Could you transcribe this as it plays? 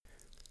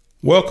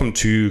Welcome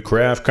to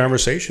Craft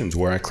Conversations,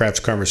 where I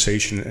craft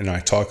conversation and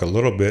I talk a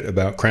little bit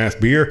about craft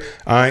beer.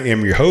 I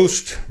am your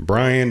host,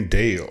 Brian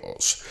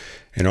Dales.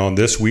 And on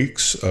this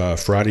week's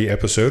Friday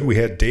episode, we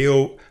had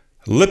Dale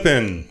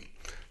Lipan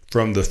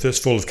from the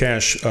Fistful of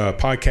Cash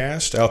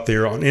podcast out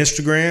there on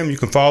Instagram. You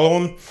can follow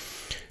him.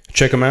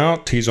 Check him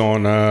out. He's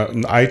on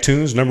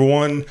iTunes, number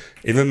one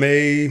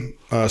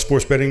MMA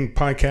sports betting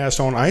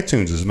podcast on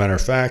iTunes, as a matter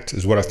of fact,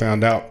 is what I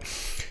found out.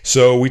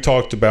 So we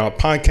talked about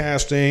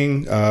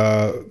podcasting,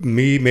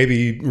 me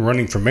maybe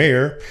running for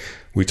mayor.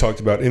 We talked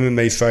about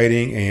MMA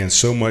fighting and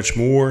so much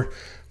more.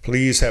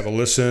 Please have a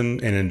listen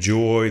and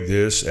enjoy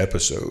this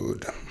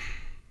episode.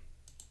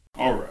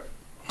 All right.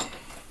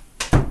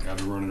 Got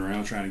to be running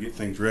around trying to get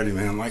things ready,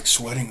 man. I'm like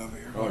sweating over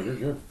here. Oh, you're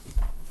good.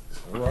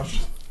 No rush.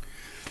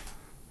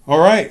 All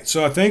right.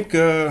 So I think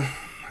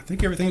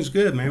everything's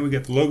good, man. We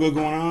got the logo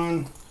going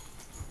on.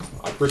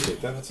 I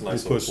appreciate that. That's a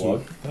nice little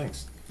plug.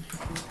 Thanks.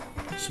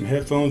 Some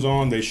headphones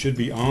on. They should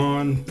be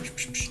on.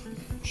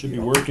 Should be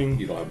working.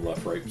 You don't have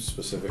left, right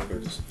specific? Or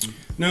just...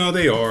 No,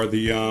 they are.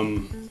 The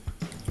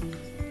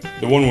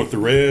one with the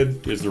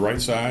red is the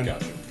right side.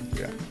 Gotcha.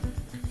 Yeah.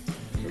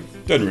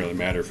 Doesn't really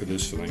matter for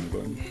this thing,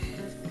 but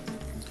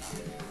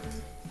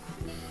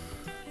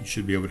you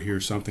should be able to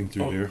hear something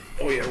through there.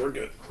 Oh, yeah, we're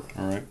good.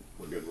 All right.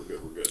 We're good. I'm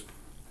going to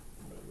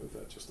move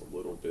that just a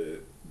little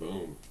bit.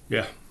 Boom.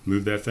 Yeah.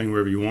 Move that thing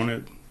wherever you want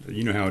it.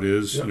 You know how it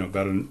is. Yep. You know,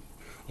 about a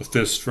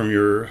fist from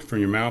your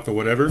mouth or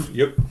whatever.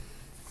 Yep.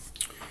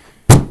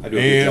 I do a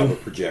good job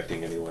of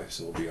projecting anyway,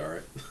 so we'll be all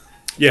right.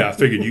 Yeah, I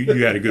figured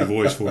you had a good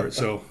voice for it,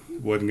 so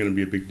it wasn't going to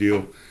be a big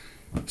deal.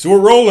 So we're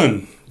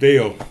rolling,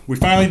 Dale. We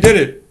finally did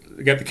it.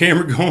 We got the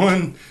camera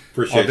going.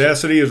 Appreciate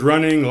Audacity is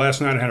running.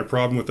 Last night I had a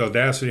problem with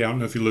Audacity. I don't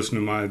know if you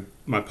listened to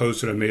my post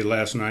that I made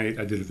last night.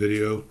 I did a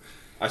video.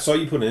 I saw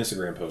you put an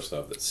Instagram post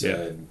up that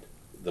said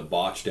the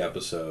botched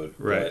episode.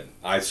 Right.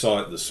 I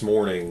saw it this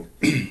morning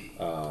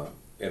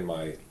in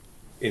my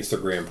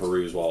Instagram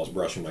peruse while I was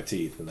brushing my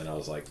teeth, and then I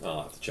was like, oh,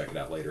 I'll have to check it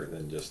out later, and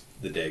then just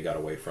the day got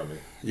away from me.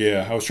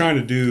 Yeah, I was trying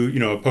to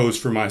do, a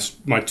post for my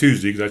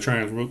Tuesday, because I try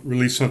and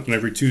release something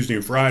every Tuesday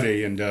and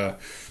Friday, and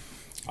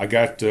I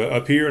got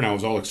up here, and I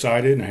was all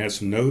excited, and I had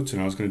some notes,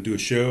 and I was going to do a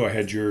show. I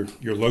had your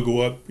logo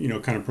up,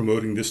 kind of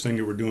promoting this thing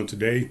that we're doing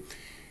today,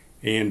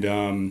 and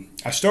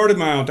I started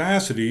my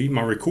Audacity,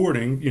 my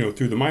recording,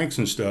 through the mics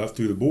and stuff,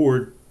 through the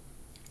board.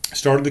 I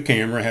started the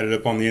camera, had it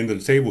up on the end of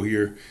the table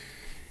here.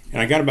 And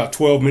I got about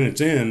 12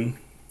 minutes in,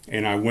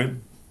 and I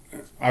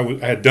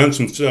had done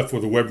some stuff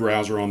with a web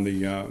browser on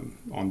the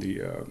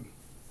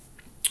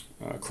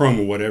Chrome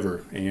or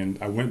whatever, and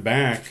I went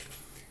back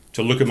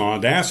to look at my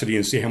Audacity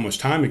and see how much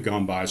time had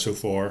gone by so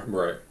far.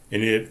 Right.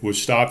 And it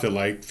was stopped at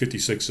like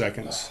 56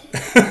 seconds.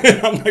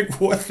 And I'm like,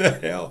 what the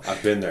hell?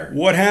 I've been there.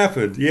 What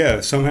happened?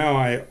 Yeah, somehow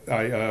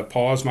I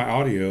paused my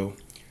audio,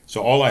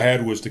 so all I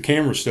had was the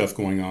camera stuff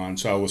going on.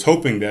 So I was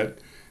hoping that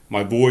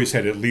my voice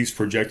had at least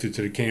projected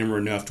to the camera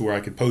enough to where I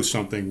could post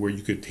something where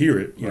you could hear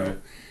it, you know.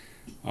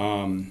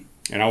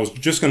 And I was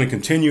just going to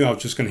continue. I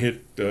was just going to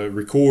hit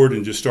record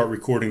and just start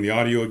recording the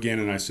audio again.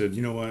 And I said,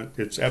 you know what?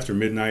 It's after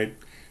midnight.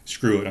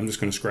 Screw it. I'm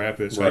just going to scrap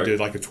it. So I did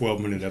like a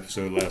 12-minute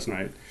episode last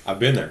night. I've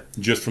been there.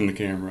 Just from the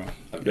camera.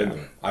 I've been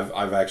there.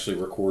 I've actually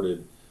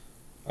recorded.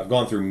 I've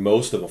gone through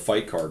most of a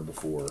fight card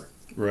before.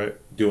 Right.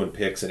 Doing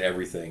picks and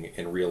everything,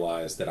 and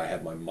realized that I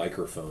had my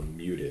microphone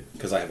muted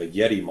because I have a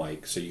Yeti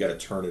mic, so you got to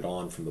turn it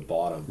on from the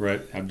bottom. Right.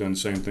 I've done the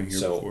same thing here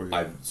before.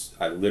 So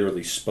I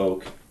literally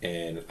spoke,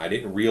 and I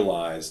didn't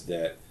realize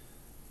that,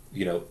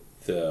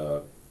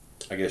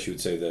 I guess you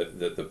would say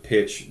the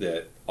pitch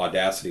that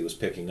Audacity was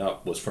picking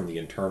up was from the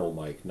internal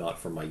mic, not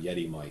from my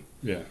Yeti mic.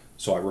 Yeah.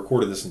 So I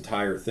recorded this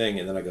entire thing,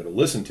 and then I go to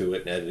listen to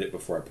it and edit it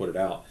before I put it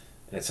out,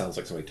 and it sounds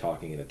like somebody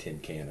talking in a tin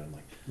can. I'm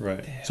like,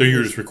 right. So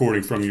you're just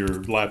recording from your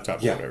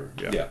laptop or whatever.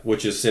 Yeah,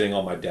 which is sitting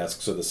on my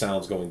desk, so the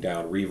sound's going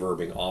down,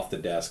 reverbing off the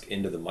desk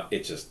into the mic.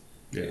 It just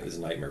is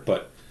a nightmare.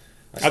 But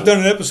I've done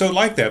an episode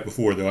like that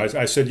before, though.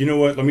 I said, you know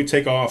what? Let me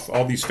take off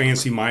all these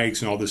fancy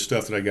mics and all this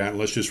stuff that I got, and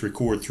let's just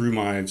record through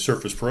my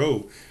Surface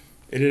Pro.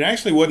 And it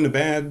actually wasn't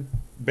a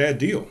bad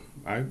deal.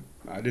 I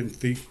didn't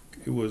think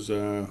it was...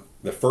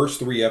 The first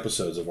 3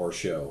 episodes of our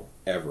show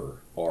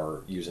ever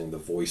are using the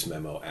Voice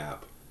Memo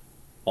app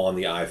on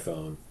the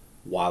iPhone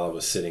while I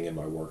was sitting in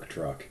my work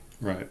truck.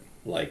 Right.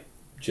 Like,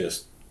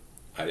 just,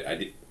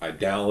 I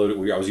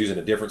downloaded, I was using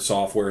a different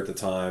software at the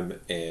time,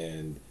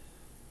 and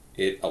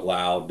it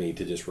allowed me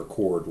to just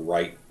record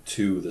right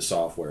to the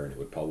software, and it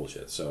would publish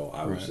it. So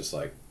I was just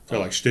like... So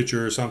like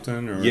Stitcher or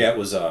something? Or? Yeah, it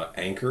was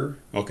Anchor.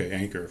 Okay,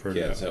 Anchor. I've heard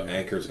of that. So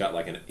Anchor's got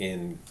like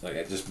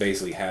it just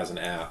basically has an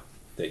app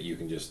that you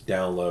can just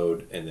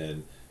download, and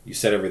then you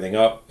set everything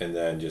up, and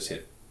then just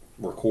hit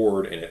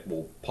record, and it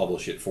will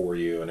publish it for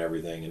you and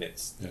everything. And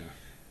it's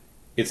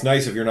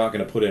nice if you're not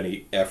going to put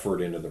any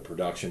effort into the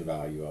production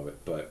value of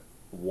it. But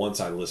once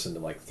I listened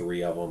to like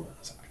 3 of them, I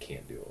was like, I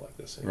can't do it like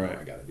this anymore. Right.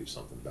 I got to do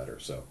something better.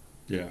 So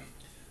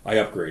I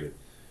upgraded.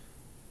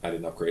 I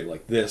didn't upgrade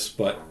like this,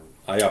 but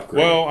I upgraded.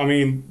 Well, I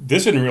mean,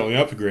 this isn't really an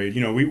upgrade.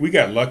 You know, we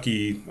got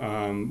lucky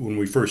when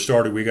we first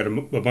started. We got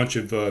a bunch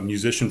of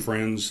musician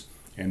friends,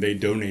 and they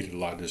donated a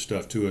lot of this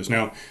stuff to us.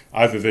 Now,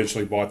 I've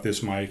eventually bought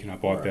this mic, and I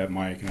bought that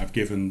mic, and I've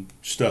given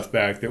stuff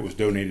back that was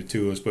donated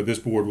to us. But this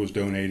board was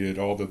donated,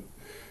 all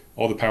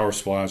the power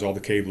supplies, all the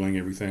cabling,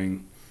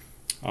 everything.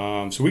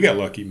 So we got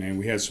lucky, man.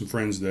 We had some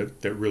friends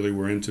that really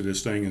were into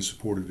this thing and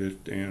supported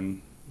it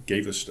and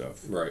gave us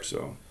stuff. Right.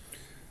 So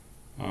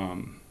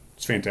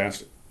it's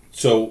fantastic.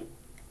 So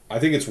I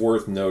think it's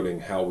worth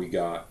noting how we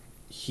got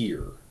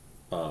here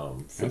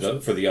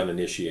for the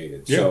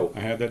uninitiated. Yeah, So I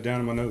had that down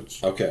in my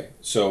notes. okay,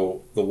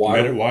 so the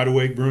Met at Wide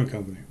Awake Brewing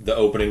Company. the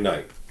opening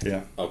night.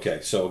 Yeah. Okay,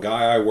 so a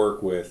guy I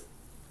work with,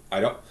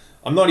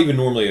 I'm not even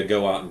normally a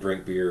go out and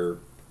drink beer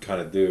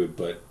kind of dude,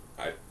 but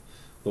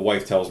the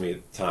wife tells me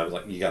at times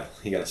like you got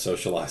to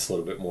socialize a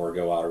little bit more,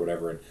 go out or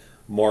whatever. And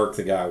Mark,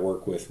 the guy I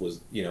work with,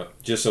 was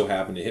just so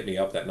happened to hit me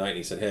up that night, and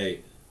he said,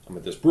 "Hey, I'm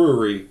at this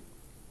brewery.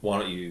 Why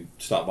don't you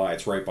stop by?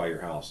 It's right by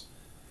your house."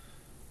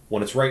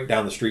 When it's right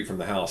down the street from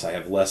the house, I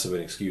have less of an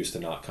excuse to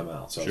not come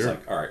out. So I was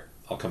like, all right,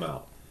 I'll come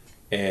out.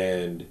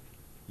 And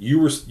you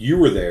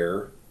were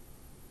there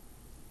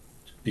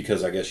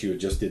because I guess you had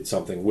just did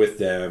something with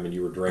them and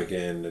you were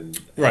drinking and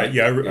right.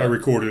 Yeah, I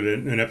recorded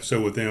an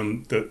episode with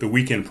them the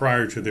weekend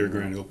prior to their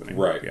grand opening.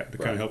 Right. Yeah, to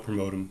kind of help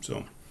promote them.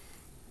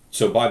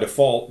 So by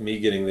default, me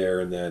getting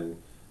there, and then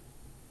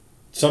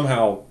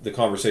somehow the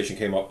conversation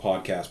came up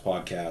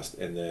podcast,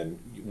 and then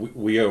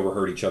we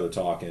overheard each other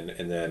talking,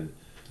 and then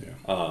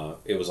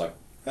it was like,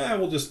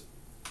 we'll just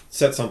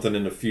set something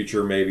in the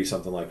future, maybe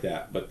something like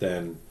that. But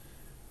then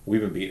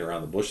we've been beating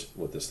around the bush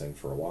with this thing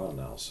for a while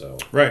now. So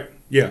right,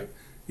 yeah.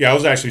 I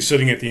was actually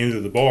sitting at the end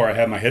of the bar. I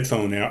had my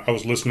headphone out. I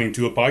was listening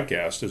to a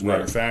podcast, as a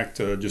matter of fact,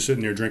 just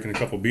sitting there drinking a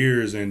couple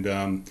beers, and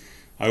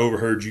I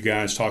overheard you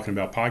guys talking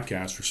about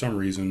podcasts for some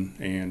reason,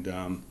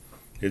 and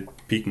it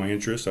piqued my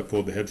interest. I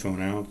pulled the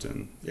headphone out,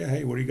 and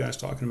hey, what are you guys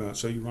talking about?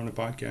 So you run a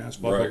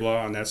podcast, blah blah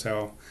blah, and that's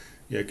how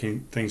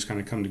things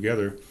kind of come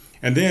together.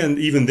 And then,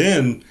 even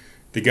then,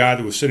 the guy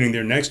that was sitting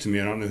there next to me,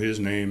 I don't know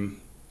his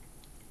name,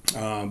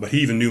 but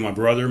he even knew my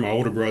brother, my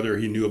older brother.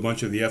 He knew a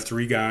bunch of the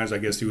F3 guys. I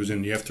guess he was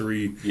in the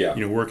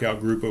F3 workout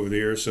group over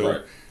there.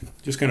 So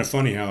just kind of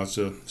funny how it's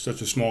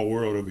such a small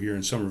world over here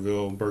in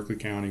Somerville, Berkeley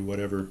County,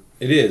 whatever.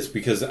 It is,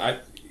 because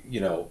I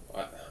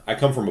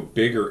come from a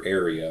bigger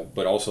area,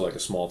 but also like a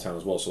small town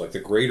as well. So like the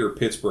greater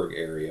Pittsburgh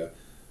area,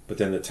 but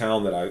then the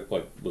town that I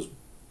was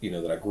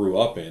that I grew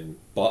up in,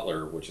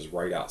 Butler, which is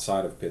right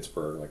outside of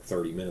Pittsburgh, like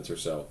 30 minutes or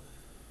so.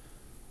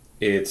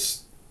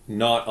 It's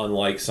not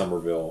unlike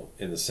Somerville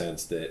in the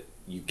sense that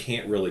you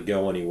can't really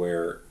go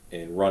anywhere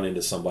and run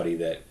into somebody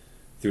that,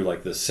 through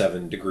like the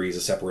 7 degrees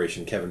of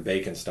separation, Kevin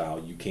Bacon style,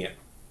 you can't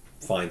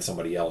find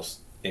somebody else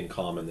in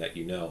common that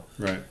you know.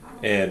 Right.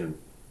 And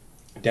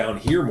down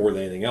here, more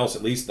than anything else,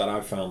 at least that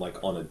I've found,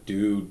 like on a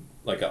dude,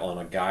 on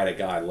a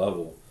guy-to-guy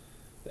level,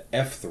 the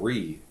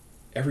F3,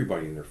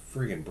 everybody and their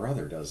friggin'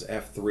 brother does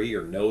F3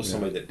 or knows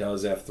somebody that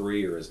does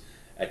F3 or has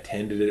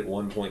attended it at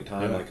one point in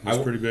time. It's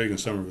pretty big in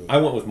Somerville. I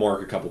went with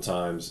Mark a couple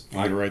times.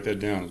 I can write that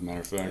down, as a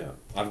matter of fact. Yeah,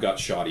 I've got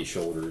shoddy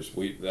shoulders.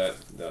 That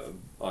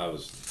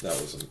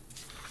was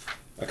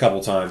a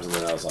couple times, and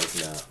then I was like,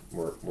 nah,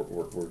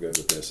 we're good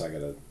with this. I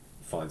gotta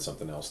find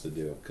something else to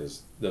do,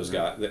 because those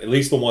guys, at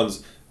least the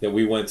ones that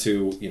we went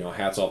to,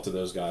 hats off to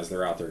those guys.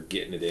 They're out there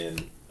getting it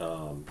in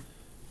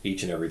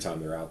each and every time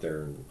they're out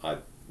there, and I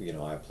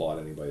applaud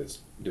anybody that's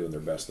doing their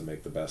best to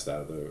make the best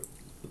out of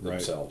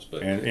themselves.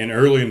 But and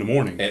early in the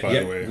morning, by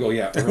the way. Well,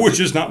 early,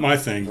 which is not my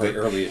thing. Right,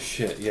 early as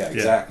shit. Yeah,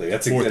 exactly.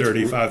 That's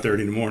 4:30,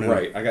 5:30 in the morning.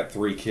 Right. I got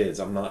 3 kids.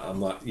 I'm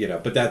not.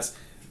 But that's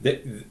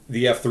the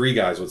F3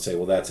 guys would say,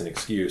 well, that's an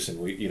excuse, and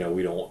we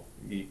don't.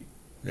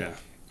 Yeah.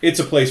 It's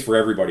a place for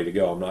everybody to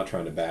go. I'm not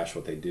trying to bash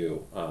what they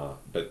do,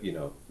 but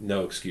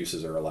no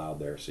excuses are allowed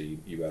there. So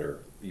you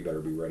better be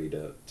ready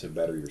to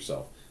better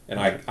yourself. And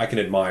I can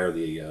admire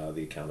the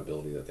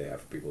accountability that they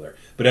have for people there.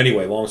 But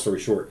anyway, long story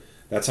short,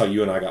 that's how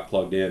you and I got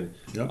plugged in.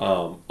 Yep.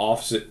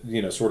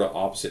 Sort of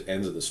opposite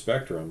ends of the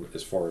spectrum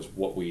as far as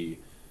what we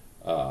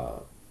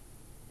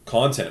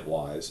content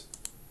wise,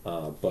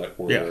 but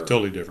we're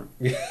totally different.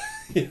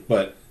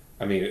 But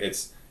I mean,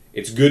 it's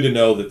good to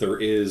know that there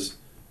is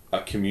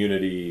a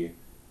community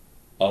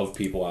of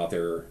people out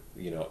there,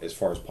 as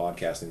far as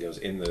podcasting goes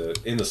in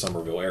the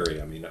Somerville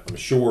area. I mean, I'm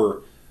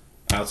sure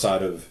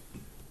outside of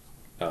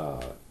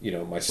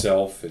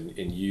myself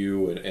and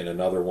you and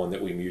another one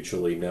that we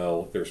mutually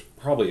know, there's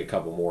probably a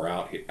couple more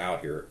out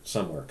here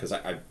somewhere, because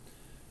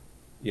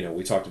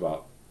we talked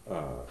about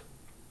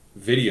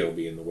video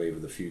being the wave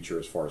of the future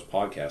as far as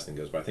podcasting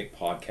goes, but I think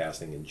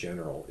podcasting in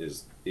general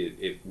is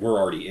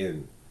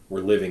we're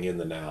living in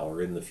the now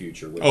or in the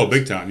future.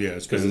 Big time, yeah.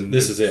 Because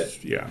this is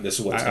it. Yeah, this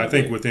is what I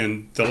think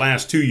within the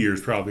last 2 years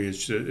probably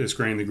it's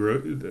gained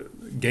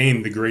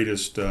the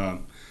greatest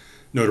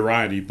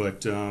notoriety.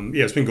 But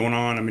it's been going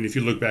on. I mean, if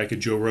you look back at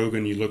Joe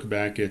Rogan, you look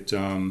back at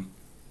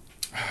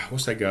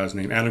what's that guy's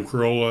name, Adam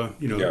Carolla.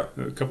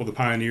 A couple of the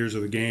pioneers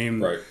of the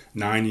game,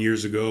 9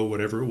 years ago,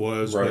 whatever it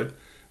was. Right.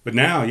 But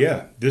now,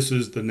 yeah, this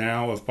is the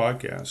now of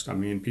podcast. I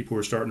mean, people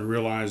are starting to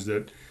realize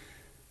that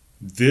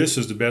this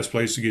is the best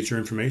place to get your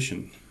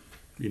information.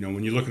 You know,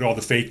 when you look at all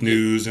the fake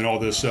news and all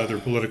this other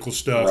political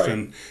stuff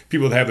and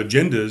people that have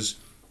agendas,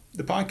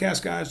 the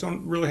podcast guys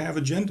don't really have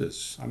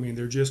agendas. I mean,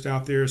 they're just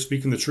out there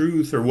speaking the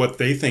truth or what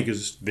they think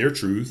is their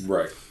truth.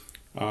 Right.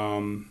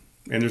 And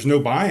there's no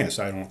bias,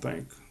 I don't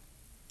think,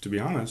 to be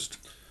honest.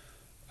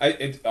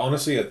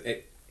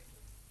 Honestly,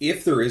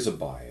 if there is a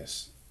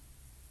bias,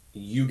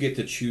 you get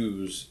to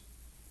choose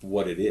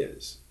what it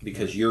is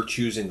because you're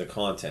choosing the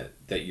content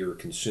that you're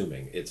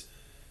consuming. It's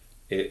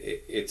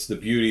the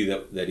beauty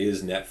that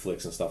is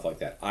Netflix and stuff like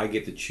that. I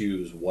get to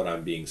choose what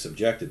I'm being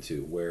subjected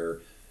to, where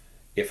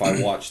if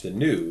I watch the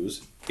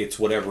news, it's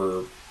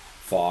whatever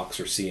Fox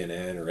or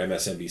CNN or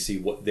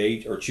MSNBC, what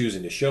they are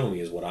choosing to show me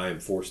is what I am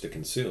forced to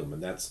consume.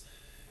 And that's,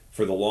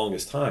 for the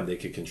longest time, they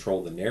could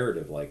control the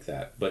narrative like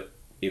that. But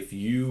if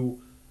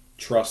you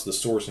trust the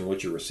source in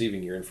which you're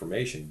receiving your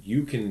information,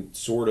 you can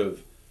sort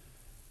of,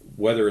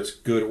 whether it's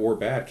good or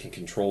bad, can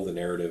control the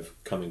narrative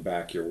coming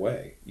back your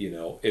way. You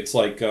know, it's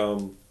like,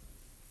 being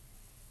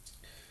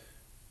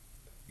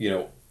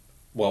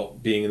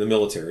in the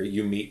military,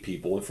 you meet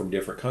people from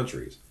different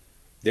countries.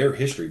 Their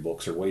history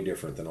books are way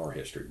different than our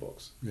history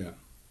books. Yeah.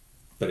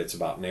 But it's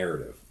about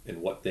narrative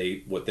and what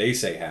they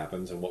say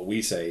happens and what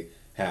we say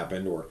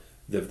happened, or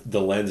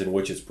the lens in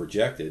which it's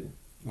projected.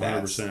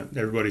 100%.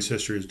 Everybody's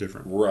history is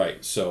different.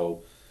 Right.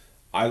 So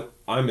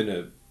I'm in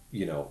a,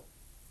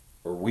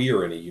 or we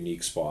are in a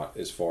unique spot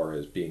as far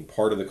as being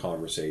part of the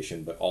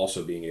conversation, but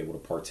also being able to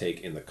partake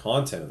in the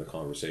content of the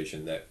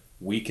conversation, that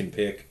we can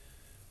pick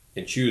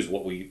and choose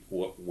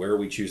where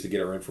we choose to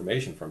get our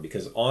information from.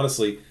 Because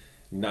honestly,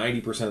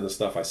 90% of the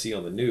stuff I see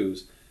on the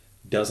news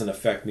doesn't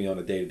affect me on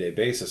a day-to-day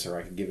basis, or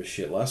I could give a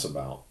shit less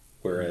about.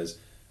 Whereas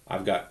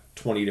I've got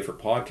 20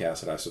 different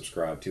podcasts that I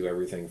subscribe to,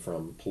 everything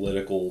from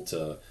political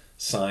to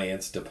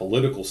science to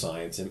political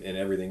science and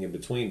everything in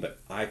between. But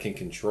I can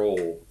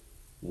control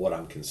what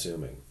I'm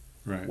consuming,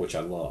 right? Which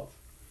I love.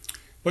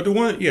 But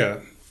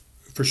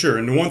for sure.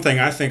 And the one thing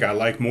I think I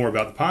like more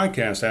about the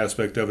podcast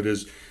aspect of it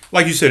is,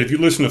 like you said, if you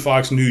listen to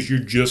Fox News, you're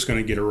just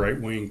going to get a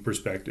right-wing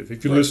perspective.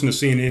 If you listen to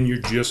CNN, you're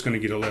just going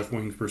to get a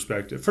left-wing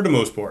perspective, for the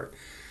most part.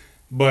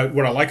 But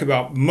what I like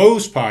about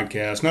most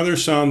podcasts, now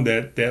there's some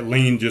that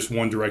lean just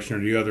one direction or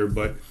the other,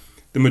 but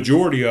the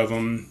majority of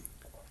them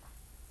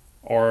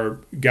are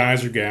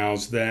guys or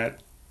gals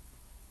that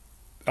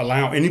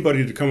allow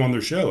anybody to come on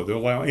their show. They'll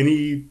allow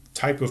any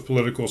type of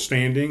political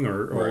standing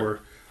or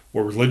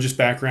religious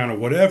background or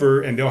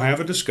whatever, and they'll have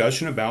a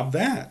discussion about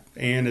that.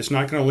 And it's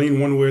not going to lean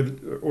one way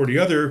or the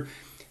other.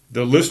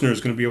 The listener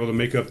is going to be able to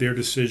make up their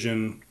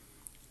decision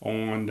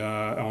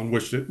on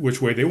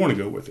which way they want to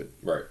go with it.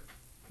 Right.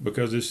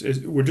 Because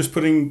we're just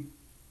putting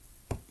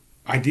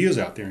ideas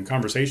out there and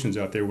conversations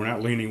out there. We're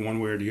not leaning one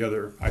way or the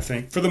other, I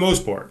think, for the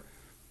most part,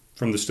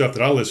 from the stuff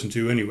that I listen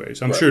to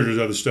anyways. I'm sure there's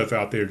other stuff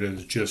out there that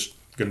is just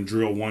going to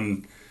drill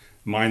one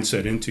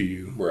mindset into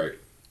you. Right.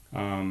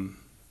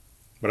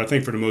 But I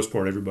think for the most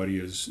part, everybody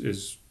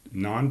is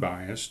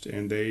non-biased,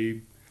 and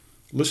they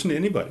listen to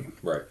anybody.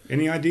 Right.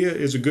 Any idea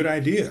is a good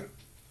idea.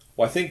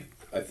 Well, I think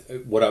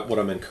what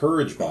I'm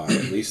encouraged by,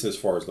 at least as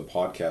far as the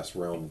podcast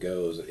realm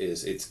goes,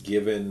 is it's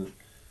given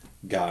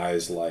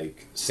guys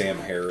like Sam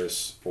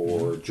Harris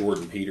or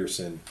Jordan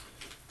Peterson,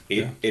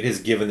 it has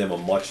given them a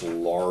much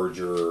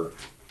larger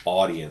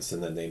audience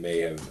than they may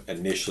have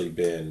initially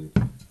been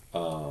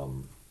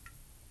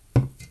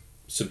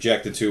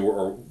subjected to,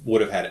 or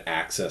would have had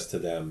access to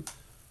them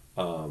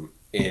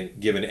in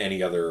given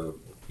any other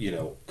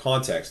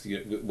context.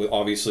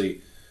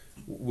 Obviously,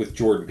 with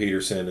Jordan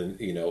Peterson and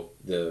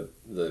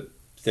the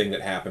thing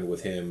that happened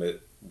with him,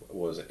 it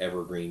was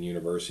Evergreen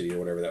University or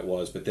whatever that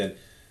was. But then,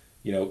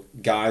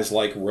 guys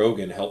like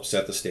Rogan helped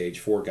set the stage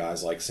for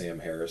guys like Sam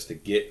Harris to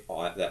get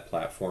on that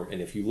platform.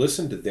 And if you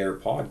listen to their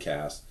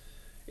podcast,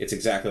 it's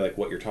exactly like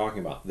what you're talking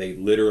about. They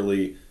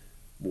literally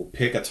will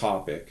pick a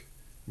topic,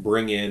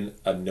 bring in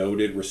a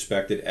noted,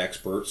 respected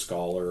expert,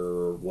 scholar,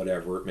 or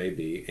whatever it may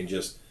be, and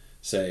just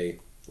say,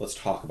 let's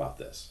talk about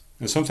this.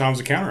 And sometimes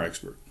a counter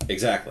expert.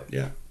 Exactly.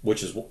 Yeah.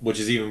 Which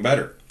is even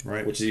better.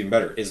 Right. Which is even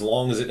better, as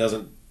long as it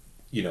doesn't,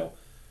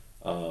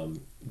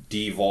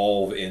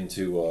 devolve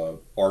into a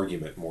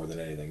argument more than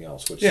anything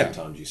else, which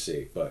sometimes you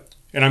see. But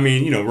and I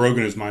mean,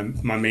 Rogan is my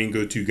main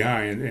go-to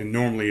guy, and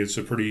normally it's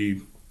a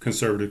pretty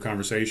conservative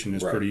conversation.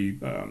 It's pretty,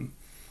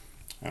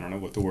 I don't know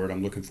what the word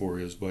I'm looking for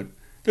is, but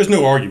there's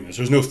no arguments.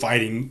 There's no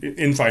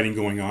infighting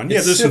going on.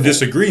 Yeah, there's some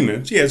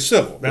disagreements. Yeah, it's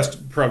civil. That's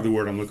probably the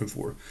word I'm looking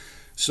for.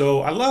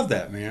 So I love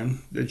that,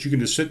 man, that you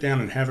can just sit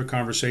down and have a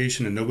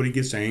conversation and nobody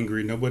gets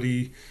angry.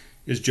 Nobody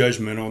is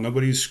judgmental.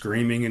 Nobody's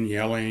screaming and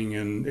yelling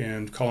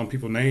and calling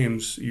people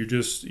names.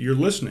 You're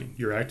listening.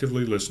 You're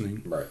actively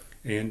listening. Right.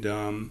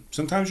 And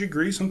sometimes you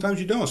agree,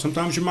 sometimes you don't.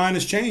 Sometimes your mind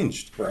has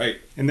changed.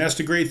 Right. And that's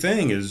the great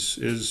thing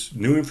is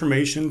new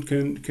information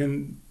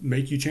can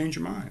make you change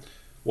your mind.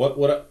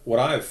 What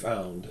I've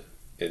found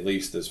at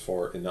least as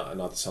far, and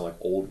not to sound like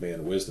old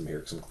man wisdom here,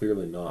 because I'm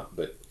clearly not,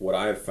 but what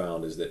I have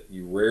found is that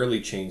you rarely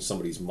change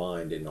somebody's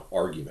mind in an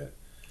argument,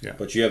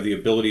 but you have the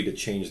ability to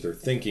change their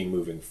thinking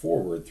moving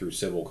forward through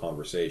civil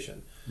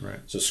conversation. Right.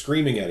 So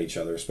screaming at each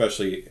other,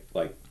 especially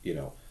like,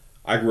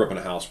 I grew up in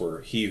a house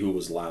where he who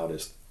was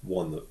loudest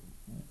won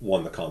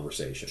the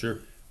conversation. Sure.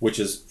 Which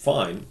is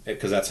fine,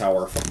 because that's how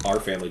our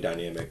family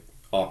dynamic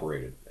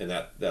operated, and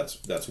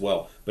that's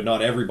well. But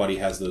not everybody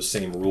has those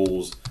same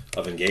rules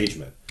of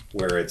engagement,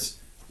 where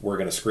we're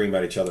going to scream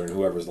at each other and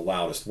whoever's the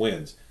loudest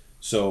wins.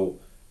 So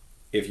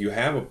if you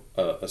have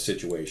a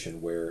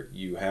situation where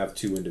you have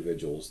two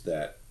individuals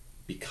that,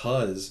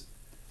 because,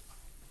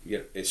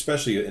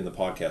 especially in the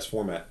podcast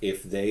format,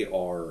 if they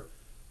are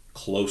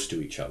close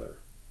to each other,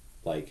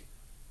 like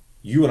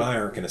you and I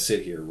aren't going to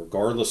sit here,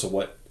 regardless of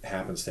what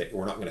happens,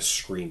 we're not going to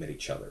scream at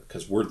each other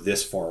because we're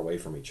this far away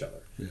from each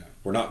other. Yeah.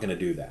 We're not going to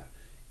do that.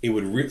 It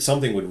would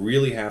something would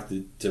really have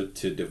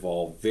to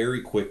devolve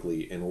very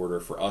quickly in order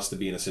for us to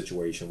be in a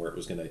situation where it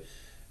was going to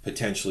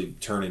potentially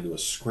turn into a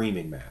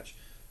screaming match.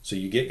 So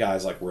you get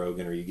guys like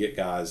Rogan, or you get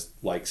guys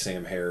like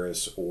Sam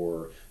Harris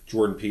or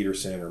Jordan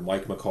Peterson or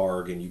Mike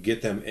McHargue, and you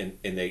get them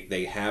and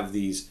they have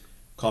these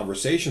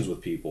conversations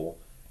with people.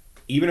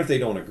 Even if they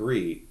don't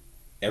agree,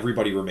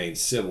 everybody remains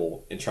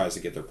civil and tries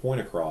to get their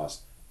point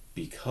across,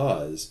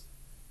 because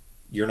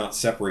you're not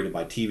separated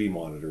by TV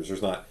monitors.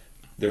 There's not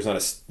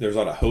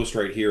a host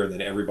right here, and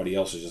then everybody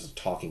else is just a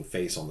talking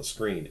face on the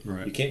screen.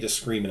 Right. You can't just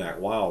scream and act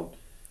wild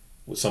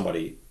with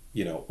somebody,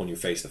 when you're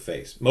face to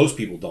face. Most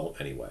people don't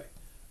anyway.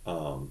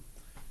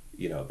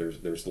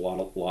 There's a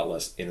lot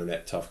less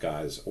internet tough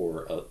guys,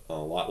 or a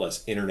lot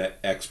less internet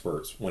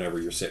experts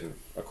whenever you're sitting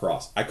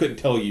across. I couldn't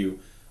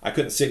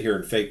sit here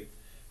and fake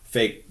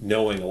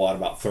knowing a lot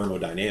about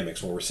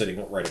thermodynamics when we're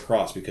sitting right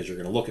across, because you're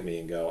going to look at me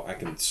and go, I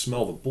can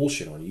smell the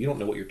bullshit on you. You don't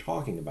know what you're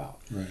talking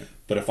about. Right.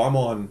 But if I'm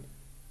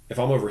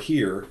over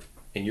here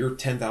and you're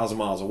 10,000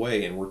 miles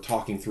away and we're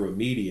talking through a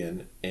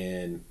median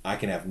and I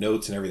can have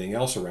notes and everything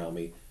else around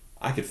me,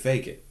 I could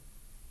fake it.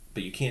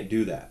 But you can't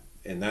do that.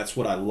 And that's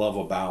what I love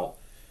about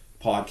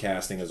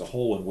podcasting as a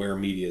whole, and where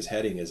media is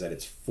heading, is that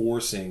it's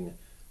forcing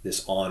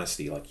this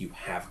honesty. Like, you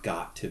have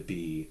got to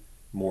be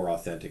more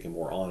authentic and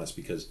more honest,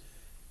 because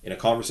in a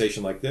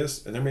conversation like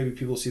this, and there may be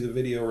people who see the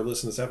video or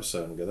listen to this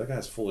episode and go, that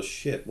guy's full of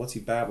shit. What's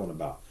he babbling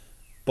about?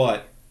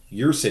 But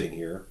you're sitting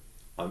here.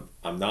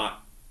 I'm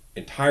not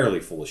entirely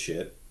full of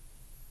shit.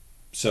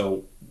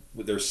 So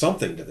there's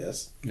something to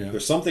this. Yeah.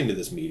 There's something to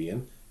this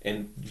medium.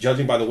 And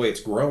judging by the way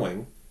it's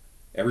growing,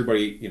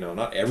 everybody,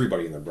 not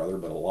everybody and their brother,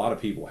 but a lot of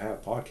people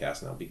have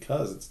podcasts now,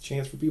 because it's a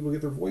chance for people to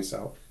get their voice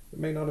out that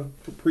may not have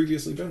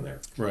previously been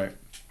there. Right.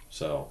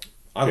 So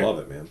I love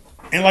it, man.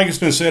 And like it's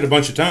been said a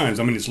bunch of times,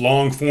 it's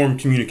long form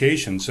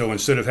communication. So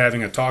instead of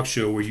having a talk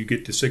show where you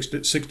get to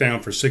sit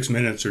down for 6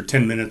 minutes or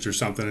 10 minutes or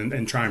something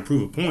and try and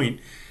prove a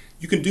point,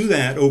 you can do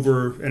that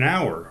over an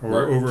hour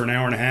or over an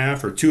hour and a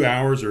half or 2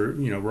 hours, or,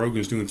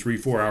 Rogan's doing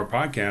 3-4 hour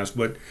podcasts.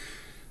 But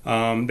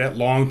that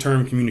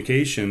long-term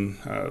communication,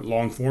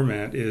 long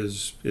format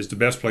is the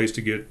best place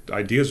to get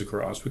ideas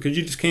across, because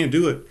you just can't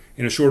do it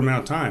in a short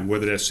amount of time,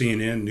 whether that's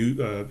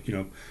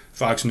CNN,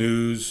 Fox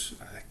News.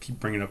 I keep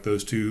bringing up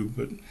those two,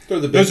 but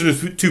those are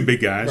the two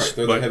big guys. Right,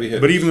 they're the heavy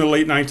hitters. But even the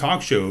late night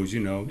talk shows,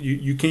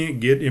 you can't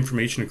get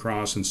information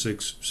across in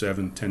 6,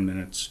 7, 10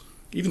 minutes,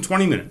 even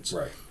 20 minutes.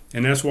 Right.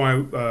 And that's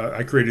why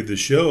I created this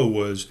show,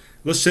 was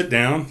let's sit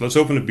down, let's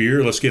open a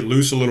beer, let's get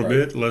loose a little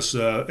bit, let's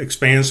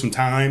expand some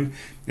time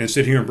and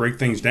sit here and break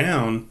things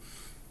down,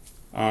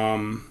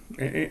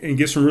 and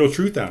get some real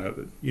truth out of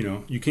it.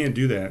 You can't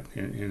do that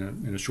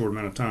in a short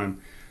amount of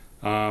time.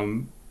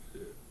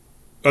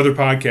 Other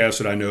podcasts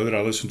that I know that I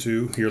listen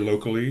to here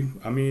locally,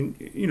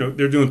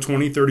 they're doing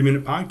 20,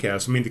 30-minute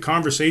podcasts. The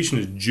conversation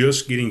is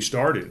just getting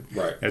started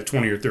at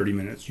 20 or 30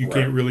 minutes. You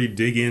can't really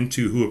dig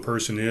into who a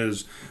person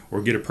is,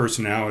 or get a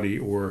personality,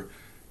 or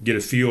get a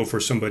feel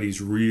for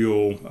somebody's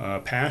real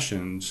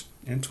passions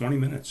in 20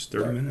 minutes,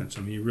 30 minutes.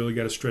 You really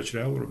got to stretch it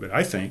out a little bit,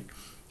 I think.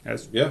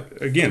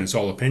 Again, it's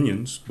all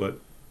opinions, but...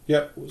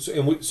 Yeah,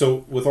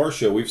 so with our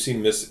show, we've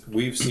seen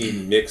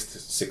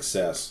mixed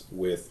success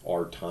with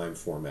our time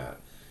format.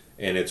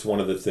 And it's one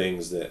of the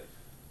things that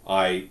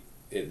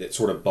that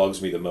sort of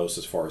bugs me the most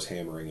as far as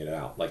hammering it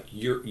out. Like,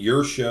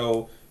 your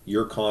show,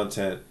 your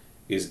content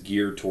is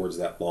geared towards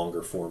that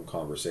longer form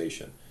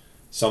conversation.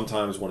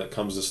 Sometimes when it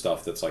comes to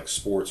stuff that's like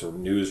sports or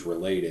news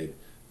related,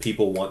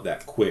 people want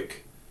that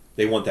quick,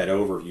 they want that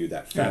overview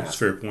that fast. Yeah, that's a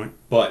fair point.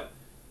 But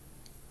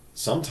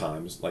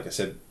sometimes, like I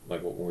said,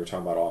 like when we were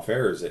talking about off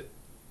air, is that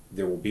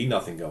there will be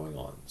nothing going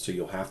on. So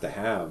you'll have to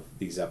have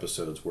these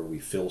episodes where we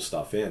fill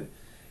stuff in.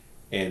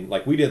 And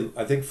like we did,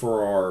 I think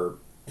for our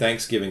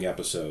Thanksgiving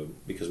episode,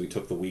 because we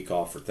took the week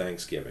off for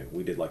Thanksgiving,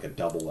 we did like a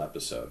double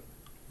episode.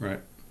 Right.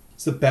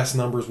 It's the best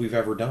numbers we've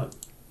ever done.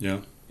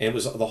 Yeah. And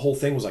the whole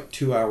thing was like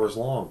 2 hours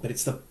long, but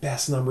it's the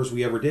best numbers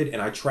we ever did.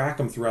 And I track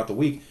them throughout the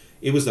week.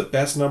 It was the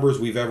best numbers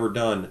we've ever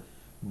done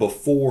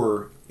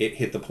before it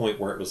hit the point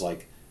where it was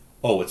like,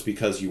 oh, it's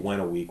because you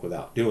went a week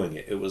without doing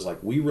it. It was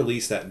like, we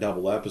released that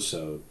double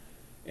episode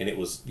and it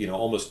was,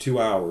 almost 2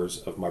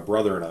 hours of my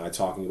brother and I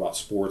talking about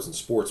sports and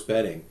sports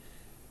betting,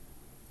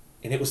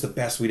 and it was the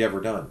best we'd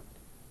ever done.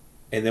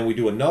 And then we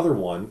do another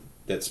one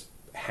that's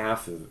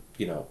half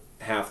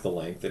the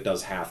length, that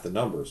does half the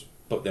numbers,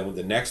 but then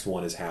the next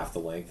one is half the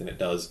length and it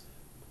does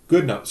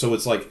good enough. So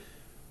it's like,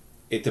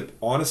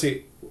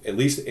 honestly, at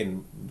least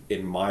in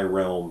my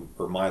realm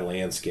or my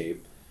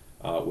landscape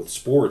with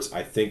sports,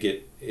 I think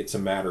it's a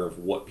matter of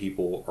what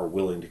people are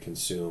willing to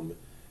consume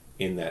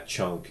in that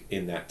chunk,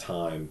 in that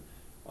time.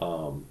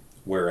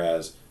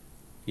 Whereas,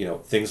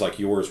 things like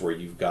yours where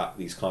you've got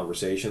these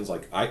conversations,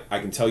 like I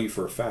can tell you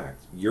for a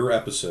fact, your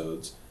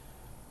episodes,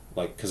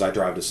 like, because I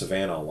drive to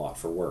Savannah a lot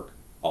for work,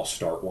 I'll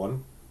start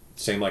one,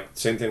 same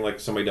thing like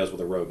somebody does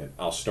with a Rogan.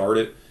 I'll start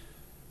it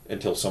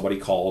until somebody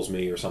calls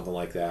me or something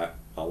like that.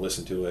 I'll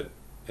listen to it,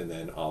 and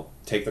then I'll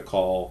take the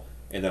call,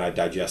 and then I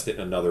digest it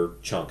in another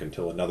chunk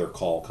until another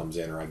call comes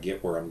in, or I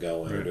get where I'm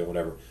going, or doing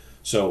whatever.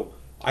 So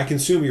I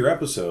consume your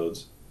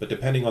episodes, but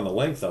depending on the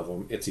length of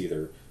them, it's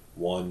either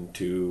 1,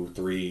 2,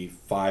 3,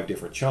 5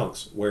 different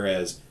chunks.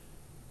 Whereas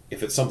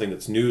if it's something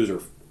that's news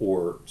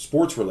or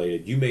sports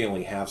related, you may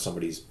only have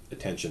somebody's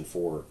attention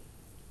for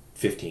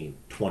 15,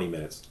 20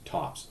 minutes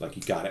tops. Like,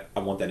 you got it. I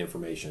want that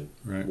information.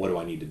 Right. What do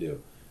I need to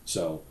do?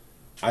 So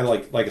I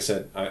like I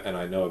said, and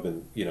I know I've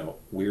been,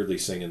 weirdly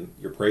singing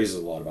your praises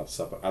a lot about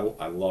stuff, but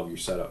I love your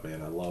setup,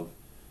 man. I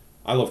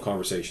love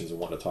conversations and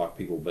wanting to talk to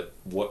people, but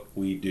what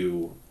we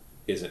do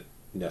isn't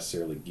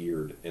necessarily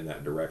geared in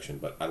that direction,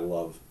 but I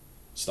love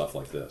stuff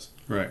like this.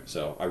 Right.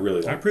 So I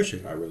really like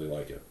appreciate it. I really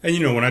like it. And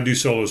when I do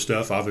solo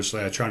stuff,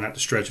 obviously I try not to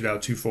stretch it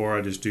out too far.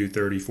 I just do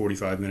 30,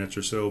 45 minutes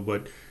or so.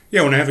 But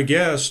yeah, when I have a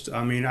guest,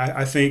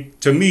 I think,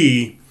 to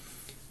me,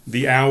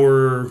 the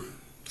hour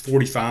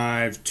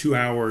 45, 2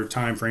 hour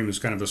time frame is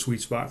kind of a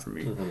sweet spot for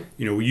me.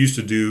 Mm-hmm. We used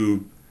to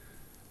do,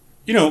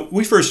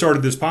 we first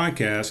started this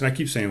podcast, and I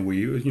keep saying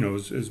we, it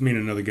was me and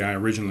another guy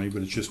originally,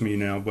 but it's just me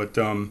now. But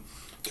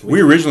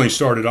we originally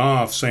started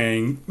off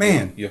saying,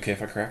 man. You okay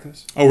if I crack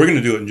this? Oh, we're going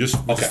to do it in just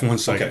 1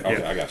 second. Okay,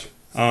 yeah. I got you.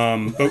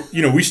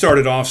 But, we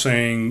started off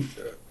saying,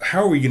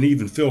 how are we going to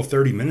even fill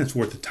 30 minutes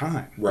worth of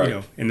time?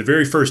 Right. In the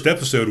very first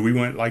episode, we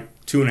went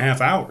like 2.5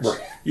 hours.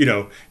 Right.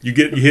 You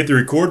hit the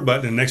record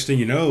button, and next thing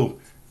you know,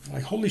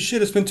 like, holy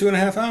shit, it's been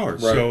 2.5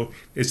 hours. Right. So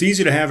it's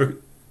easy to have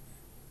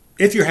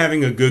if you're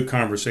having a good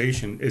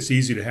conversation, it's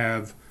easy to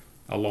have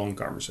a long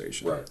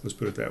conversation. Right. Let's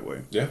put it that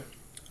way. Yeah.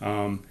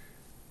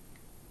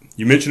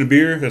 You mentioned a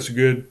beer. That's a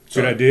good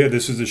idea.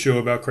 This is a show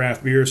about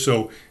craft beer.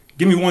 So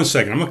give me 1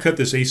 second. I'm going to cut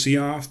this AC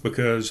off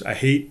because I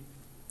hate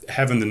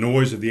having the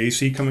noise of the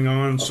AC coming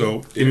on. Okay. So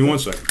give me 1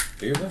 second.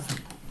 Here's that.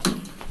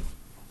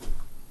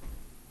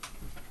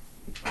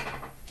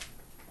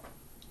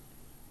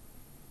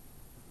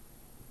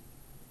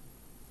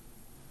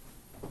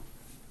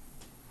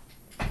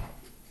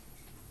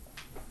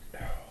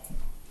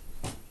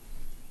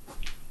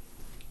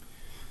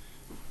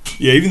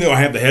 Yeah, even though I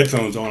have the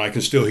headphones on, I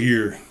can still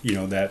hear,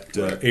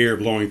 that air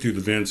blowing through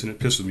the vents, and it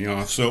pisses me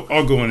off. So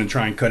I'll go in and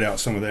try and cut out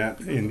some of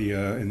that in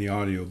the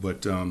audio.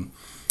 But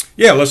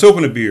yeah, let's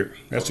open a beer.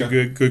 That's a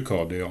good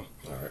call, Dale.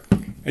 All right.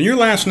 And your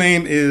last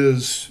name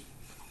is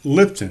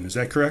Lipton, is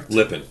that correct?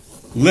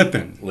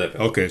 Lipan.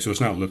 Okay, so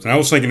it's not Lipton. I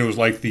was thinking it was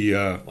like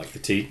the like the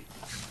tea.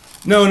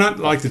 No, not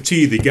like the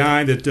tea. The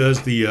guy that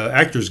does the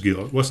Actors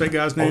Guild. What's that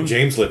guy's name? Oh,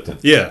 James Lipton.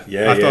 Yeah.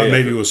 I thought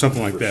maybe it was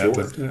something like that.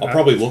 Sure. But I'll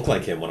probably look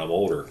like him when I'm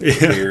older. With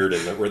the beard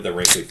and the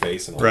wrinkly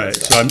face and all that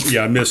stuff. So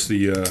I missed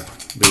the,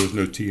 there was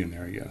no tea in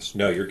there, I guess.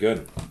 No, you're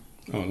good.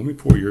 Oh, let me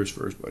pour yours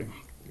first, buddy.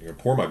 You're going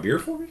to pour my beer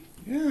for me?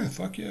 Yeah,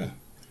 fuck yeah.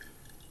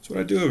 That's what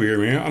I do over here,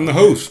 man. I'm the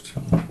host.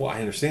 Well,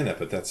 I understand that,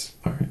 but that's...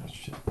 All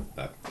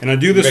right. And I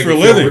do this for a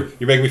living.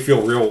 You make me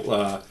feel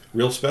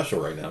real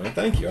special right now, man.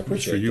 Thank you. I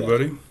appreciate it. For you,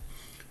 buddy.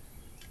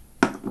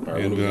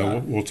 Right,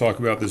 and we'll talk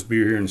about this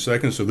beer here in a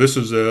second. So this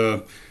is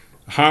a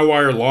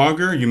Highwire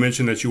lager. You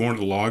mentioned that you wanted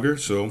a lager,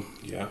 so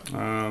yeah.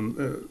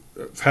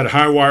 I've had a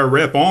Highwire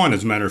rep on,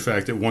 as a matter of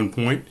fact, at one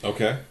point.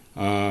 Okay.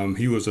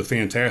 He was a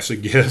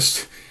fantastic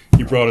guest.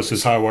 He brought us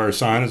his Highwire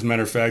sign. As a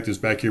matter of fact, it's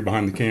back here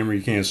behind the camera.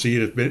 You can't see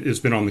it. It's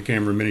been on the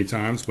camera many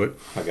times, but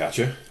I got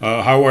you.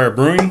 Highwire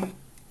Brewing.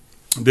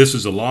 This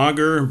is a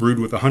lager brewed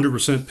with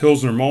 100%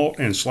 Pilsner malt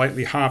and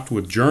slightly hopped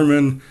with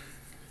German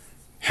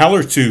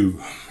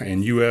Hallertau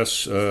and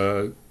U.S.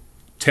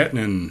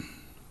 Tettnan.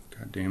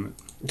 God damn it.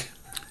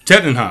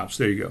 Tettnan hops.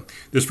 There you go.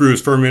 This brew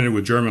is fermented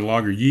with German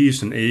lager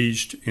yeast and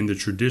aged in the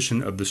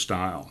tradition of the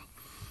style.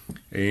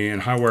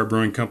 And Highwire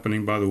Brewing Company,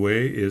 by the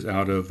way, is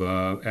out of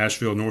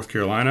Asheville, North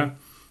Carolina,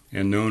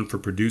 and known for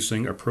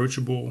producing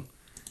approachable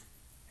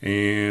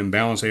and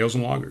balanced ales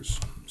and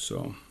lagers.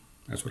 So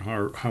that's what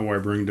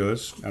Highwire Brewing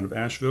does out of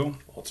Asheville.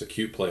 Well, it's a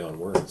cute play on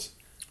words.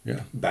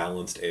 Yeah.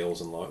 Balanced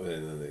ales and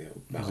then the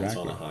balance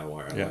on a high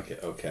wire. I like it.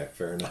 Okay,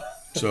 fair enough.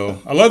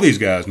 So I love these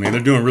guys, man.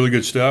 They're doing really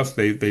good stuff.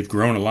 They've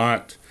grown a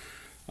lot.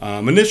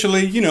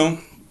 Initially,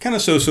 kind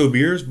of so-so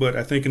beers, but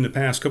I think in the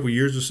past couple of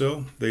years or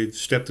so, they've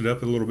stepped it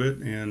up a little bit,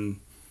 and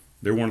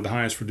they're one of the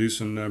highest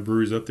producing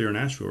breweries up there in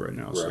Nashville right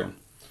now. Right. So,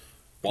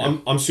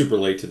 well, I'm super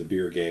late to the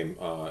beer game.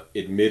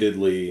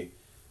 Admittedly,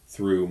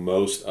 through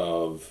most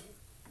of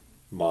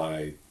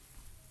my,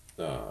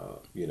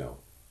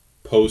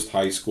 post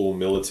high school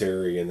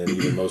military, and then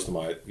even most of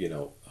my,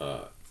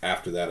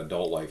 after that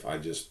adult life, I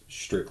just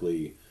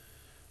strictly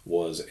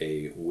was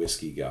a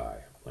whiskey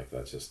guy. Like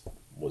that just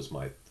was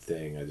my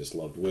thing. I just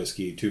loved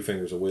whiskey. 2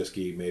 fingers of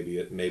whiskey,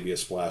 maybe a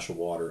splash of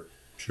water.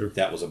 Sure.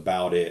 That was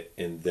about it.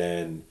 And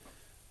then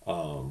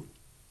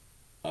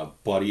a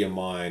buddy of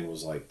mine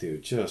was like,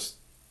 dude,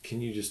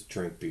 can you just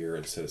drink beer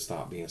instead of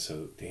stop being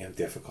so damn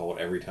difficult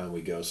every time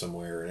we go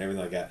somewhere and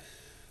everything like that.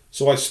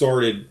 So I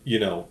started,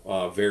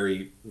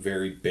 very,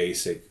 very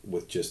basic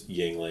with just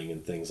Yingling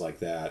and things like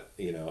that,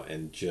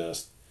 and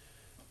just,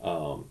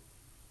 it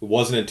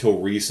wasn't until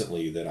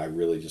recently that I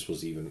really just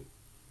was even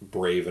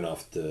brave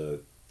enough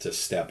to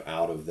step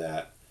out of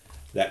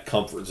that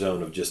comfort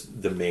zone of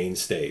just the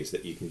mainstays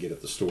that you can get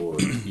at the store,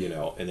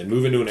 and then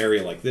move into an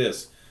area like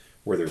this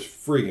where there's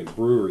friggin'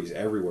 breweries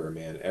everywhere,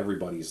 man.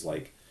 Everybody's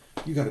like,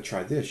 you got to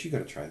try this, you got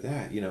to try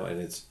that,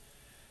 and it's,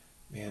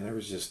 man, there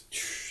was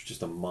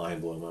just a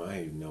mind blowing. I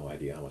have no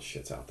idea how much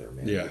shit's out there,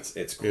 man. Yeah,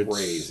 it's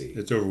crazy.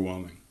 It's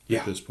overwhelming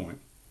at this point.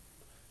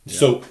 Yeah.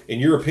 So, in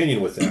your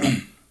opinion, with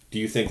that, do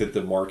you think that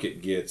the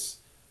market gets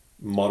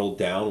muddled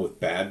down with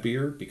bad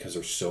beer because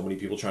there's so many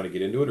people trying to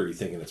get into it, or are you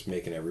thinking it's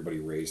making everybody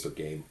raise their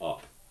game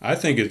up? I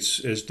think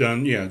it's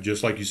done. Yeah,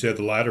 just like you said,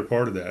 the latter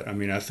part of that. I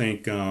mean, I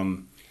think.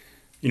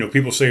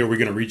 People say, are we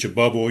going to reach a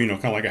bubble, kind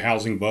of like a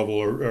housing bubble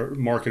or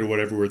market or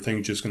whatever, where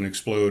things just going to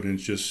explode and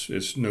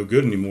it's no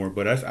good anymore.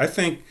 But I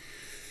think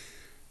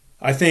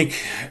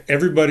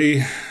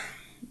everybody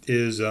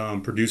is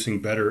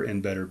producing better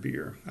and better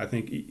beer. I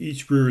think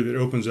each brewery that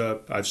opens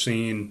up, I've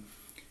seen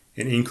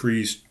an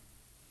increased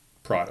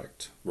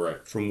product.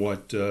 Right. From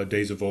what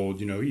days of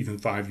old, even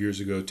 5 years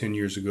ago, 10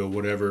 years ago,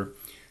 whatever.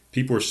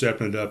 People are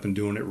stepping it up and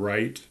doing it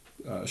right.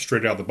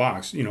 Straight out of the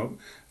box,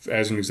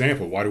 as an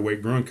example, Wide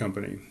Awake Brewing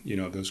Company,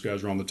 those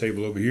guys are on the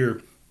table over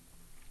here.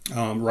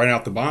 Right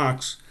out the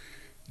box,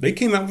 they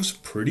came out with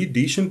some pretty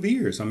decent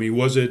beers. I mean,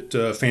 was it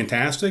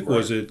fantastic? Right.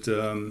 Was it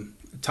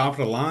top of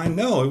the line?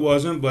 No, it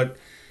wasn't. But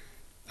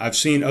I've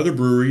seen other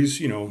breweries,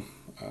 2,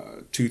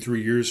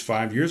 3 years,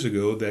 5 years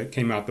ago that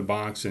came out the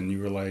box and you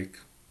were like,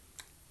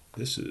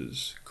 this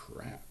is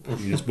crap. I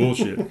mean, it's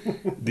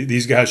bullshit.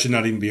 These guys should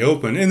not even be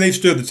open. And they've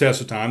stood the test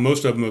of time.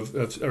 Most of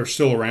them are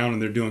still around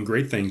and they're doing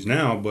great things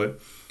now. But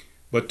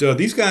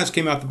these guys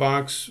came out the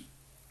box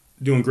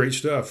doing great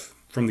stuff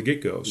from the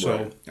get-go. So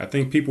right. I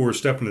think people were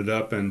stepping it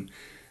up and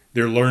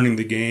they're learning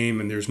the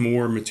game, and there's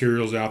more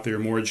materials out there,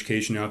 more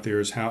education out there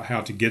as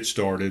how to get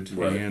started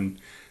right. and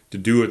to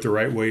do it the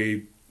right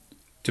way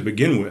to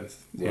begin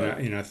with. Right.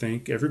 And I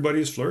think everybody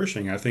is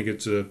flourishing. I think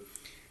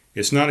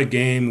it's not a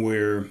game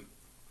where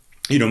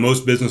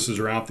most businesses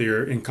are out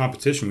there in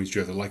competition with each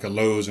other, like a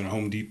Lowe's and a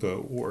Home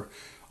Depot or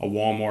a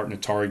Walmart and a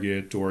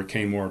Target or a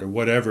Kmart or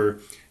whatever.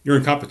 You're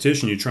in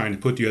competition. You're trying to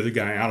put the other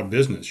guy out of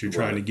business. You're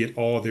trying to get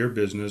all of their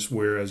business,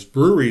 whereas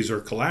breweries are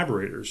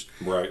collaborators.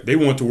 Right. They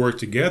want to work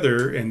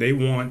together, and they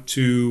want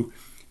you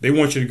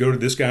to go to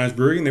this guy's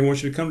brewery, and they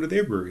want you to come to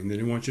their brewery, and then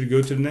they want you to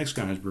go to the next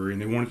guy's brewery,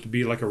 and they want it to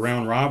be like a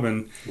round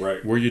robin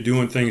right. where you're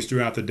doing things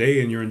throughout the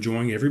day and you're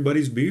enjoying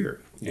everybody's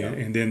beer. Yeah.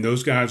 And then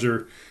those guys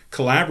are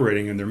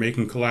collaborating, and they're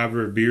making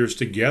collaborative beers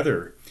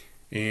together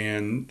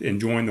and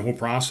enjoying the whole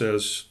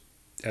process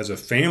as a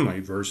family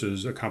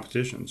versus a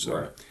competition. So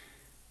right.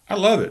 I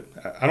love it.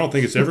 I don't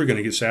think it's ever going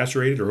to get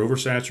saturated or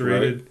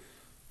oversaturated.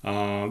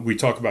 Right. We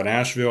talk about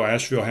Asheville.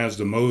 Asheville has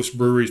the most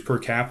breweries per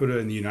capita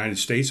in the United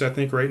States, I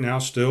think, right now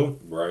still.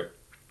 Right.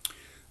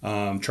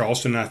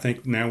 Charleston, I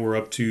think now we're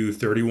up to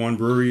 31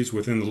 breweries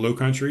within the Low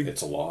Country.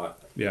 It's a lot.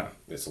 Yeah.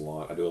 It's a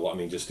lot. I do a lot. I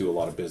mean, just do a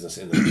lot of business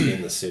in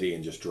the city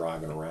and just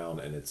driving around,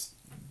 and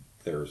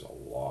there's a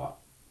lot.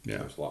 Yeah.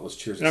 There's a lot. Let's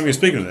cheers. I mean,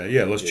 speaking of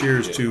that, let's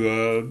cheers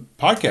to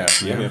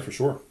podcast. Yeah, man, for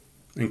sure.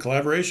 In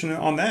collaboration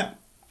on that.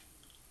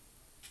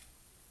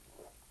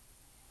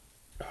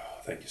 Oh,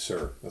 thank you,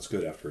 sir. That's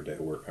good after a day of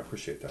work. I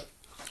appreciate that.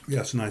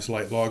 Yeah, it's a nice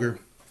light lager.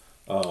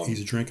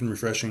 Easy drinking,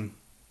 refreshing.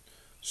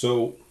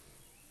 So,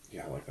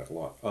 yeah, I like that a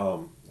lot.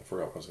 I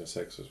forgot what I was going to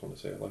say because I just wanted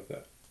to say I like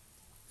that.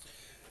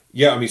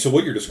 Yeah, I mean, so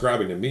what you're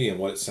describing to me and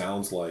what it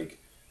sounds like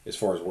as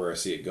far as where I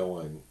see it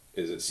going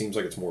is it seems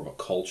like it's more of a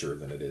culture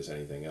than it is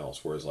anything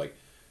else. Whereas, like,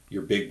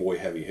 your big boy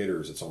heavy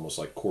hitters, it's almost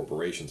like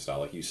corporation style.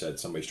 Like you said,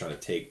 somebody's trying to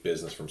take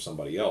business from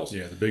somebody else.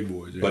 Yeah, the big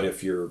boys. Yeah. But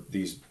if you're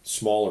these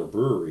smaller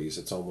breweries,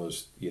 it's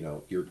almost,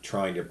 you're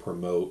trying to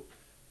promote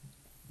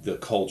the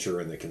culture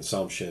and the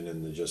consumption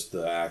and just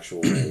the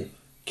actual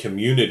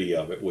community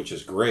of it, which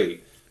is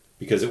great.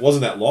 Because it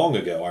wasn't that long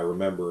ago, I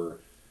remember,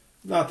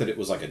 not that it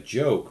was like a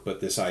joke,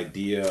 but this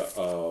idea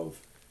of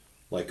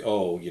like,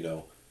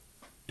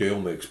 Dale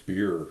makes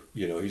beer,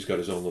 he's got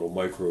his own little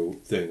micro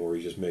thing where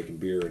he's just making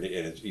beer and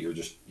you're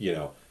just,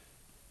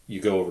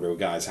 you go over to a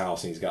guy's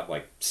house and he's got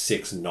like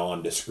 6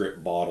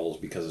 nondescript bottles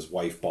because his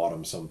wife bought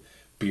him some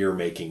beer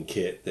making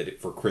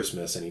kit for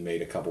Christmas and he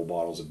made a couple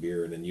bottles of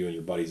beer, and then you and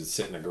your buddies would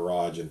sit in a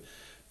garage and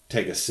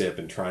take a sip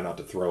and try not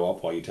to throw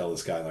up while you tell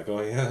this guy like, oh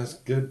yeah, it's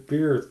good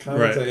beer. It's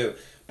kind of,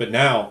 but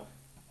now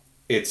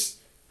it's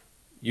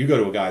you go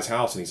to a guy's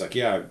house and he's like,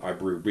 yeah, I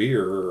brew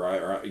beer, or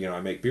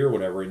I make beer or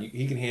whatever, and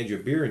he can hand you a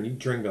beer and you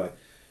drink and be like,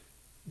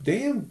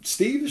 damn,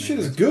 Steve, this shit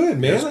is good,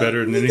 man. It's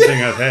better than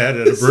anything I've had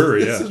at a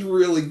brewery. This is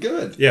really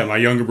good. Yeah, my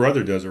younger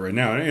brother does it right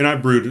now. And I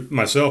brewed it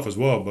myself as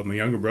well, but my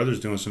younger brother's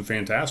doing some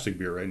fantastic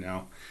beer right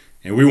now.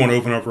 And we want to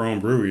open up our own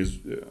breweries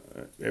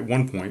at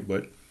one point.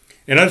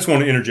 And I just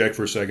want to interject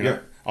for a second. Yeah.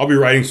 I'll be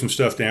writing some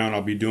stuff down.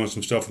 I'll be doing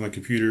some stuff on the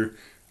computer.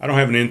 I don't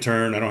have an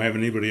intern. I don't have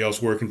anybody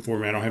else working for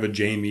me. I don't have a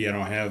Jamie. I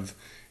don't have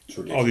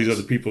all these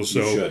other people.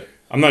 So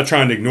I'm not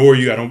trying to ignore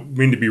you. I don't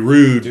mean to be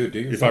rude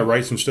if I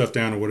write some stuff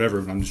down or whatever.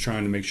 I'm just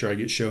trying to make sure I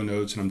get show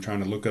notes, and I'm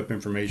trying to look up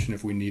information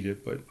if we need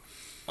it. But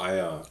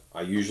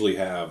I usually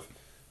have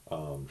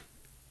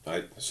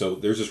so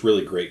there's this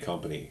really great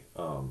company,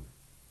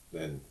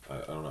 and I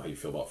don't know how you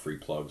feel about free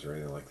plugs or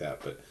anything like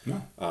that, but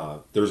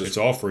no. there's it's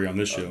all free on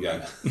this show.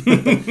 Yeah.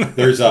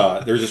 there's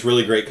this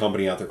really great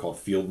company out there called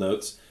Field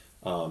Notes.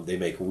 They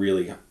make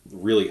really,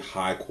 really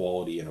high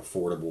quality and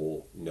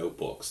affordable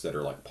notebooks that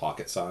are like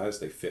pocket size.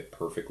 They fit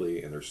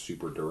perfectly and they're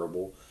super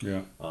durable.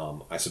 Yeah.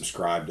 I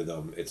subscribe to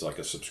them. It's like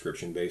a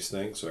subscription based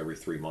thing. So every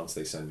 3 months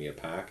they send me a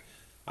pack.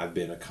 I've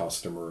been a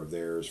customer of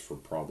theirs for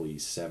probably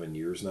 7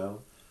 years now.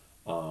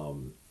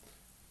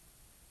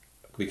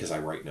 Because I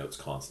write notes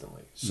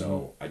constantly.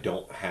 So I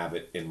don't have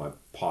it in my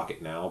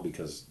pocket now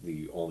because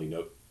the only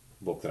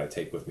notebook that I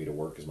take with me to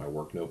work is my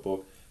work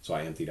notebook. So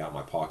I emptied out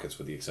my pockets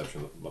with the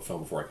exception of my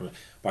phone before I come in.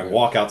 But I can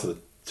walk out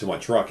to my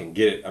truck and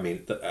get it. I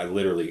mean,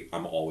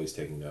 I'm always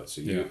taking notes.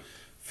 So you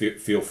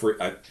feel free.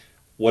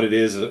 What it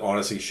is, it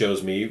honestly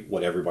shows me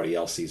what everybody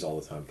else sees all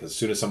the time. Because as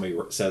soon as somebody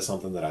says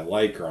something that I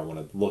like or I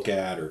want to look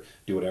at or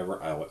do whatever,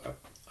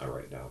 I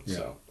write it down. Yeah.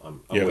 So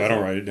if I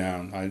don't write it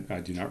down, I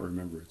do not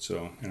remember it.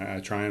 So, and I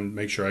try and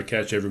make sure I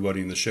catch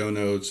everybody in the show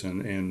notes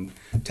and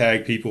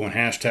tag people and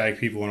hashtag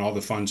people and all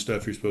the fun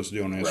stuff you're supposed to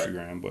do on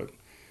Instagram. Right.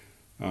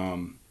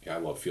 But yeah, I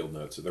love Field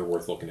Notes. They're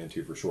worth looking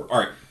into for sure. All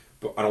right,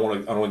 but I don't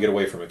want to get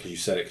away from it because you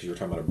said it because you were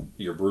talking about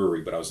your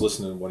brewery. But I was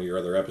listening to one of your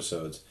other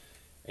episodes,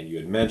 and you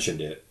had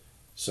mentioned it.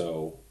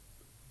 So,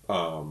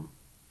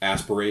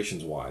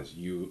 aspirations wise,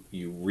 you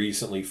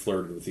recently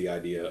flirted with the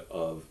idea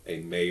of a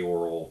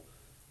mayoral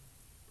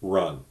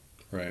run,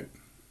 right?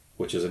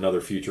 Which is another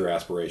future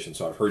aspiration.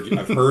 So I've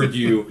heard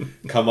you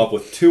come up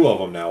with 2 of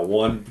them now.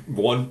 One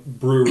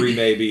brewery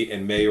maybe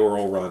and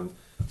mayoral run.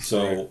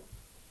 So. Right.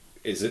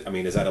 Is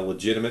that a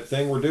legitimate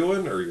thing we're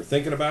doing, or you're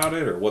thinking about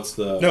it, or what's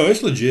the? No,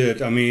 it's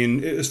legit. I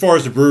mean, as far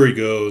as the brewery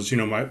goes,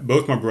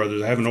 both my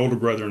brothers. I have an older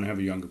brother and I have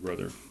a younger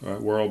brother.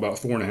 We're all about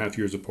 4.5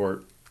 years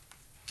apart,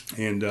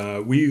 and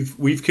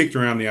we've kicked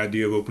around the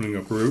idea of opening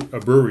a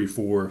brewery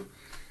for,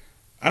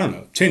 I don't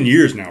know, 10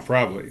 years now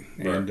probably.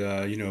 Right.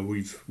 And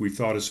we've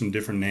thought of some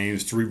different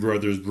names. Three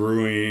Brothers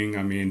Brewing.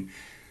 I mean,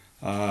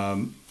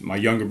 my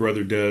younger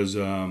brother does.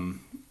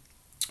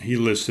 He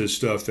lists his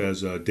stuff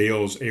as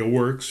Dale's Ale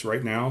Works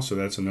right now, so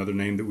that's another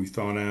name that we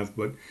thought of.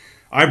 But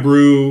I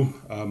brew.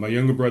 My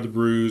younger brother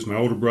brews. My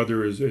older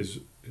brother has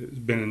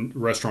been in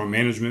restaurant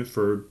management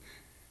for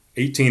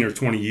 18 or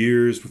 20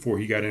 years before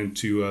he got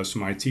into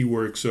some IT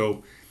work.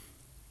 So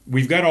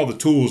we've got all the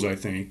tools, I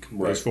think,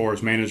 right, as far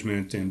as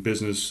management and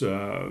business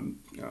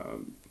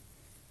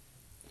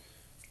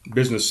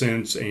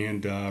sense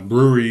and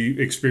brewery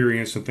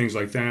experience and things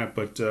like that.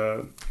 But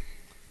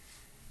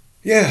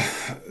yeah,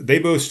 they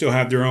both still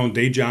have their own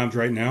day jobs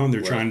right now, and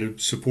they're trying to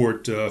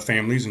support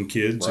families and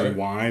kids and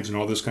wives and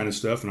all this kind of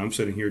stuff. And I'm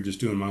sitting here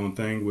just doing my own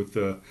thing with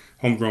the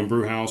Homegrown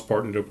Brew House,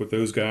 partnered up with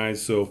those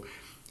guys. So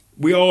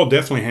we all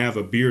definitely have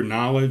a beer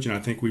knowledge, and I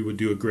think we would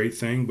do a great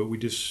thing, but we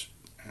just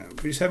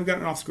haven't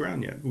gotten it off the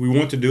ground yet. We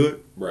want to do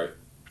it. Right.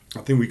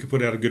 I think we could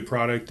put out a good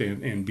product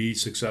and be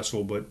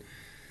successful, but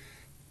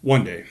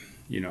one day,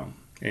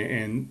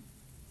 and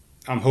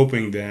I'm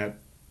hoping that,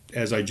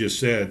 as I just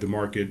said, the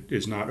market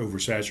is not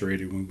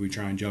oversaturated when we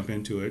try and jump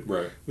into it,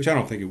 right, which I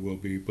don't think it will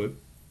be. But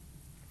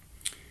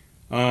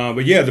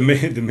yeah,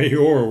 the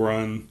mayoral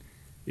run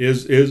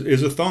is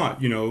a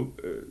thought.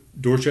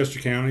 Dorchester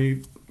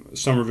County,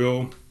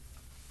 Somerville,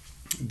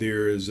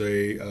 there is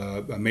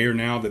a mayor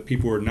now that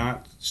people are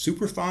not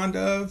super fond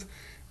of.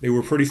 They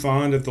were pretty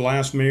fond of the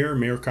last mayor,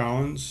 Mayor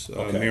Collins.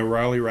 Mayor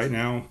Riley right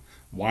now.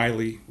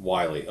 Wiley.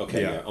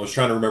 Okay. Yeah. I was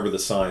trying to remember the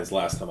signs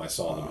last time I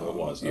saw them. Who it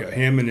was? Okay. Yeah.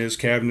 Him and his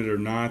cabinet are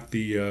not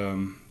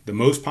the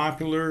most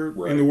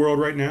popular in the world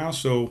right now.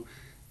 So,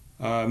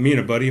 me and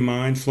a buddy of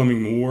mine,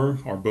 Fleming Moore,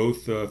 are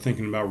both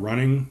thinking about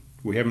running.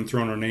 We haven't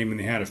thrown our name in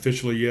the hat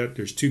officially yet.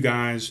 There's 2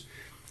 guys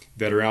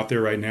that are out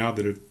there right now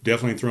that have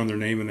definitely thrown their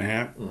name in the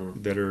hat.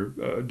 Mm-hmm. That are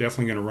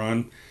definitely going to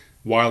run.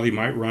 Wiley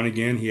might run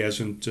again. He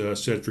hasn't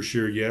said for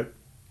sure yet.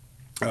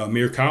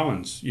 Mayor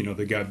Collins,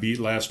 that got beat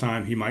last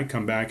time, he might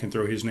come back and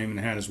throw his name in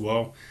the hat as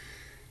well.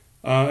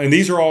 And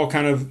these are all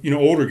kind of,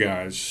 older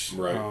guys.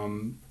 Right.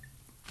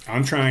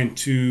 I'm trying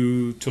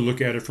to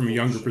look at it from a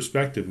younger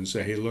perspective and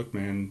say, hey, look,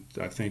 man,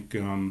 I think,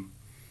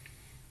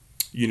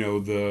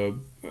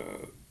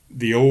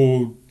 the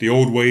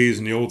old ways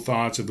and the old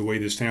thoughts of the way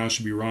this town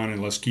should be run,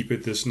 and let's keep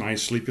it this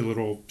nice sleepy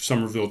little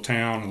Somerville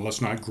town, and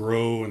let's not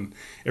grow, and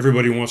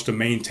everybody wants to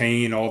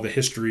maintain all the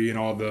history and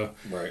all the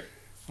Right.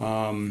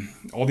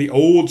 all the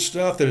old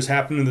stuff that has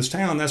happened in this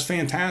town. That's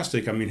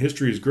fantastic. I mean,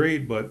 history is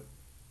great, but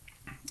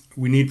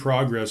we need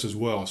progress as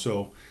well.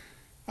 So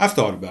I've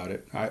thought about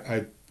it.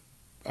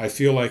 I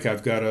feel like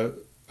I've got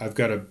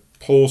a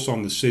pulse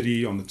on the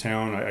city, on the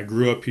town. I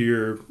grew up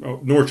here,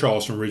 North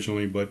Charleston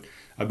originally, but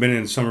I've been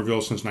in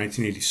Somerville since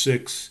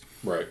 1986.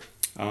 Right.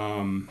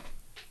 And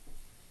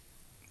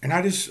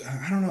I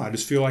don't know. I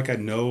just feel like I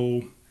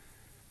know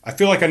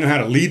how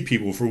to lead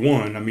people, for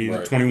one. I mean,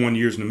 Right. 21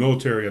 years in the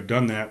military, I've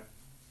done that.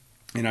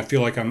 And I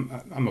feel like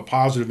I'm a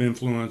positive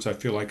influence. I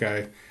feel like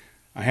I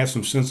have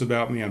some sense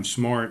about me. I'm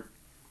smart.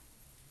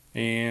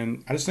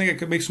 And I just think I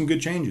could make some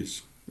good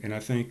changes. And I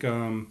think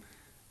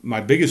my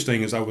biggest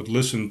thing is I would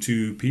listen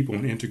to people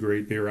and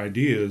integrate their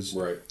ideas,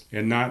 Right.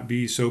 and not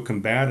be so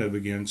combative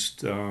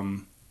against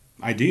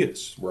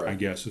ideas, Right. I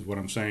guess is what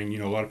I'm saying. You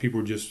know, a lot of people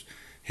are just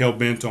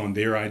hell-bent on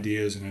their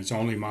ideas, and it's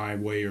only my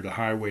way or the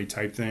highway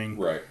type thing,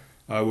 Right.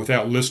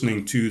 without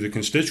listening to the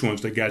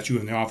constituents that got you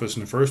in the office in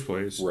the first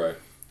place. Right.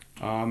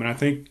 And I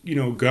think, you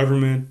know,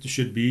 government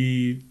should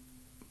be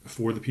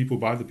for the people,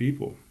 by the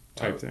people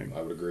type thing.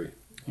 I would agree.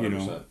 100%. You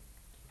know.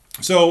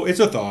 So it's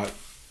a thought.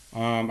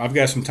 I've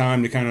got some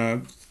time to kind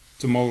of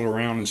to mull it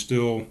around and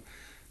still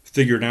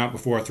figure it out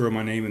before I throw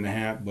my name in the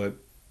hat, but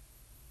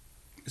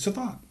it's a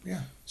thought.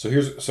 Yeah. So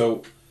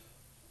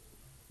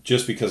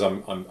just because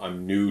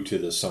I'm new to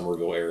the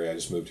Somerville area, I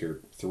just moved here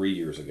 3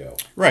 years ago.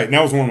 Right. And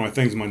that was one of my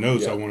things in my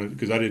notes. Yeah. I wanted,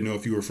 because I didn't know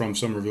if you were from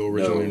Somerville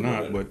originally or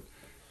not, No. but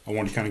I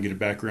wanted to kind of get a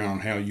background on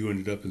how you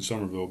ended up in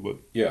Somerville. But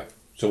Yeah.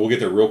 So we'll get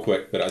there real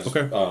quick, but I just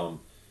Okay.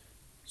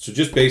 So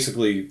just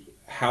basically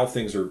how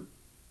things are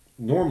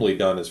normally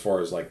done as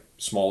far as like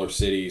smaller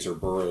cities or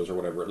boroughs or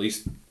whatever, at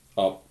least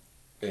up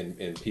in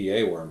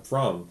PA where I'm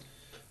from,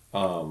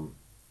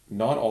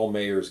 not all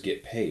mayors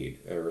get paid,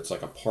 or it's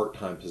like a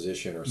part-time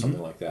position or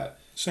something like that.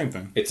 same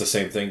thing. It's the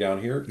same thing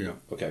down here? Yeah.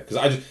 Okay,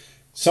 because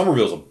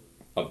Somerville's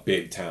a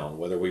big town,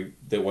 whether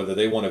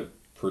they want to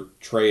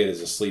portray it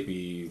as a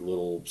sleepy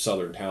little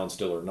southern town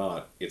still or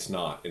not, it's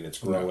not, and it's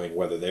growing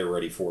whether they're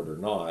ready for it or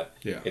not.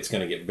 Yeah. It's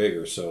going to get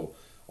bigger. So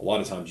a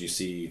lot of times you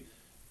see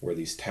where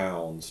these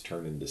towns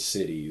turn into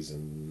cities,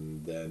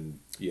 and then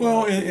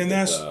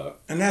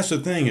that's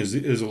the thing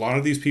is a lot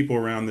of these people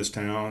around this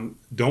town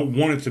don't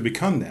want it to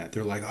become that.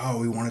 They're like, oh,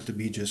 we want it to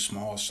be just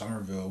small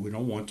Somerville. We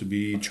don't want to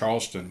be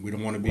Charleston. We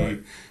don't want to be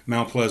Right.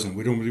 Mount Pleasant.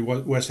 We don't want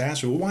to be West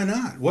Astor. Well, why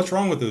not? What's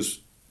wrong with those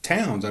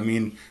towns? I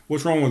mean,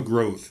 what's wrong with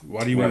growth?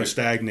 Why do you want Right. to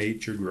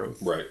stagnate your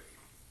growth? right,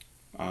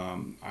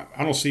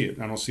 I don't see it.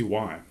 I don't see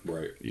why.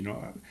 right, You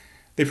know,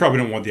 they probably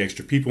don't want the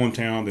extra people in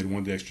town. They don't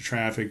want the extra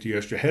traffic, the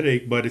extra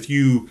headache. But if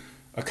you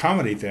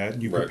accommodate that,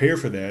 and you Right. prepare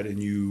for that,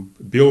 and you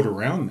build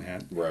around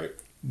that, right,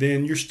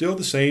 then you're still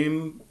the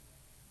same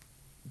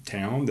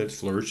town that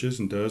flourishes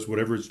and does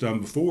whatever it's done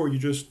before. You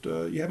just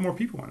you have more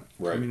people in it.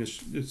 Right. I mean,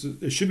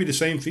 it should be the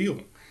same feel,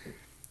 And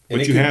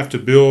but it you can- have to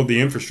build the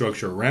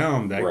infrastructure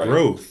around that Right.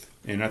 growth.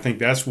 And I think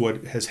that's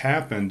what has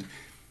happened.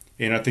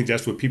 And I think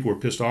that's what people are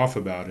pissed off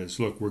about is,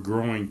 look, we're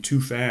growing too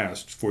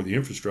fast for the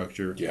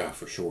infrastructure. yeah,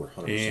 for sure,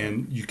 100%.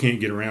 And you can't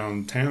get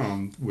around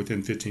town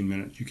within 15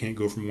 minutes. You can't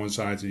go from one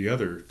side to the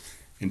other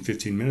in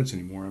 15 minutes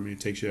anymore. I mean, it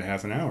takes you a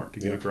half an hour to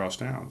get Yeah. across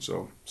town.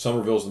 So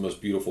Somerville's the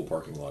most beautiful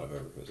parking lot I've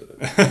ever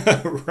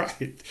visited.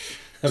 right.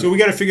 So we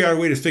got to figure out a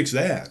way to fix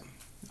that.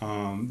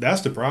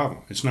 That's the problem.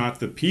 It's not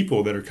the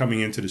people that are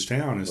coming into this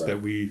town. It's Right.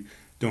 that we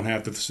don't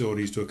have the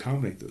facilities to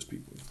accommodate those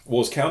people.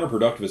 Well, as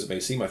counterproductive as it may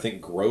seem, I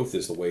think growth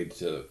is the way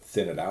to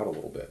thin it out a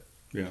little bit.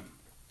 Yeah.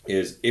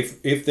 Is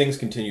if things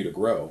continue to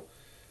grow,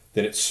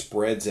 then it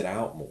spreads it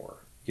out more.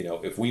 You know,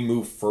 if we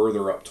move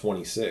further up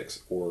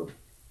 26 or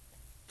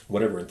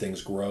whatever and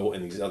things grow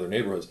in these other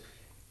neighborhoods,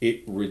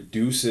 it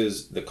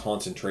reduces the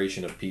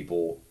concentration of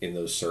people in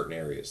those certain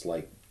areas.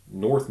 Like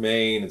North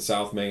Main and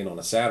South Main on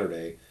a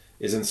Saturday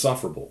is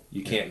insufferable.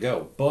 You can't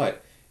go.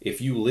 But if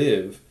you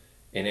live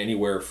in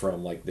anywhere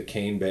from like the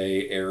Cane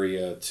Bay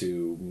area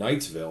to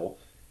Knightsville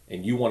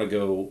and you want to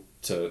go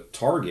to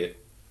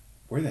Target,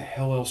 where the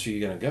hell else are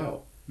you going to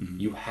go? Mm-hmm.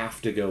 You have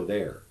to go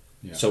there.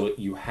 Yeah. So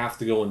you have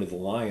to go into the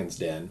Lion's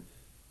Den,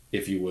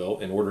 if you will,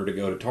 in order to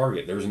go to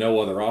Target. There's no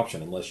other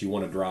option unless you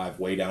want to drive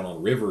way down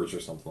on Rivers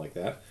or something like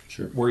that.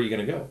 Sure. Where are you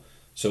going to go?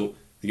 So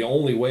the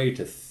only way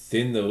to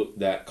thin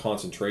that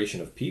concentration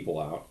of people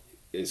out,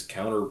 as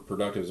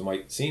counterproductive as it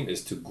might seem,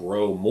 is to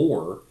grow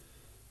more,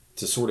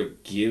 to sort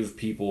of give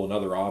people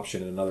another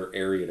option, another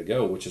area to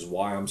go, which is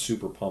why I'm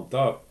super pumped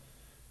up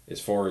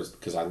as far as,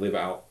 because I live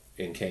out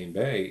in Cane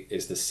Bay,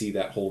 is to see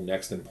that whole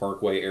Nexton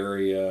Parkway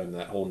area and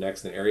that whole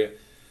Nexton area.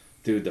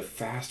 Dude, the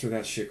faster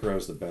that shit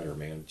grows, the better,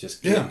 man.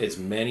 Just get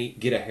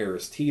get a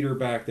Harris Teeter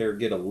back there,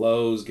 get a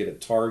Lowe's, get a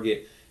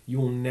Target. You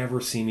will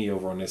never see me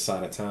over on this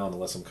side of town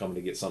unless I'm coming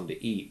to get something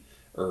to eat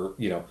or,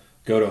 you know,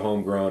 go to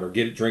Homegrown or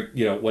get a drink,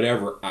 you know,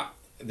 whatever.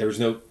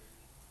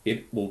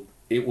 It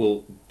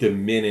will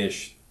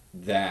diminish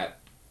that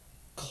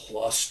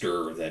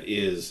cluster that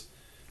is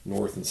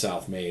North and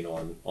South Main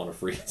on a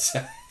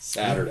freaking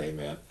Saturday,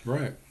 man.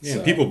 Right. Yeah, So,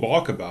 and people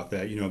balk about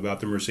that, about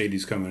the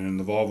Mercedes coming in,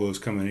 the Volvo's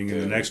coming in,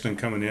 and the next one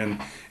coming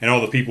in, and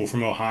all the people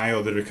from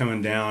Ohio that are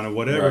coming down and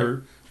whatever.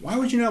 Right. Why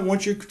would you not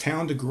want your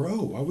town to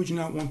grow? Why would you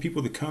not want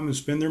people to come and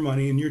spend their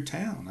money in your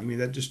town? I mean,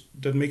 that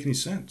just doesn't make any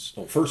sense.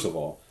 Well, first of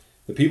all,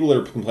 the people that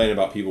are complaining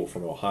about people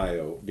from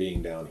Ohio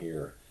being down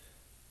here,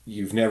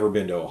 you've never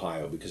been to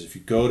Ohio, because if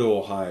you go to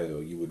Ohio,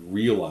 you would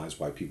realize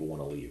why people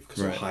want to leave,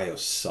 because Ohio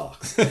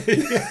sucks.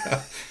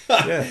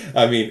 Yeah.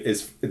 I mean,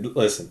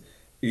 listen,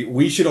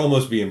 we should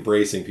almost be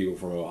embracing people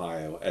from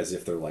Ohio as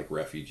if they're like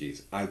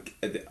refugees.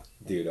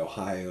 Dude,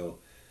 Ohio.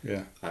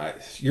 Yeah.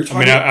 You're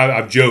talking.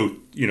 I've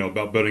joked,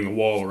 about building a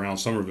wall around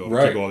Somerville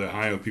to keep all the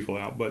Ohio people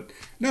out, but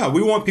no,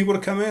 we want people to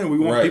come in. We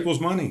want people's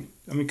money.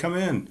 I mean, come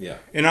in. Yeah.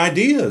 And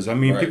ideas. I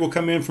mean, people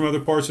come in from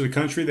other parts of the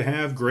country that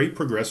have great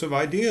progressive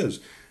ideas.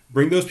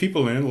 Bring those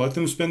people in, let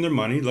them spend their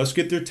money, let's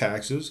get their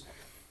taxes,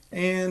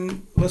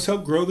 and let's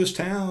help grow this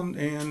town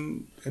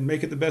and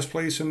make it the best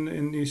place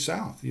in the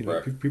South.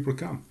 People to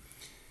come.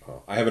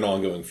 Well, I have an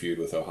ongoing feud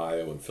with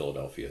Ohio and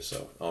Philadelphia.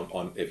 So,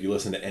 if you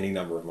listen to any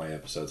number of my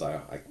episodes,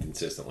 I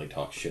consistently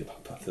talk shit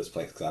about this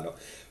place, because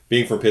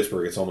being from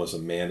Pittsburgh, it's almost a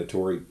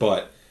mandatory.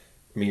 But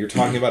I mean, you're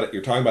talking about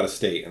a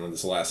state, and this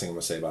is the last thing I'm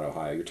going to say about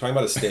Ohio. You're talking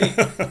about a state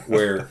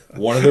where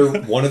one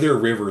of their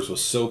rivers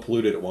was so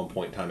polluted at one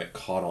point in time it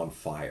caught on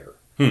fire.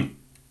 I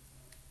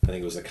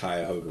think it was the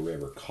Cuyahoga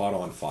River, caught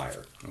on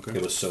fire. Okay.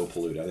 It was so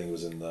polluted. I think it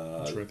was in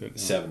the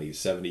 70s,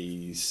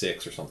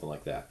 76 or something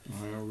like that.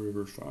 Ohio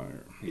River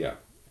fire. Yeah.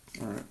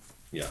 All right.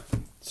 Yeah.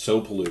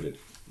 So polluted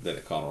that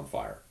it caught on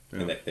fire,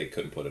 and that they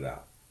couldn't put it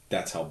out.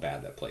 That's how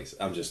bad that place.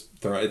 I'm just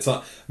throwing. It's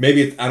not.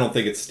 Maybe I don't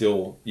think it's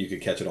still. You could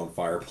catch it on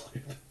fire,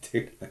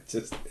 dude.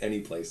 Just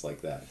any place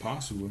like that.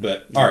 Possibly.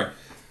 But all right.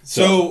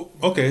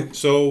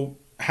 So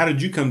how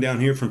did you come down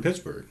here from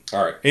Pittsburgh?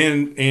 All right.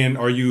 And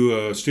are you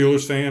a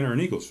Steelers fan or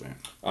an Eagles fan?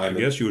 I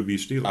guess you would be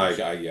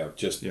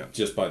Steelers.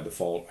 Just by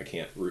default, I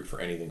can't root for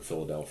anything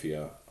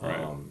Philadelphia. Right.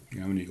 I'm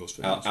an Eagles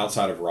fan.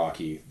 Outside of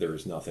Rocky,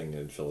 there's nothing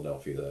in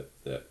Philadelphia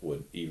that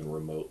would even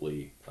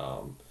remotely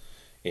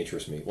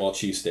interest me. Well,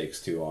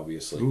 cheesesteaks too,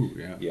 obviously. Ooh,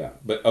 yeah. Yeah,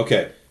 but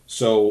okay.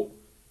 So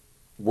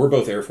we're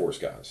both Air Force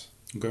guys.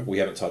 Okay. We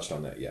haven't touched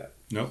on that yet.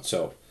 No.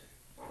 So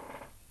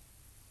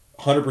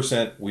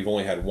 100%, we've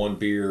only had one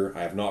beer.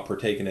 I have not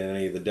partaken in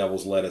any of the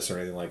devil's lettuce or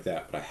anything like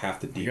that, but I have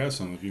to You got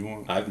some if you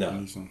want. I've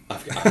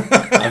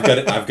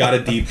got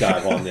a deep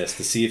dive on this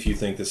to see if you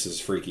think this is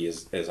freaky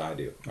as I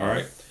do. All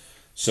right.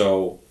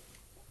 So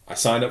I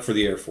signed up for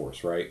the Air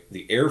Force, right?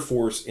 The Air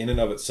Force in and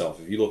of itself,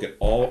 if you look at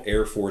all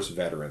Air Force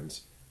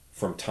veterans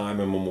from time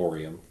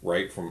immemorial,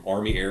 right, from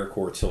Army Air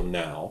Corps till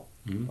now,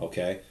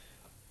 okay,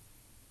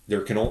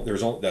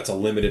 that's a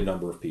limited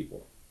number of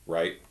people,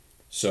 right?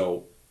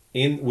 So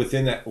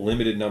within that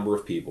limited number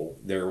of people,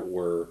 there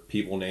were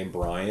people named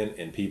Brian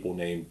and people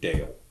named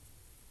Dale.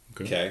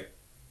 Okay?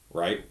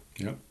 Right?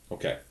 Yep.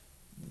 Okay.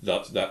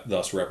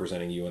 Thus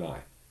representing you and I.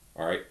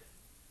 All right?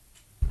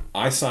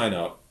 I sign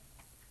up,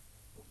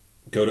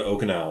 go to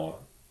Okinawa.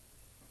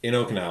 In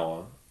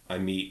Okinawa, I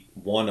meet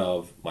one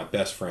of my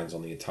best friends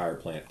on the entire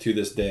planet. To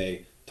this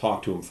day,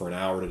 talk to him for an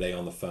hour today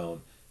on the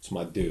phone. It's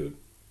my dude,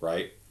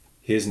 right?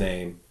 His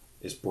name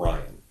is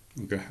Brian.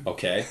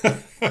 Okay.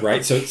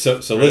 Right. So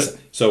listen.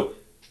 So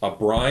a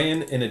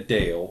Brian and a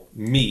Dale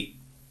meet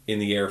in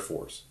the Air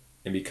Force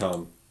and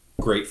become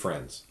great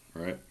friends.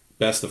 Right.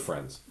 Best of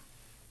friends.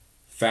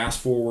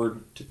 Fast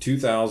forward to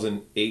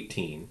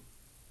 2018,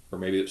 or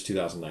maybe it was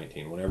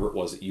 2019, whenever it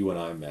was that you and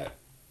I met.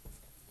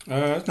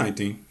 It's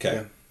 19. Okay.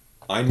 Yeah.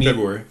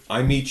 February.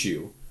 I meet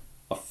you,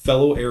 a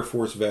fellow Air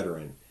Force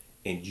veteran,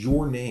 and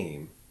your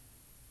name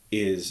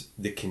is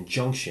the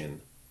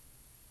conjunction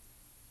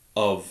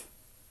of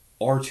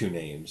our two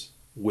names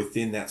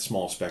within that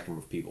small spectrum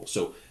of people.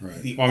 So,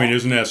 right.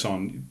 There's an S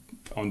on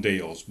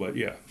Dale's, but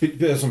yeah,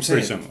 that's what I'm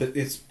saying.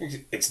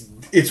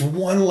 It's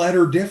one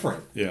letter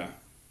different. Yeah,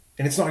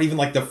 and it's not even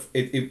like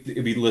it'd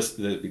be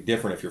listed. It'd be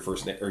different if your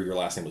first name or your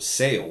last name was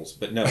Sales,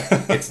 but no,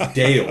 it's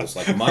Dale's.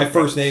 Like my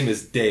first name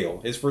is Dale.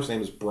 His first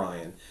name is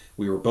Brian.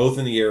 We were both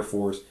in the Air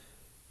Force.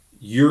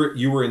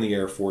 You were in the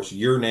Air Force.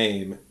 Your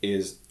name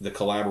is the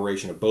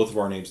collaboration of both of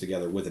our names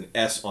together with an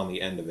S on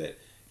the end of it,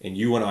 and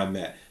you and I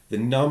met. The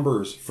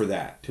numbers for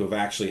that to have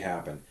actually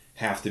happened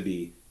have to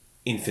be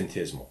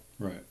infinitesimal.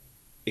 Right.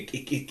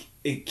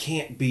 It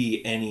can't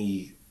be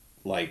any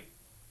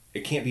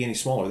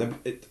smaller.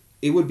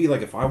 It would be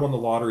like if I won the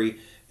lottery,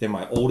 then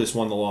my oldest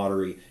won the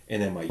lottery,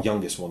 and then my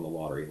youngest won the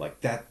lottery.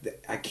 Like that,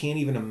 I can't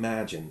even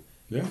imagine.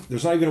 Yeah.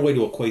 There's not even a way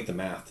to equate the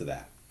math to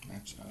that.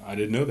 I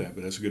didn't know that,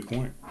 but that's a good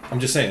point. I'm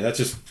just saying,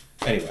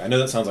 anyway, I know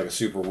that sounds like a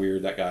super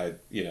weird, that guy,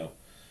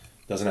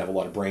 doesn't have a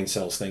lot of brain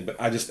cells thing, but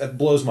that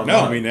blows my mind.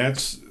 No, I mean,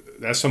 that's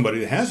somebody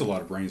that has a lot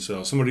of brain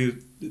cells, somebody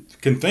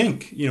that can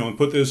think, and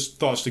put those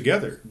thoughts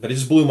together. But it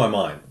just blew my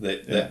mind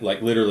that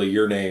like literally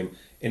your name,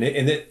 and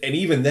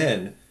even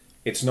then,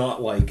 it's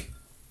not like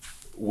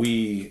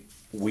we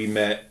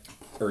met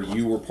or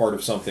you were part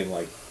of something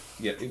like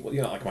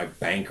like my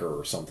banker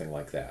or something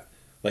like that.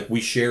 Like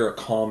we share a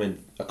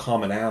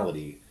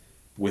commonality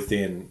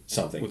within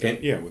something. Within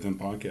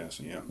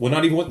podcasting, yeah. Well,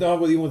 not even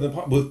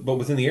but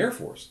within the Air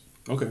Force.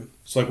 Okay.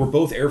 So like we're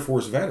both Air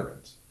Force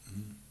veterans.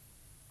 Mm-hmm.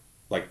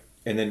 Like,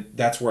 and then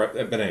that's where.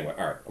 But anyway,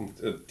 all right.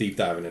 I'm deep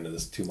diving into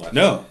this too much.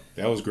 No,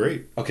 that was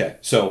great. Okay,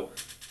 so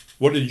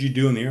what did you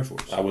do in the Air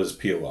Force? I was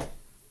POL.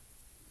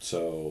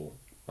 So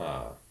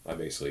I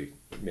basically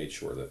made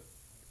sure that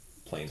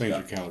planes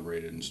are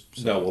calibrated and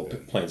stuff. No, well,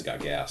 planes got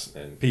gas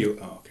and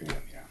okay,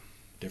 yeah,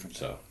 different.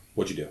 So,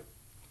 what'd you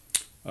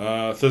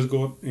do?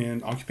 Physical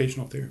and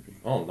occupational therapy.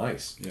 Oh,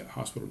 nice. Yeah,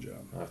 hospital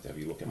job. I have to have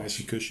you look at nice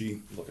and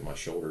cushy. Look at my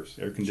shoulders.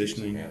 Air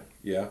conditioning. Jeez,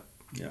 yeah.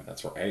 Yeah.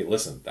 That's right. Hey,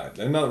 listen, there's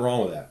nothing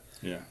wrong with that.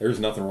 Yeah. There's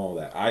nothing wrong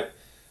with that.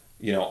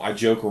 I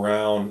joke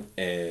around,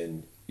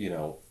 and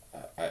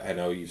I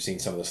know you've seen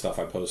some of the stuff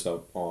I post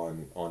up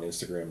on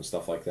Instagram and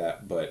stuff like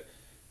that, but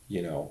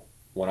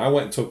when I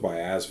went and took my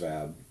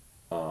ASVAB,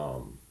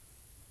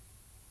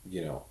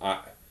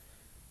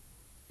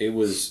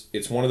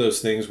 it's one of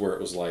those things where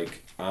it was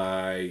like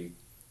I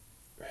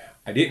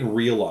didn't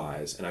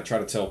realize, and I try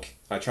to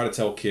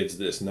tell kids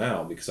this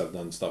now because I've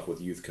done stuff with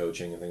youth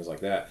coaching and things like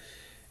that,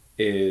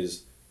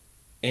 is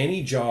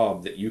any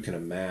job that you can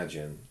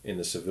imagine in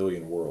the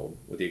civilian world,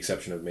 with the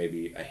exception of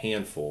maybe a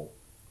handful,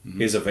 mm-hmm.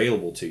 is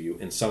available to you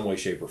in some way,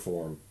 shape, or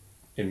form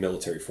in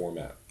military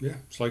format. Yeah,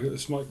 it's like a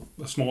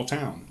small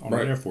town on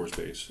right. an Air Force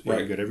base.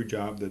 You got every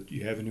job that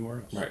you have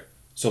anywhere else. Right.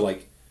 So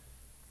like,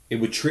 it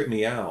would trip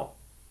me out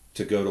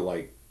to go to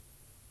like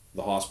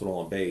the hospital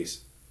on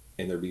base,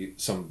 and there'd be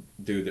some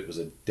dude that was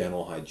a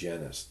dental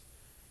hygienist,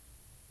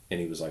 and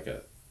he was like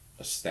a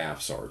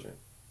staff sergeant,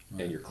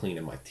 right. And you're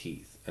cleaning my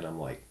teeth, and I'm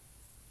like,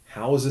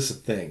 how is this a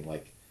thing?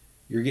 Like,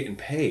 you're getting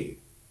paid,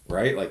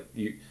 right? Like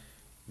you,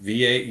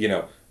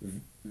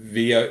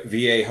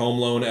 VA home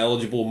loan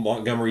eligible,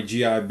 Montgomery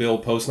GI Bill,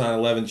 post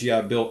 9/11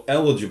 GI Bill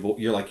eligible.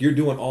 You're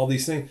doing all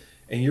these things,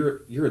 and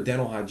you're a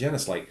dental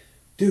hygienist. Like,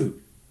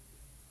 dude,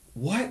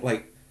 what?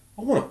 Like,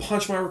 I want to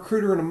punch my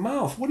recruiter in the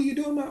mouth. What are you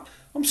doing?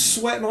 I'm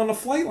sweating on the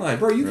flight line,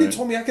 bro. You could have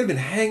told me I could have been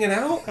hanging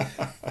out.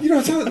 You know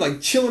what I'm saying?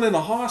 Like chilling in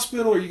the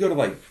hospital, or you go to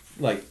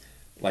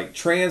like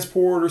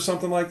transport or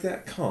something like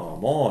that.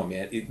 Come on,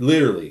 man. It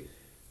literally,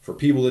 for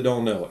people that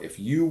don't know, if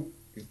you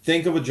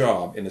think of a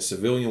job in the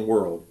civilian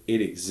world,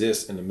 it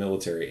exists in the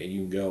military, and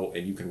you can go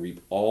and you can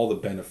reap all the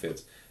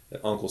benefits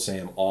that Uncle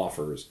Sam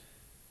offers,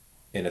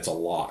 and it's a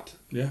lot.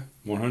 Yeah,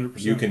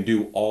 100%. You can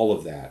do all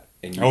of that.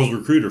 And I was a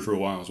recruiter for a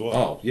while as well.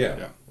 Oh,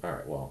 yeah. All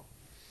right, well,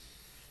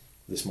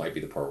 this might be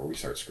the part where we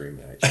start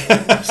screaming at each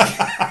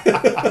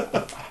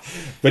other.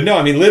 But no,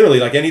 I mean, literally,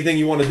 like anything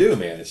you want to do,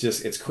 man,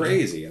 it's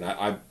crazy. And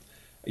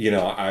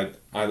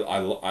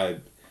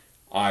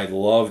I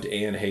loved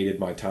and hated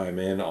my time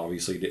in.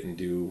 Obviously, didn't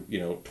do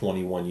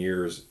 21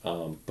 years,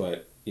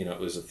 but it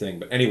was a thing.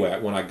 But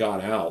anyway, when I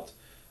got out,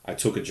 I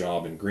took a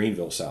job in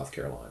Greenville, South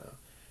Carolina,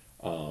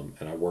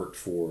 and I worked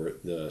for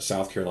the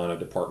South Carolina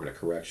Department of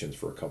Corrections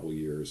for a couple of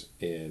years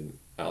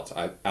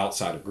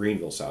outside of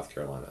Greenville, South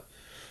Carolina.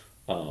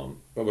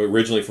 But we're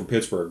originally from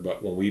Pittsburgh,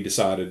 but when we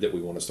decided that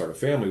we want to start a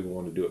family, we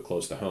wanted to do it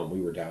close to home.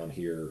 We were down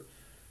here.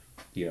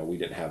 We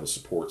didn't have a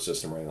support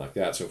system or anything like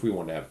that. So if we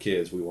wanted to have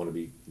kids, we wanted to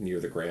be near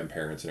the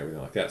grandparents and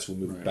everything like that. So we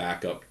moved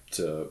back up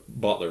to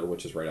Butler,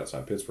 which is right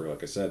outside Pittsburgh,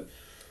 like I said.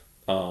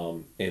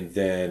 And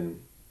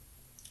then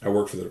I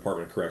worked for the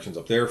Department of Corrections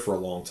up there for a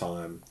long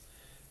time.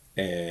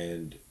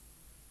 And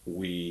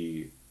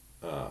we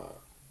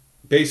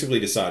basically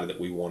decided that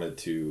we wanted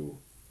to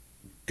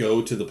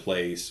go to the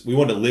place. We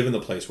wanted to live in the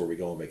place where we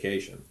go on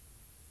vacation,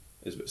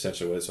 is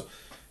essentially what it is. So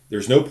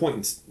there's no point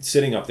in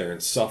sitting up there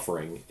and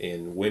suffering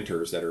in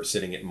winters that are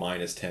sitting at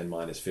minus 10,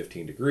 minus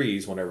 15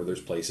 degrees whenever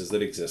there's places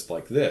that exist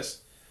like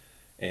this.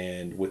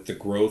 And with the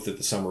growth that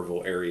the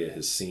Summerville area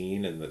has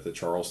seen and that the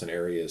Charleston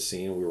area has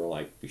seen, we were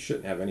like, we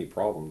shouldn't have any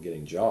problem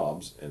getting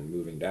jobs and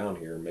moving down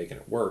here and making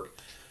it work.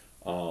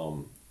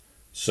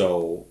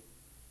 So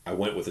I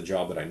went with a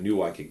job that I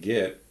knew I could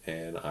get,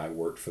 and I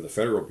worked for the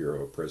Federal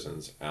Bureau of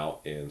Prisons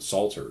out in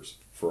Salters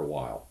for a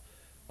while.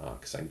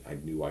 Because I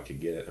knew I could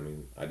get it. I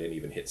mean, I didn't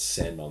even hit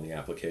send on the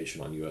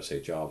application on USA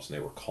Jobs, and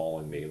they were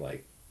calling me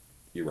like,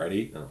 you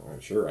ready? And I'm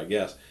sure, I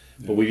guess.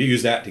 Yeah. But we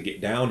used that to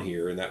get down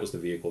here, and that was the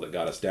vehicle that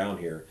got us down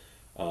here.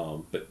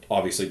 But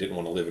obviously didn't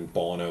want to live in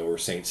Bono or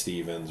St.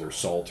 Stephen's or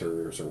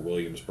Salters or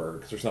Williamsburg,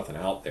 because there's nothing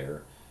out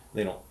there.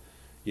 They don't,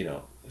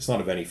 it's not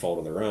of any fault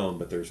of their own,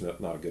 but there's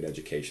not a good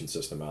education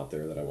system out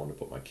there that I wanted to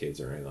put my kids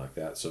or anything like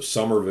that. So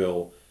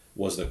Somerville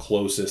was the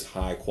closest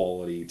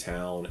high-quality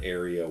town,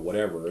 area,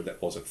 whatever,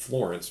 that wasn't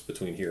Florence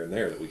between here and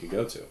there that we could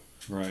go to.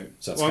 Right.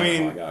 So that's how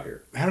I got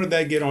here. How did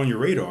that get on your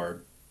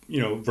radar,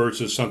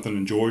 versus something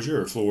in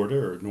Georgia or Florida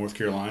or North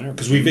Carolina?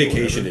 Because we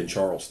vacationed in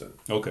Charleston.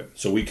 Okay.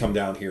 So we come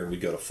down here and we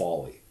go to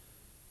Foley.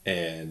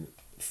 And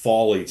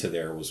Foley to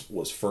there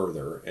was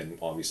further, and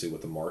obviously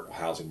with the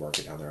housing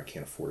market down there, I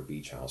can't afford a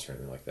beach house or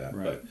anything like that.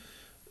 Right. But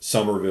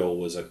Somerville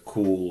was a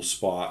cool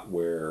spot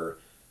where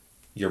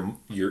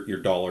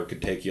your dollar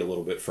could take you a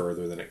little bit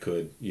further than it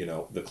could,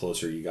 the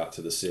closer you got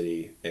to the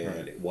city.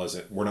 And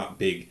we're not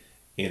big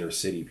inner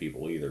city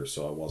people either.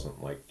 So I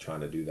wasn't like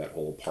trying to do that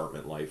whole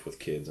apartment life with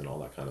kids and all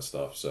that kind of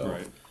stuff. So,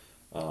 right.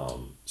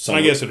 So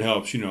I guess it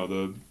helps.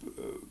 The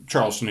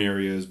Charleston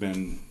area has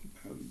been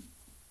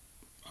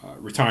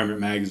retirement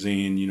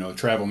magazine,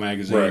 travel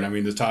magazine. Right. I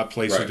mean, the top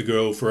places Right. to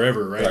go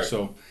forever, right? Right.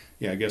 So,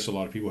 yeah, I guess a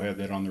lot of people have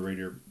that on the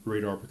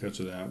radar because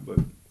of that. But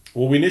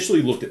well, we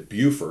initially looked at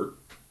Beaufort,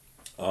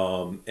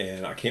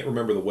 and I can't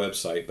remember the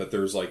website, but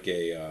there's like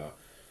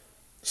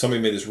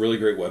somebody made this really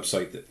great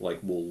website that like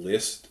will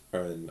list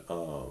and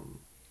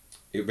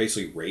it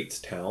basically rates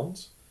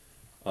towns.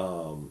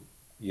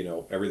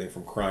 Everything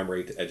from crime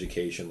rate to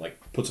education, like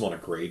puts them on a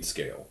grade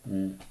scale.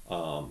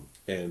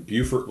 And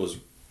Beaufort was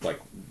like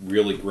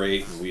really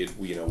great, and we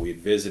had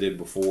visited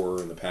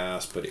before in the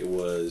past, but it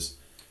was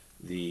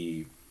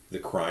the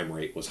crime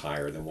rate was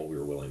higher than what we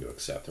were willing to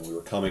accept, and we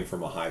were coming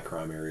from a high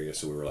crime area,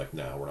 so we were like,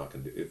 no, we're not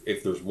going to do.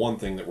 If there's one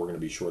thing that we're going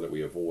to be sure that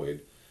we avoid,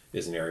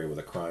 is an area with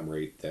a crime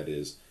rate that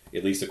is,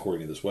 at least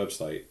according to this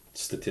website,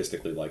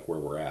 statistically like where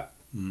we're at.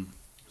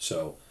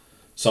 So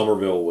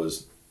Somerville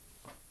was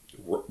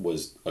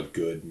a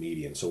good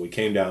median. So we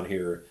came down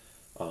here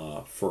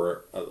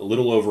for a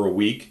little over a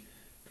week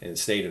and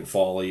stayed in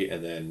Folly,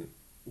 and then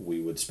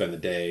we would spend the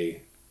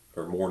day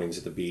or mornings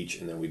at the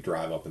beach, and then we'd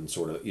drive up and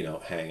sort of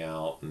hang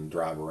out and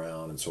drive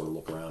around and sort of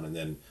look around. And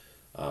then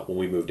when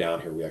we moved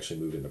down here, we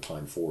actually moved into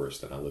Pine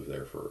Forest, and I lived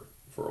there for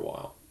a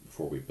while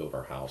before we built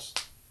our house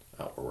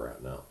out where we're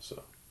at now.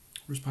 So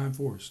where's Pine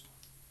Forest?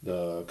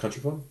 The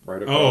country club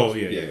right across. Oh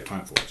yeah,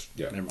 Pine Forest.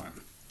 Yeah, never mind.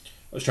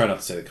 I was trying not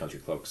to say the country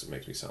club because it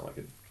makes me sound like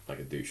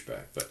a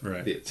douchebag, but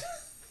right.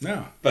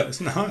 No, but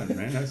it's not,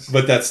 man. That's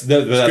that's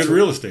good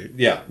real estate.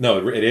 Yeah,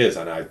 no, it is,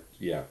 and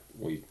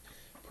we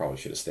probably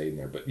should have stayed in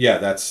there, but yeah,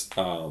 that's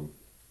how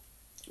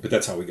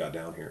we got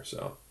down here.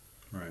 So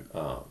right,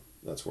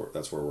 that's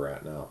where we're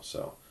at now.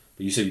 So,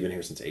 but you said you've been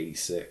here since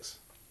 '86.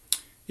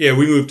 Yeah,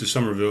 we moved to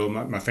Somerville,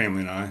 my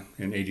family and I,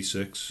 in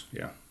 '86.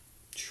 Yeah.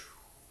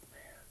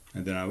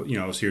 And then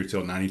I was here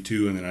till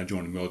 '92, and then I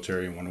joined the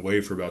military and went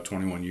away for about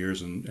 21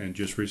 years, and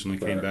just recently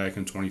came back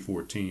in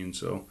 2014.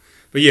 So,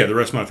 but yeah, the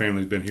rest of my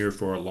family's been here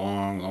for a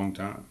long, long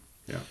time.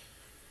 Yeah.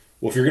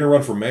 Well, if you're going to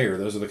run for mayor,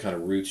 those are the kind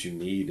of roots you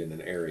need in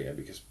an area,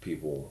 because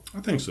people.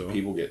 I think so.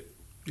 People get.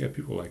 Yeah,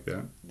 people like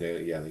that.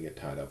 They get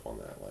tied up on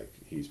that. Like,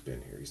 he's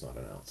been here. He's not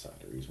an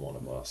outsider. He's one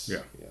of us.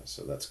 Yeah. Yeah.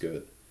 So that's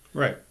good.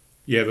 Right.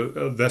 Yeah,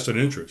 that's an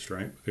interest,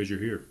 right? Because you're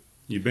here.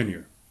 You've been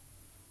here.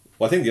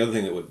 Well, I think the other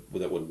thing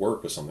that would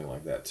work with something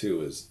like that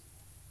too is,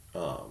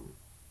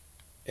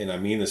 and I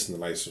mean this in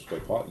the nicest way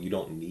possible, you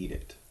don't need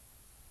it.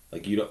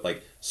 Like, you don't,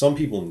 like, some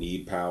people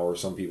need power,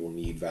 some people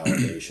need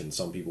validation,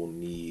 some people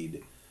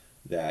need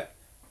that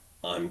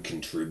I'm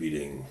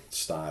contributing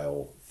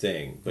style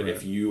thing. But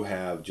if you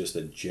have just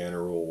a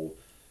general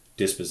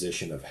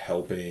disposition of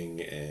helping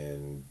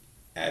and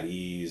at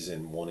ease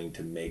and wanting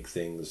to make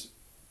things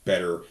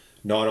better,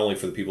 not only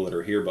for the people that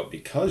are here, but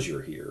because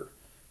you're here,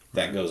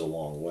 that goes a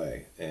long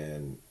way.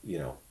 And,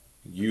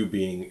 you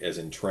being as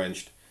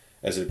entrenched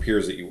as it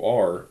appears that you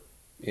are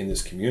in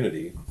this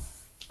community,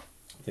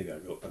 I think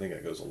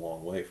that goes a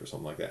long way for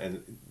something like that.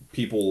 And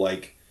people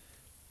like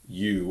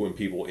you and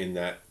people in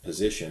that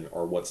position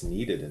are what's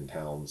needed in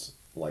towns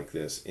like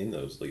this in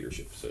those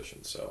leadership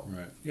positions. So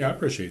right. Yeah, I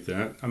appreciate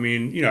that. I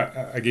mean,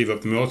 I gave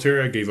up the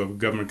military. I gave up a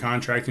government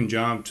contracting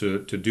job to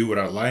do what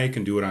I like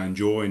and do what I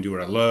enjoy and do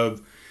what I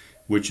love,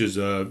 which is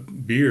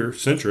beer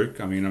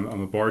centric. I mean,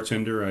 I'm a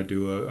bartender. I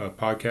do a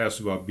podcast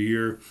about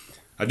beer.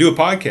 I do a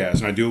podcast,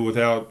 and I do it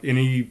without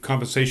any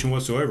compensation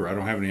whatsoever. I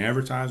don't have any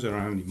advertising. I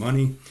don't have any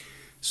money.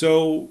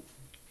 So,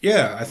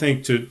 yeah, I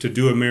think to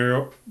do a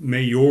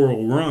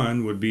mayoral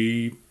run would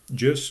be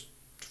just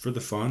for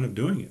the fun of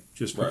doing it,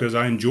 just because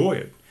I enjoy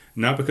it,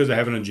 not because I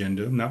have an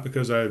agenda, not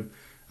because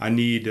I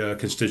need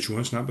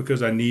constituents, not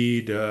because I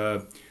need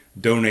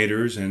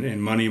donators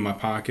and money in my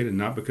pocket, and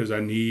not because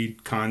I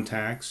need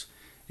contacts.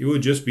 It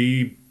would just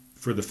be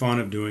for the fun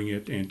of doing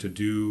it and to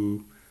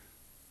do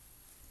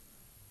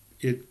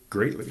it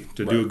greatly,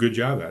 to do a good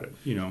job at it,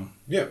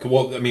 Yeah,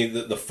 well, I mean,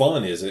 the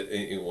fun is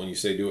it when you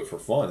say do it for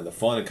fun, and the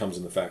fun, it comes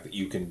in the fact that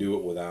you can do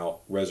it without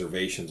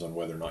reservations on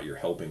whether or not you're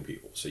helping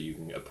people. So you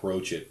can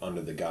approach it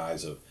under the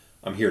guise of,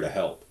 I'm here to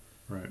help.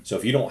 Right. So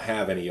if you don't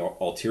have any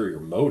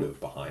ulterior motive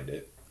behind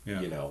it,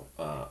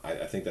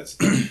 I think that's...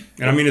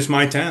 And I mean, it's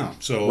my town,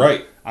 so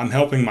I'm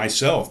helping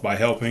myself by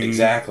helping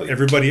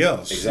everybody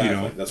else.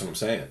 Exactly, that's what I'm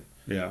saying.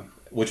 Yeah.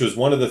 Which was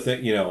one of the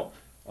things,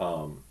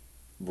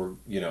 we're,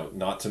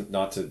 not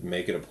to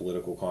make it a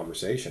political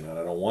conversation, and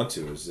I don't want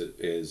to,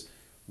 is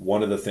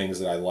one of the things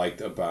that I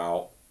liked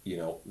about,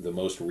 the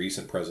most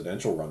recent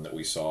presidential run that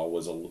we saw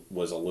was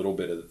a little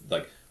bit of,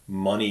 like,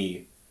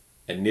 money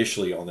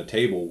initially on the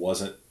table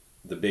wasn't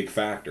the big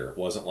factor. It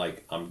wasn't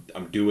like I'm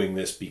doing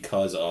this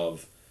because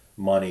of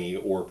money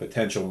or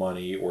potential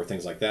money or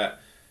things like that.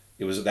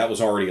 That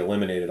was already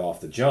eliminated off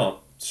the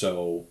jump.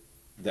 So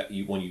that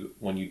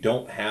when you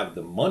don't have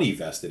the money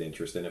vested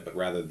interest in it, but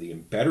rather the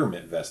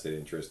embetterment vested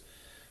interest,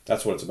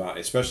 that's what it's about.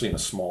 Especially in a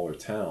smaller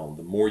town,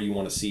 the more you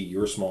want to see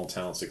your small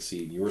town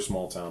succeed, your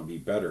small town be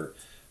better.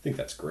 I think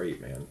that's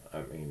great, man.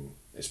 I mean,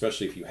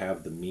 especially if you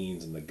have the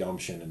means and the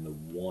gumption and the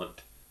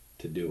want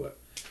to do it.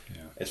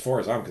 Yeah. As far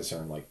as I'm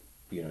concerned, like,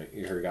 you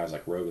hear guys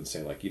like Rogan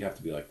say, like, you'd have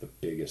to be like the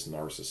biggest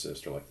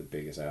narcissist or like the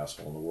biggest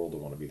asshole in the world to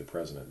want to be the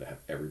president, to have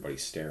everybody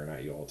staring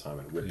at you all the time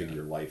and ripping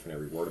your life and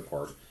every word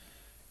apart.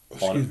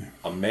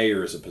 A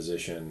mayor is a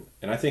position,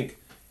 and I think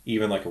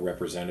even like a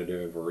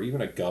representative or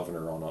even a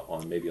governor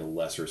on maybe a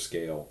lesser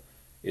scale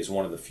is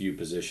one of the few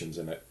positions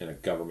in a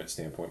government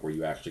standpoint where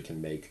you actually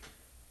can make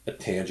a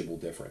tangible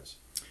difference.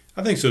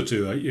 I think so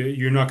too.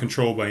 You're not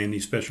controlled by any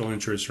special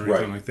interests or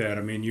anything like that.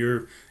 I mean,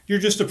 you're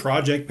just a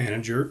project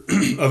manager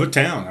of a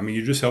town. I mean,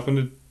 you're just helping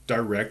to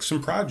direct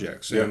some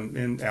projects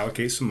and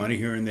allocate some money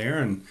here and there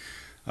and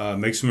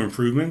make some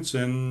improvements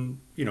and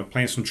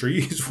plant some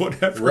trees,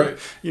 whatever. Right.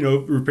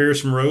 Repair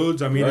some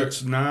roads. I mean,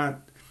 it's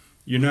not.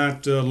 You're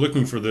not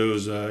looking for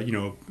those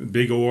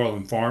big oil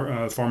and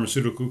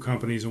pharmaceutical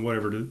companies and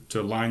whatever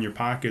to line your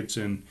pockets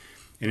and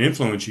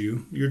influence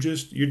you. You're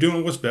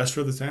doing what's best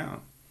for the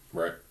town.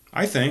 Right.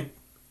 I think.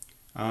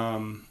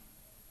 And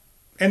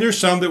there's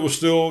some that will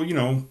still,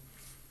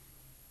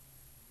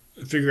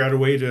 figure out a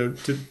way to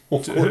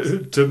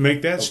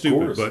make that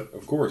stupid. But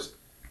of course.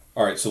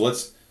 All right, so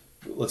let's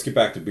get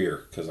back to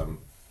beer because I'm.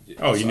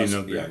 Oh, you need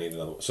another beer. Yeah, I need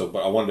another one. So,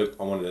 but I wanted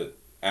to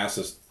ask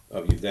this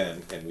of you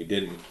then, and we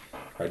didn't.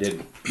 I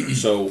didn't.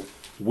 So,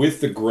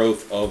 with the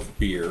growth of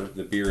beer,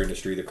 the beer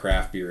industry, the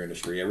craft beer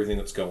industry, everything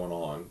that's going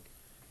on,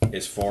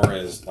 as far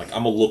as like,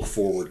 I'm a look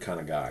forward kind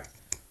of guy.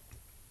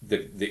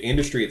 The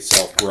industry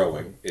itself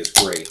growing is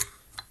great,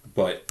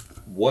 but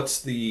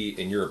what's the,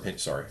 in your opinion?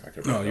 Sorry, I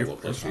could have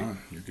you're fine.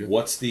 You're good.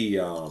 What's the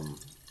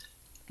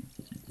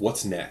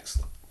what's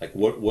next? Like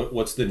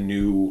what's the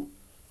new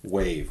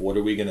wave? What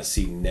are we going to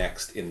see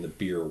next in the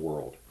beer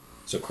world?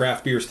 So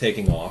craft beer's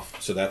taking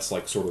off, so that's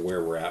like sort of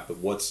where we're at. But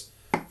what's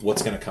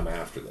going to come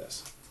after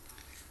this?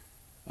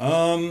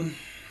 That's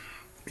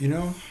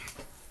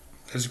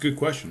a good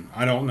question.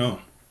 I don't know.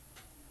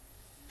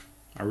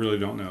 I really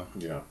don't know.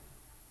 Yeah.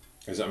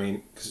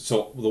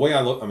 So the way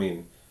I look,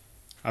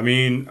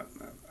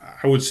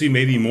 I would see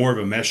maybe more of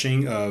a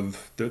meshing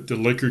of the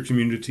liquor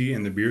community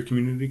and the beer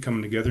community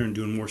coming together and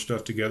doing more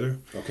stuff together.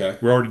 Okay.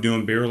 We're already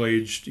doing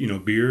barrel-aged,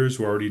 beers.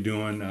 We're already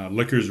doing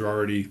liquors. Are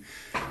already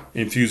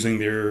infusing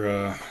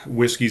their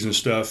whiskeys and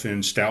stuff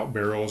in stout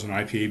barrels and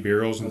IPA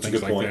barrels and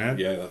things like that.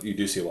 Yeah, you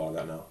do see a lot of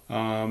that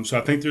now. So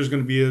I think there's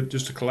going to be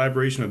just a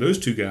collaboration of those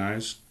two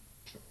guys.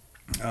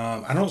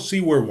 I don't see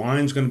where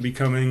wine's going to be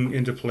coming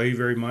into play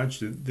very much.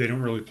 They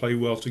don't really play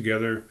well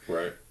together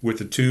with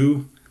the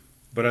two.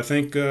 But I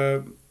think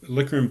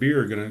liquor and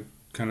beer are going to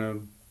kind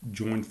of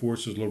join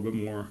forces a little bit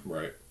more.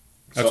 Right.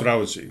 That's what I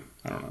would see.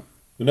 I don't know.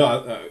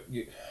 No,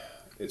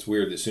 it's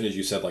weird. As soon as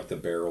you said like the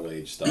barrel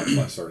age stuff,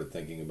 I started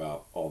thinking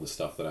about all the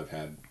stuff that I've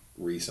had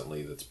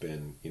recently that's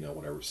been,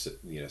 whatever, sat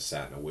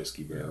in a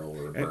whiskey barrel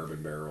or a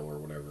bourbon barrel or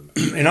whatever.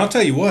 And I'll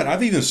tell you what,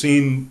 I've even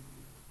seen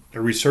a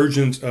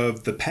resurgence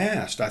of the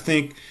past. I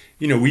think,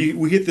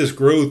 we hit this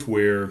growth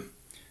where,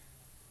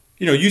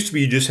 it used to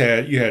be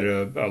you had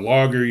a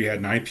lager, you had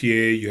an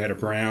IPA, you had a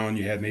brown,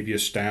 you had maybe a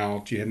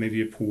stout, you had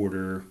maybe a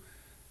porter,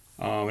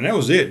 and that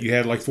was it. You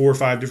had like 4 or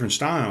 5 different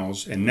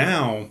styles, and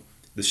now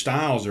the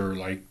styles are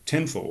like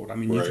tenfold. I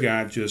mean, you've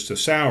got just a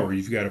sour,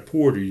 you've got a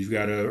porter, you've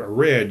got a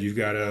red, you've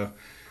got a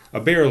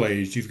barrel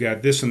aged, you've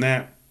got this and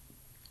that,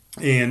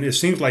 and it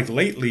seems like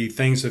lately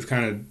things have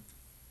kind of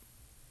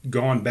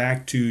gone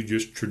back to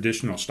just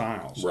traditional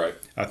styles. Right.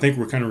 I think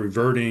we're kind of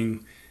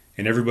reverting,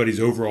 and everybody's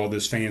over all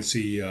this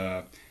fancy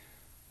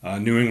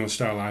New England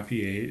style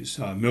IPAs,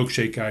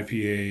 milkshake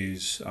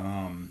IPAs,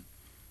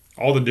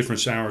 all the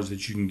different sours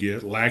that you can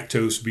get,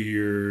 lactose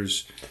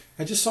beers.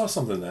 I just saw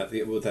something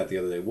with that the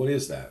other day. What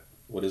is that?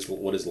 What is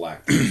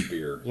lactose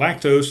beer?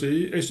 Lactose,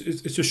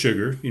 it's a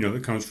sugar,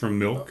 that comes from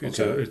milk. Okay.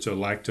 It's a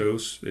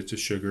lactose. It's a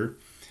sugar.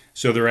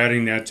 So they're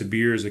adding that to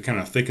beers. It kind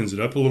of thickens it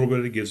up a little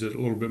bit. It gives it a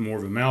little bit more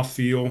of a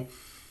mouthfeel.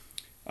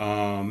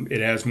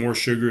 It adds more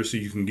sugar, so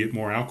you can get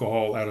more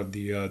alcohol out of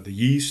the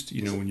yeast.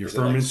 When you're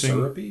fermenting. Is it like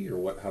syrupy or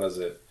what? How does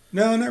it?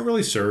 No, not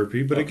really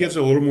syrupy, but it gives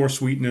it a little more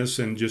sweetness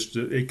and just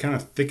it kind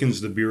of thickens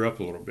the beer up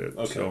a little bit.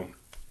 Okay. So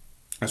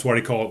that's why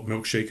they call it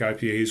milkshake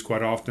IPAs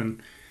quite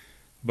often.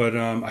 But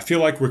I feel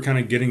like we're kind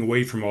of getting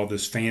away from all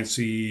this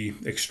fancy,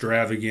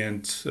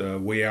 extravagant,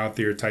 way out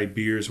there type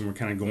beers, and we're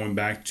kind of going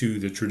back to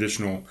the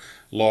traditional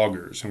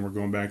lagers, and we're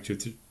going back to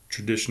the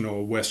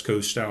traditional West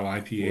Coast style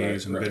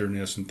IPAs and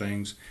bitterness and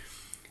things.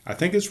 I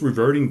think it's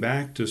reverting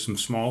back to some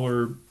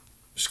smaller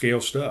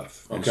scale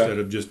stuff instead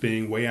of just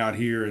being way out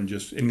here and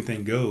just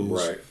anything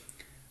goes. Right.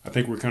 I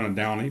think we're kind of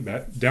down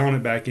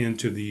it back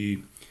into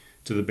the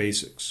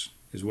basics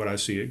is what I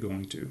see it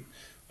going to.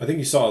 I think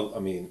you saw.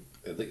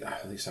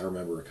 At least I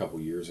remember a couple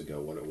years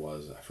ago what it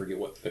was. I forget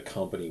what the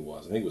company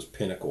was. I think it was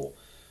Pinnacle.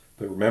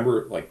 But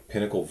remember, like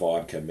Pinnacle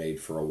Vodka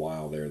made for a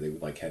while there. They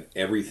like had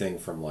everything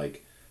from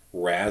like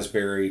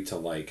raspberry to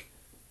like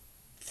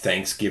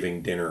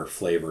Thanksgiving dinner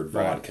flavored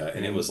vodka,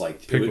 and it was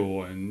like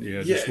pickle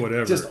just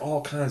whatever, just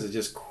all kinds of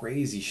just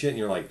crazy shit. And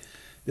you're like,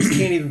 this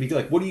can't even be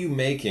like. What are you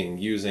making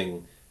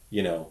using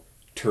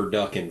 2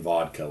 turducken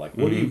vodka. Like,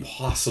 what are you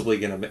possibly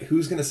going to make?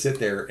 Who's going to sit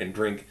there and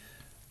drink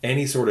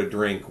any sort of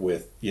drink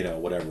with,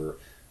 whatever,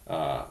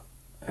 I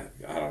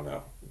don't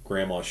know,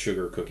 grandma's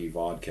sugar cookie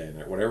vodka in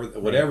it,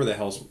 whatever the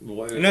hell's.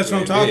 And that's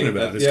what I'm talking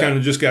about. It's kind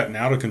of just gotten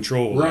out of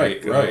control.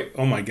 Right, like, right.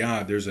 Oh my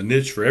God, there's a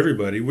niche for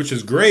everybody, which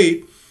is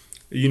great.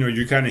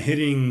 You're kind of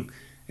hitting,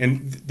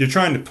 and they're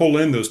trying to pull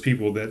in those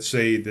people that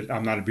say that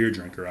I'm not a beer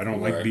drinker. I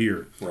don't like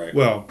beer. Right.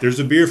 Well, there's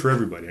a beer for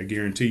everybody. I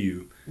guarantee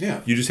you.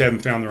 Yeah. You just haven't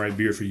found the right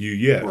beer for you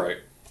yet. Right.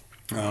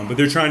 But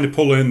they're trying to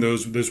pull in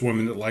those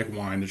women that like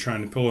wine. They're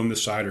trying to pull in the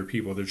cider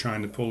people. They're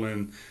trying to pull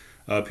in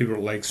people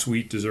that like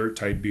sweet dessert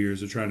type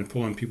beers. They're trying to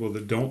pull in people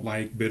that don't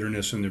like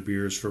bitterness in their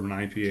beers from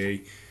an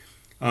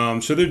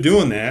IPA. So they're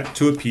doing that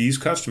to appease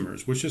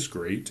customers, which is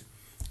great.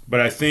 But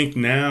I think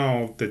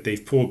now that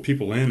they've pulled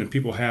people in and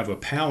people have a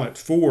palate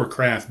for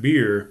craft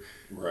beer,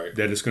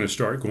 that it's going to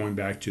start going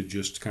back to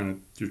just kind of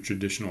the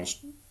traditional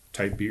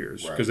type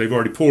beers. Because they've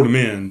already pulled them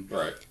in.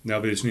 Right. Now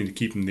they just need to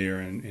keep them there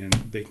and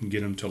they can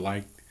get them to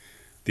like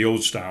the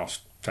old style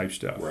type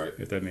stuff,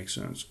 if that makes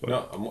sense. But,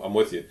 no, I'm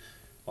with you.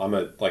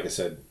 Like I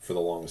said, for the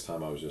longest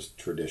time, I was just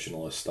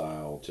traditionalist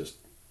style, just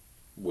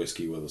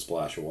whiskey with a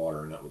splash of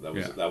water, and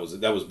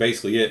that was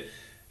basically it.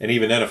 And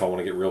even then, if I want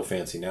to get real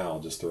fancy now, I'll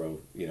just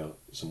throw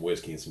some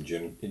whiskey and some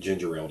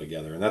ginger ale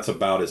together, and that's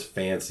about as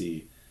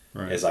fancy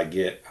as I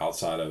get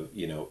outside of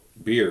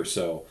beer.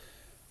 So,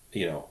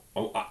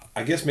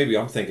 I guess maybe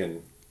I'm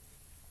thinking,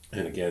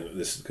 and again,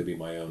 this could be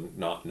my own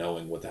not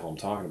knowing what the hell I'm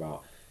talking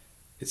about.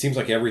 It seems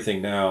like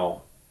everything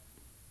now,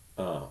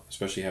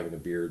 especially having a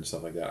beard and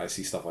stuff like that, I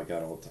see stuff like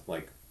that all the time.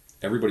 Like,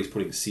 everybody's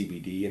putting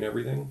CBD in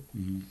everything.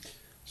 Mm-hmm.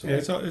 So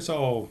it's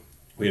all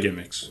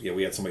gimmicks.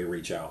 We had somebody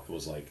reach out. It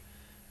was like,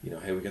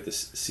 hey, we got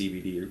this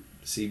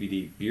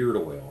CBD beard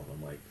oil. And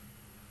I'm like,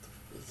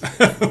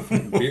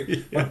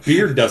 my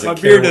beard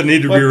doesn't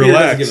need to be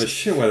relaxed. Doesn't give a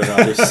shit whether or not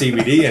there's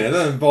CBD in it. It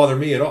doesn't bother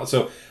me at all.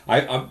 So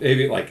I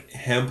maybe like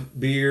hemp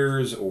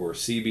beers or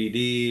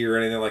CBD or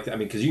anything like that. I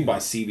mean, because you can buy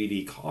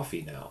CBD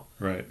coffee now,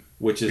 right?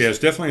 Which is it's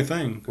definitely a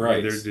thing,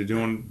 right? They're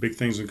doing big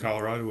things in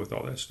Colorado with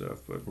all that stuff,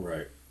 but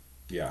right,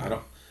 yeah.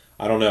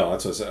 I don't know.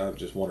 That's what I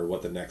just wonder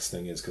what the next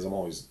thing is because I'm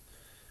always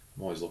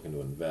looking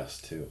to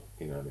invest too.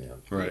 You know what I mean?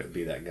 Right.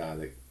 Be that guy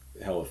that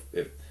hell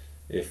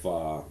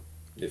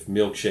if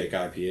milkshake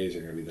IPAs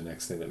are going to be the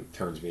next thing that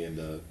turns me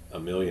into a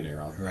millionaire,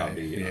 I'll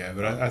be. Yeah,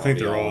 but I think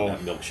they're all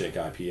that milkshake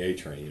IPA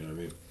train. You know what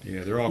I mean?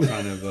 Yeah, they're all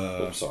kind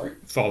of sorry,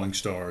 falling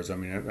stars. I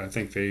mean, I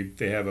think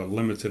they have a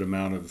limited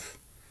amount of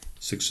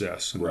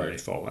success and then they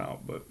fall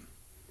out. But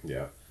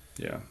yeah,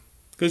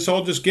 because it's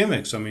all just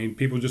gimmicks. I mean,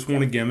 people just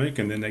want a gimmick,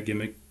 and then that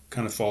gimmick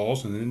kind of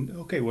falls, and then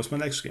okay, what's my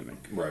next gimmick?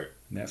 Right,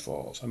 and that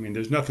falls. I mean,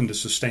 there's nothing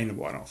that's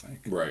sustainable. I don't think.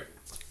 Right.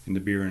 In the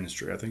beer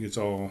industry, I think it's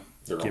all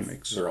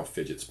gimmicks. They're all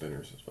fidget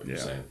spinners. Is what you're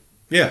saying.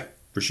 Yeah,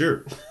 for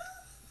sure.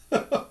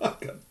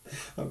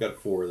 I've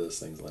got 4 of those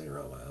things laying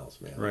around my house,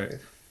 man. Right.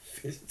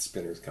 Fidget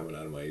spinners coming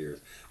out of my ears.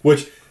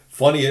 Which,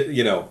 funny,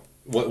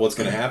 what's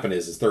going to happen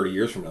is 30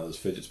 years from now, those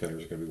fidget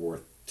spinners are going to be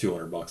worth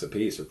 $200 a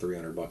piece or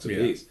 $300 a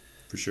piece.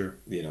 For sure.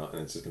 And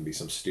it's just going to be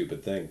some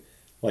stupid thing.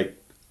 Like,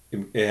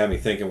 it had me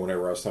thinking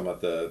whenever I was talking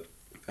about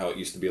how it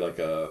used to be like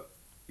a,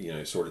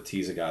 sort of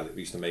tease a guy that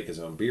used to make his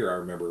own beer. I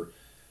remember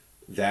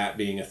that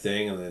being a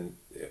thing, and then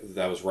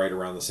that was right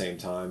around the same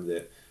time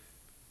that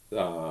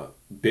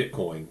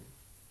Bitcoin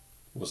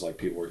was like,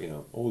 people were,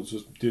 it's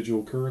just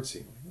digital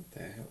currency. What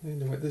the hell?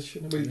 This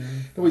shit,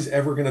 nobody's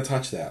ever going to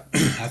touch that.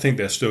 I think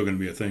that's still going to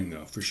be a thing,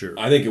 though, for sure.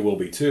 I think it will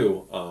be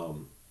too.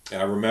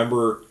 And I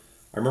remember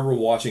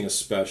watching a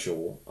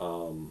special.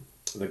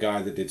 The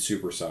guy that did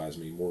Super Size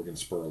Me, Morgan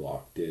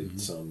Spurlock, did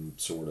some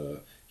sort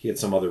of. He had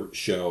some other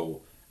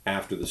show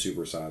after the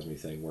Super Size Me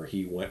thing where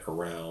he went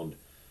around.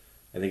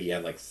 I think he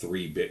had like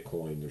 3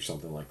 Bitcoin or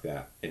something like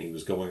that, and he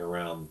was going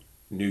around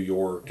New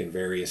York and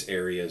various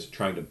areas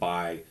trying to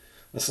buy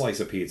a slice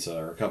of pizza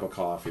or a cup of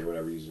coffee or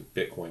whatever using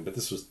Bitcoin. But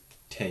this was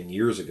 10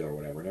 years ago or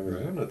whatever. And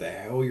everyone's like, I don't know what the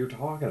hell you're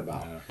talking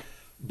about. Yeah.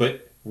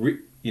 But,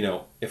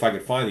 if I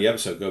could find the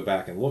episode, go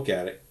back and look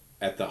at it,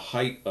 at the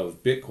height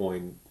of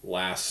Bitcoin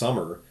last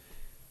summer,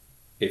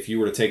 if you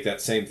were to take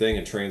that same thing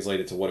and translate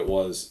it to what it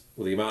was,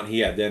 well, the amount he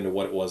had then to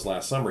what it was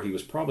last summer, he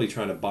was probably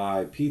trying to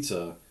buy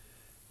pizza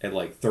at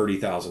like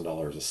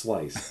 $30,000 a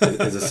slice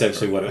is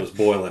essentially what it was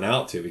boiling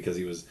out to, because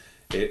it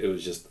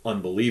was just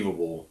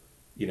unbelievable,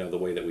 the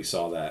way that we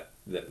saw that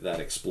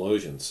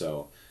explosion.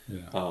 So,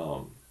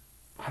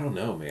 I don't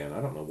know, man. I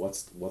don't know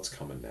what's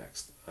coming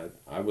next.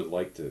 I would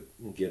like to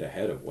get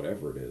ahead of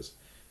whatever it is.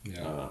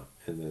 Yeah.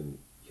 And then,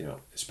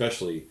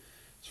 especially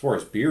as far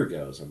as beer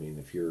goes, I mean,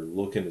 if you're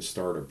looking to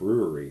start a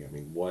brewery, I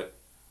mean, what,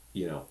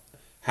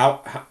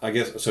 how I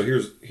guess, so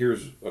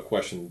here's a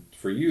question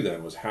for you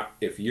then, was how,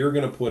 if you're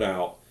going to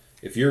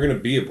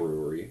be a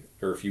brewery,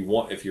 or if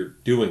you're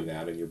doing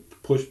that and you're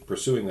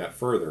pursuing that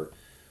further,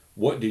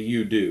 what do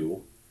you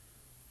do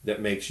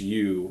that makes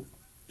you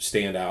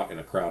stand out in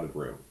a crowded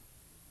room?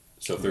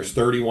 So if there's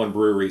 31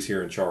 breweries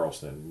here in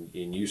Charleston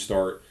and you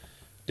start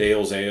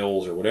Dale's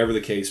Ales or whatever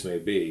the case may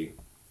be,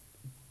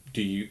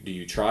 do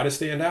you try to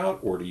stand out,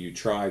 or do you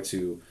try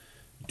to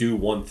do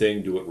one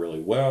thing, do it really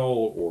well,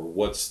 or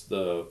what's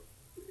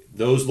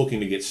those looking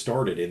to get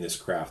started in this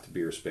craft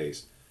beer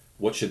space?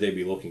 What should they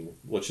be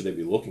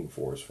looking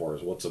for as far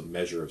as what's a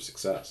measure of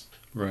success?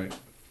 Right.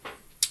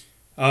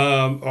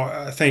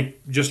 I think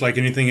just like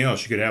anything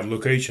else, you could have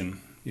location.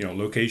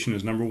 Location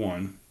is number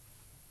one.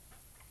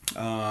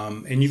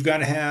 And you've got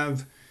to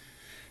have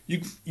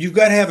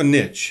a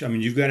niche. I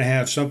mean, you've got to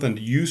have something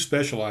that you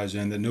specialize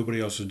in that nobody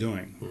else is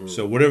doing. Mm-hmm.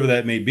 So whatever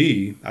that may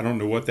be, I don't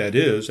know what that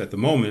is at the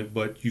moment,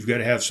 but you've got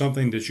to have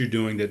something that you're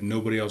doing that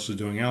nobody else is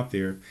doing out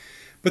there.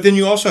 But then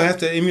you also have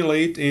to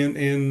emulate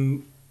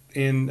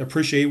and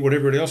appreciate what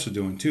everybody else is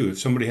doing too. If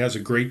somebody has a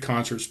great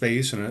concert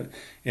space and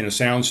a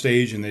sound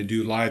stage and they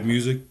do live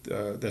music,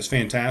 that's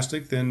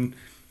fantastic. Then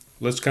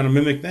let's kind of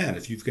mimic that.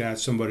 If you've got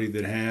somebody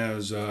that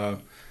has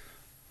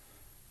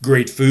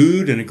great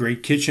food and a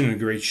great kitchen and a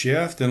great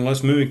chef, then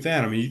let's mimic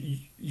that. I mean,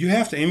 you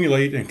have to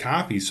emulate and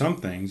copy some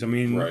things. I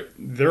mean, right.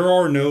 There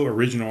are no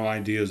original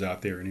ideas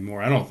out there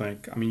anymore, I don't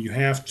think. I mean, you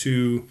have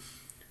to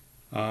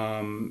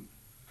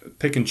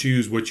pick and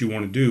choose what you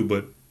want to do,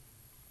 but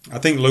I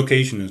think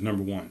location is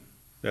number one.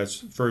 That's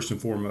first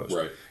and foremost.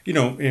 Right.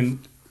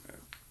 And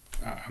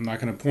I'm not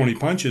going to pull any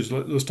punches.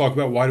 Let's talk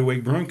about Wide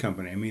Awake Brewing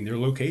Company. I mean, their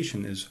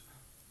location is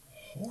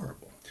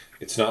horrible.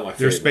 It's not my favorite.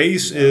 Their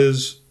space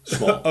is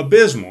small.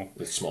 Abysmal.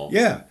 It's small.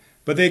 Yeah.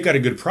 But they've got a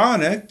good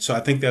product, so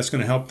I think that's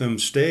going to help them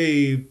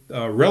stay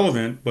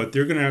relevant, but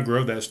they're going to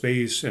outgrow that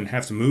space and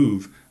have to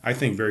move, I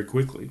think, very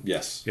quickly.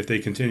 Yes. If they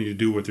continue to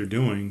do what they're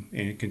doing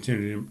and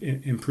continue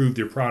to improve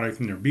their product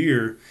and their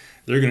beer,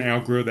 they're going to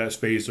outgrow that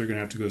space. They're going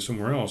to have to go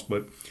somewhere else.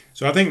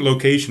 So I think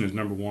location is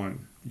number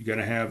one. You got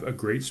to have a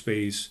great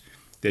space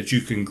that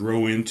you can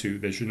grow into,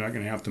 that you're not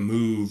going to have to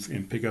move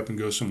and pick up and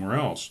go somewhere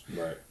else.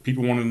 Right.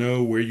 People want to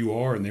know where you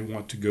are and they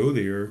want to go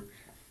there.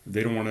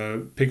 They don't want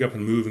to pick up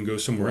and move and go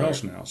somewhere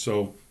else now.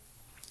 So,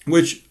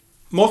 which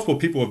multiple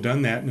people have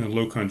done that in the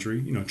Low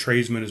Country.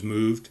 Tradesman has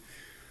moved.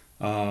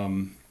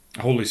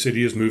 Holy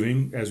City is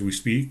moving as we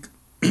speak.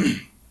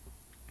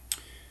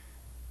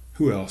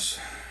 Who else?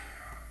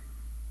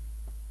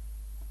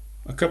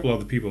 A couple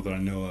other people that I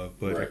know of,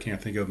 but I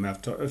can't think of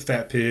them.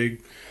 Fat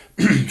Pig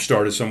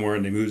started somewhere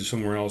and they moved to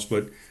somewhere else.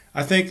 But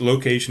I think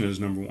location is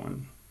number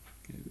one.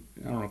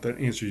 I don't know if that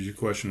answers your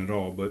question at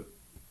all, but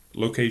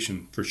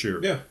location for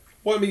sure. Yeah.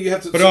 Well, I mean, you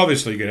have to. But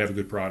obviously, you got to have a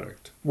good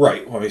product.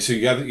 Right. Well, I mean, so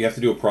you have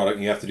to do a product,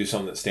 and you have to do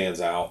something that stands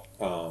out.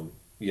 And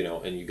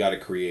you got to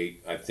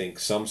create, I think,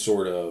 some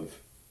sort of.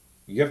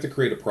 You have to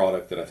create a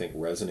product that I think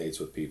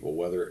resonates with people,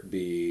 whether it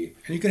be.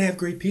 And you got to have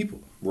great people.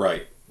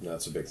 Right.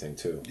 That's a big thing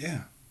too.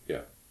 Yeah.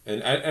 Yeah.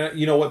 And I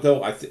you know what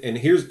though? And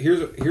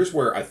here's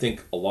where I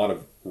think a lot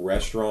of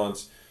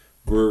restaurants,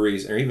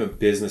 breweries, or even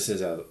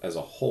businesses as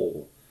a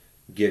whole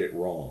get it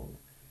wrong,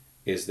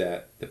 is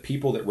that the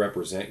people that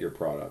represent your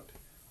product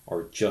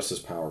are just as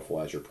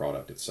powerful as your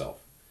product itself.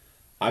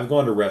 I've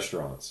gone to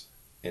restaurants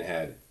and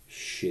had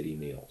shitty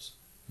meals.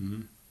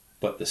 Mm-hmm.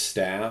 But the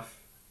staff,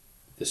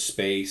 the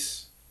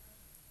space,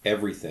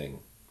 everything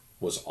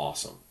was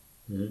awesome.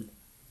 Mm-hmm.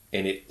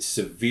 And it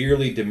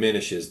severely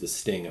diminishes the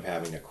sting of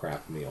having a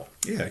crap meal.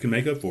 Yeah, it can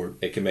make up for it.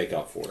 It can make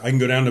up for it. I can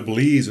go down to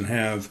Belize and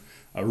have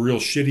a real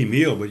shitty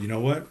meal, but you know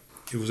what?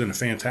 It was in a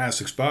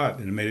fantastic spot,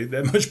 and it made it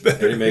that much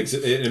better. And it makes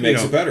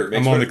it better.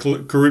 I'm on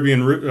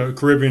the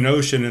Caribbean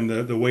Ocean, and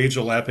the waves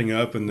are lapping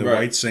up, and the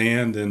white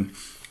sand, and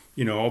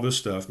all this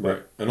stuff. But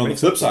right. And on the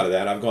flip side of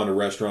that, I've gone to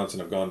restaurants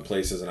and I've gone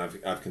places, and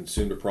I've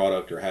consumed a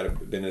product or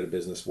been in a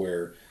business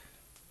where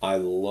I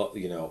love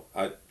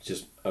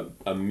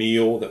a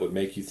meal that would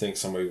make you think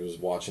somebody was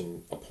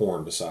watching a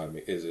porn beside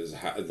me is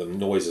the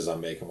noises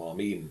I'm making while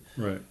I'm eating.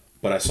 Right.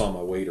 But I saw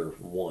my waiter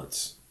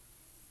once.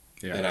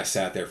 Yeah. And I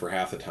sat there for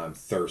half the time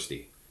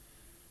thirsty.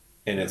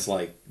 And it's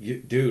like,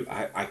 dude,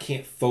 I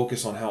can't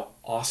focus on how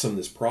awesome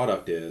this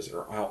product is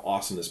or how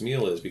awesome this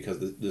meal is because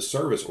the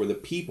service or the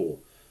people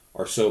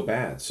are so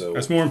bad. So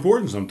that's more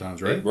important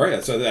sometimes, right?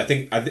 Right. So I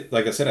think,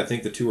 like I said, I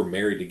think the two are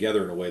married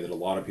together in a way that a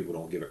lot of people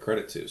don't give it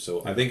credit to.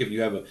 So I think if you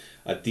have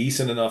a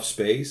decent enough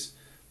space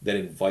that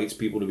invites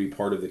people to be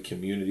part of the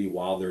community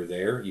while they're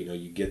there,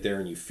 you get there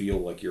and you feel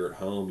like you're at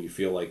home. You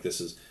feel like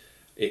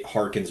it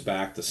harkens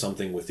back to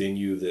something within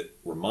you that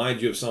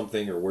reminds you of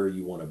something or where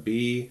you want to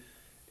be,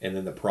 and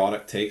then the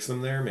product takes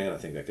them there. Man, I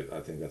think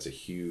that's a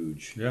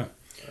huge. Yeah.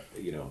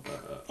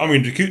 I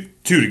mean, the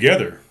two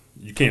together,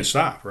 you can't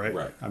stop, right?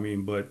 Right. I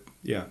mean, but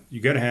yeah,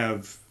 you got to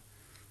have.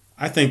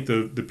 I think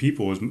the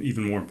people is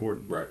even more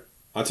important. Right.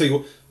 I'll tell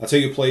you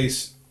a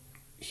place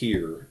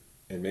here,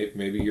 and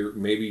maybe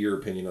your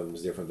opinion of them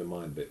is different than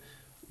mine, but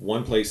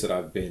one place that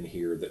I've been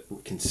here that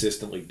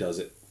consistently does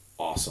it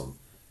awesome.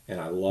 And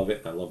I love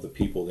it. I love the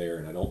people there,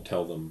 and I don't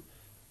tell them.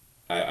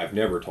 I've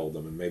never told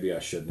them, and maybe I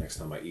should next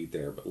time I eat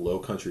there. But Low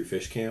Country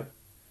Fish Camp.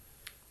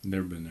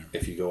 Never been there.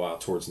 If you go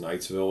out towards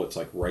Knightsville, it's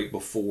like right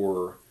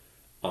before.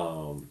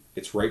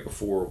 It's right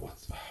before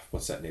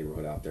what's that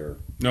neighborhood out there?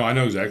 No, I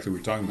know exactly what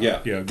you're talking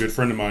about. Yeah, a good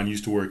friend of mine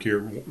used to work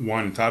here at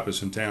Wine and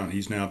Tapas in town.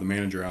 He's now the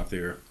manager out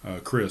there,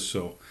 Chris.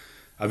 So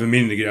I've been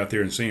meaning to get out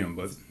there and see him,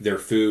 but their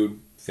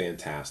food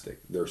fantastic.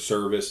 Their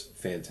service,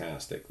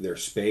 fantastic. Their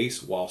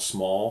space, while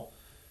small,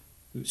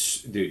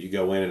 dude, you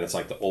go in and it's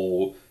like the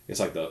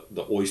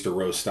oyster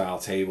roast style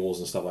tables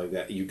and stuff like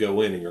that. You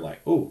go in and you're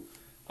like, oh,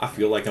 I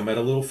feel like I'm at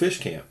a little fish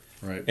camp.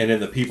 Right. And then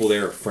the people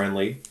there are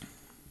friendly.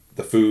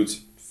 The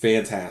food's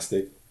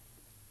fantastic.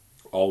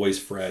 Always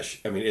fresh.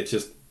 I mean, it's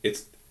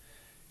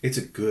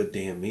a good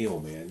damn meal,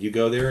 man. You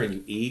go there and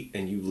you eat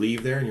and you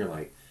leave there and you're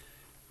like,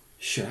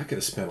 shit, I could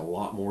have spent a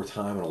lot more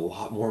time and a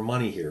lot more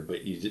money here.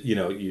 But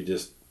you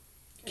just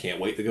can't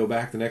wait to go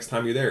back the next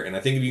time you're there. And I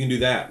think if you can do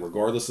that,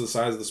 regardless of the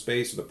size of the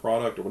space or the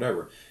product or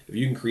whatever, if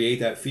you can create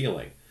that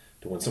feeling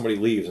to when somebody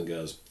leaves and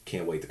goes,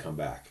 can't wait to come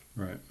back.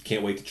 Right.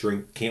 Can't wait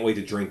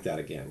to drink that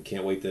again.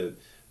 Can't wait to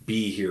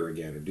be here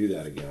again or do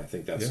that again. I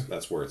think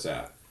that's where it's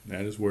at.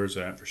 That is where it's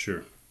at for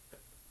sure.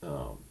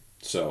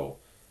 So,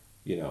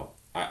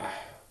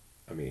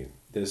 I mean,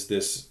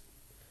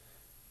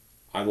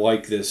 I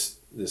like this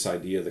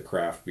idea of the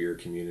craft beer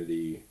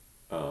community,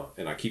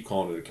 and I keep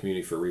calling it a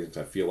community for a reason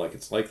because I feel like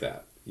it's like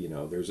that.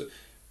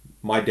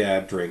 My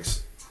dad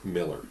drinks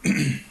Miller.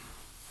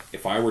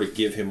 If I were to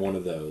give him one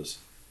of those,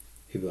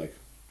 he'd be like,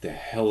 "The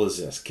hell is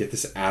this? Get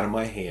this out of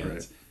my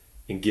hands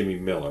and give me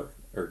Miller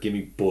or give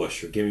me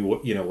Busch or give me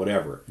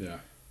whatever." Yeah.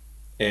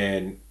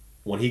 And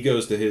when he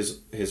goes to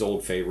his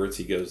old favorites,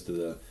 he goes to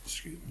the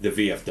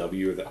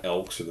VFW or the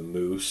Elks or the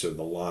Moose or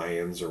the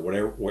Lions or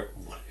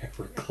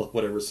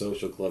whatever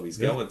social club he's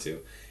going to.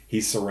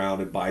 He's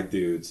surrounded by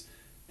dudes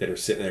that are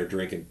sitting there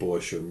drinking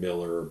Busch or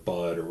Miller or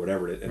Bud or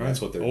whatever, and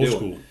that's what they're old doing.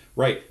 School.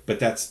 Right, but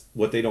that's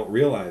what they don't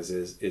realize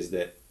is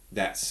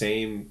that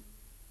same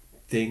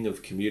thing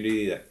of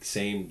community, that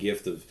same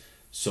gift of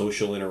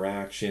social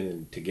interaction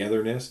and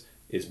togetherness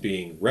is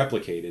being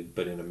replicated,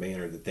 but in a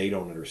manner that they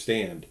don't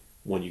understand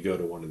when you go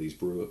to one of these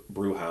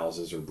brew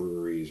houses or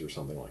breweries or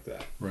something like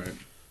that. Right.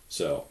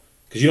 So,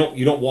 because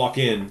you don't walk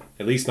in,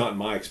 at least not in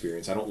my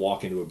experience, I don't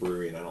walk into a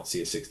brewery and I don't see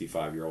a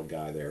 65-year-old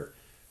guy there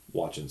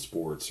watching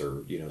sports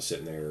or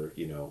sitting there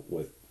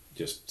with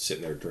just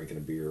sitting there drinking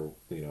a beer,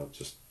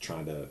 just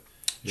trying to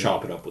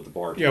chop it up with the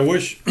barkeep. Yeah,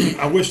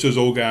 I wish those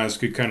old guys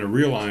could kind of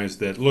realize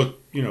that. Look,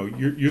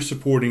 you're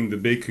supporting the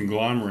big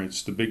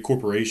conglomerates, the big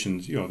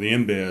corporations, the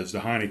InBevs, the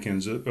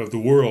Heinekens of the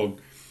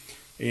world.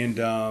 And,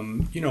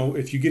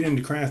 if you get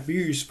into craft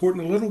beer, you're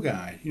supporting the little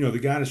guy. The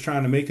guy that's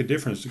trying to make a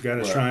difference, the guy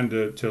that's trying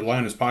to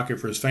line his pocket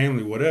for his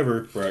family,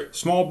 whatever. Right.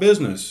 Small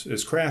business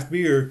is craft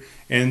beer.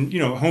 And,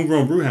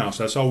 homegrown brew house,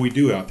 that's all we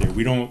do out there.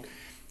 We don't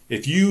 –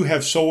 if you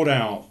have sold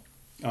out,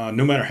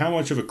 no matter how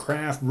much of a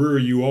craft brewer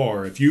you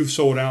are, if you've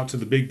sold out to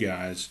the big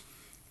guys,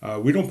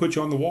 we don't put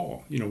you on the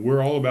wall.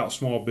 We're all about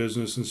small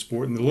business and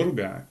supporting the little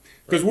guy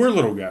because we're a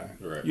little guy.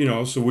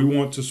 Right. So we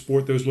want to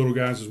support those little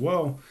guys as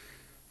well.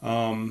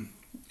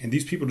 And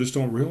these people just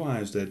don't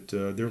realize that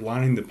they're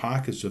lining the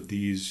pockets of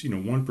these,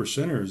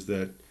 1%ers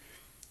that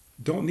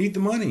don't need the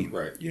money.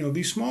 Right.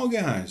 These small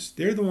guys,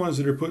 they're the ones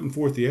that are putting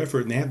forth the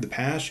effort and they have the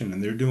passion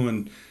and they're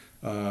doing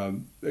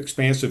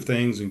expansive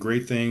things and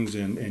great things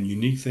and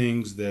unique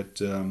things that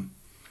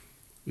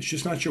it's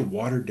just not your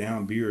watered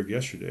down beer of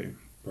yesterday.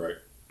 Right.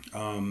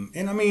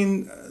 And I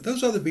mean,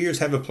 those other beers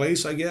have a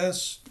place, I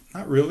guess.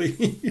 Not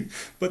really,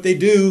 but they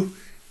do.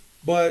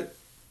 But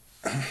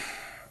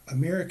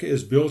America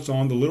is built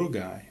on the little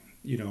guy,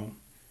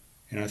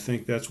 and I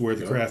think that's where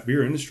the craft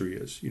beer industry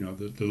is.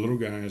 The little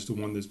guy is the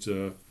one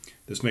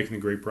that's making the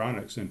great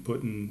products and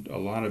putting a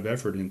lot of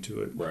effort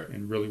into it,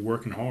 and really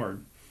working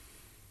hard.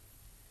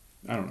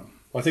 I don't know.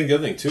 Well, I think the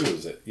other thing too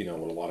is that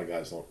what a lot of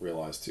guys don't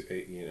realize too,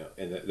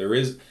 and that there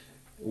is,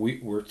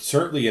 we're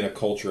certainly in a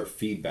culture of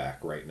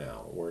feedback right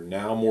now, where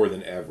now more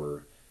than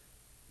ever,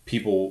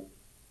 people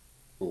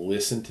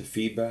listen to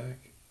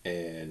feedback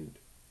and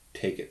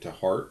take it to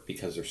heart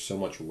because there's so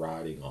much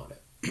riding on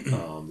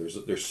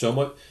it. There's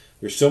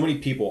so many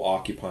people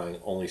occupying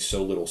only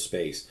so little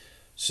space.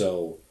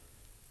 So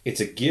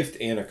it's a gift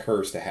and a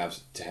curse to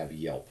have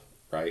Yelp,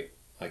 right?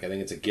 Like I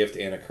think it's a gift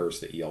and a curse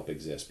that Yelp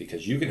exists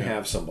because you can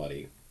have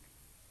somebody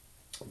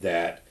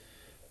that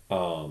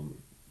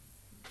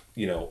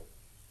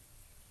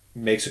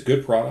makes a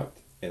good product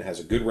and has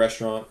a good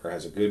restaurant or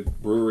has a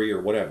good brewery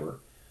or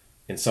whatever,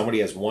 and somebody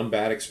has one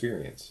bad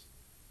experience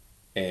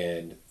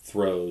and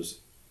throws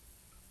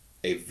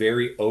a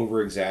very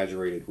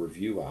over-exaggerated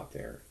review out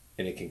there,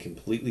 and it can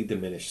completely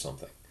diminish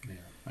something. Yeah,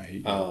 I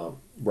hate that.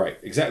 Right,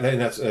 exactly, and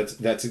that's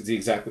the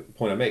exact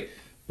point I make.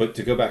 But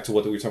to go back to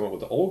what we were talking about with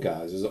the old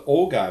guys, is the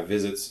old guy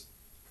visits,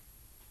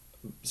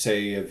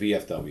 say, a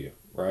VFW,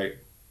 right,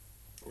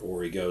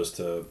 or he goes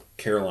to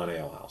Carolina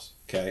Ale House,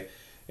 okay,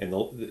 and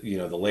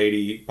the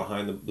lady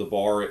behind the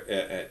bar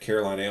at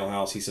Carolina Ale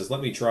House, he says,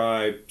 "Let me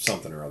try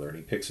something or other," and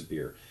he picks a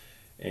beer,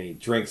 and he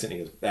drinks it, and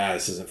he goes,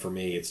 "This isn't for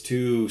me. It's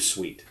too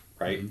sweet."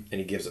 Right? Mm-hmm. And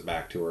he gives it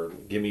back to her.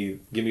 Give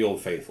me Old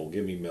Faithful.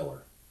 Give me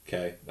Miller.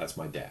 Okay? That's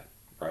my dad.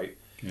 Right?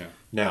 Yeah.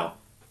 Now,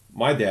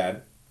 my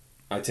dad,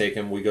 I take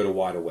him, we go to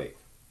Wide Awake.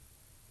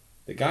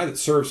 The guy that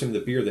serves him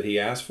the beer that he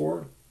asked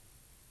for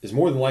is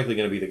more than likely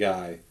going to be the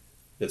guy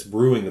that's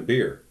brewing the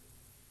beer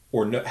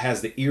or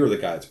has the ear of the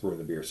guy that's brewing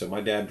the beer. So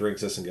my dad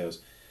drinks this and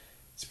goes,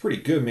 it's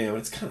pretty good, man, but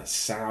it's kind of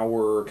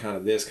sour, kind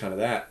of this, kind of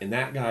that. And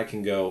that guy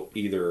can go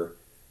either,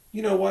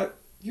 you know what,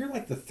 you're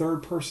like the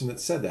third person that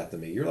said that to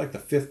me. You're like the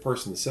fifth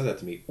person that said that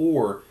to me.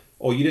 Or,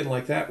 oh, you didn't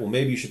like that? Well,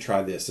 maybe you should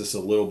try this. This is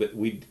a little bit,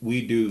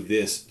 we do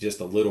this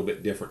just a little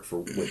bit different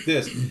with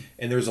this.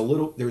 And there's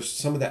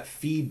some of that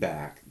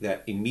feedback,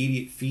 that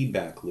immediate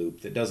feedback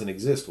loop that doesn't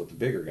exist with the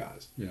bigger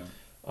guys. Yeah.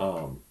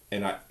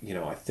 And I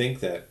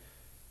think that's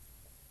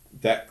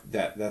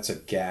a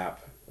gap,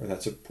 or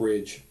that's a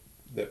bridge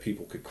that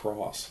people could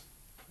cross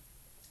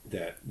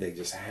that they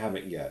just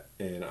haven't yet.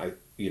 And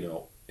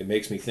it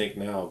makes me think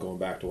now, going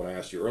back to what I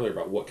asked you earlier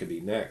about what could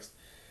be next.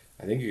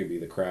 I think it could be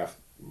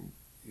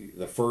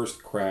the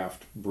first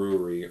craft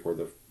brewery, or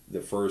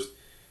the first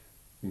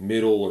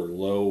middle or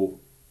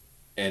low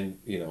end,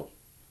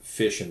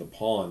 fish in the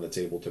pond that's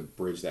able to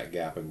bridge that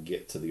gap and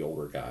get to the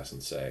older guys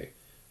and say,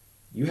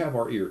 you have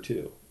our ear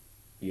too.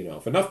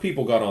 If enough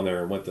people got on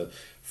there and went to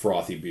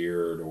Frothy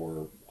Beard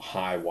or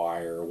High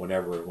Wire or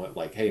whatever and went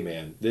like, hey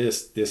man,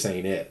 this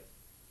ain't it,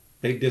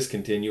 they'd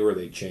discontinue, or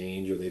they'd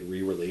change, or they'd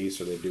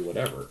re-release, or they'd do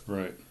whatever.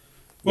 Right.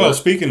 Well,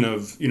 speaking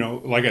of,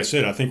 like I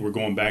said, I think we're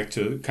going back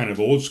to kind of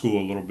old school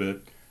a little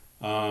bit.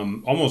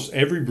 Almost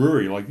every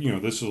brewery,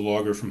 this is a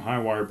lager from High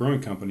Wire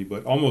Brewing Company,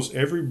 but almost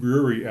every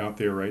brewery out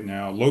there right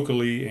now,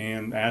 locally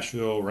and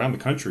Asheville, around the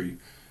country,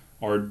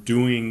 are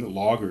doing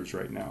lagers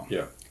right now.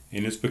 Yeah.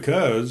 And it's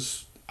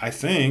because I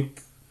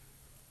think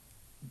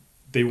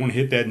they want to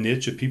hit that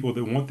niche of people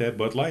that want that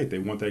Bud Light. They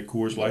want that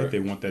Coors Light. Right. They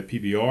want that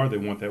PBR. They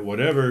want that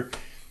whatever.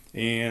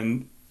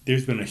 And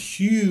there's been a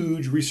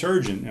huge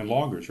resurgence in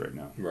lagers right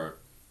now. Right.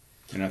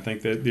 And I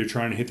think that they're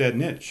trying to hit that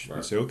niche. Right.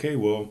 They say, okay,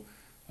 well,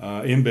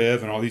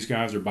 InBev and all these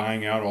guys are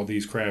buying out all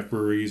these craft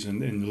breweries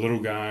and the little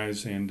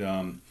guys and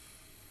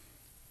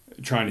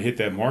trying to hit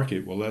that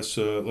market. Well, let's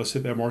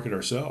hit that market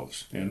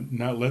ourselves and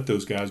not let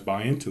those guys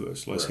buy into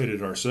us. Let's hit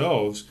it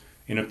ourselves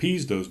and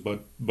appease those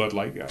Bud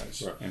Light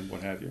guys and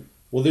what have you.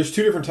 Well, there's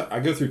two different. I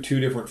go through two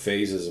different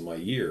phases of my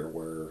year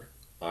where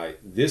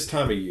this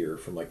time of year,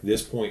 from like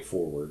this point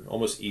forward,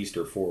 almost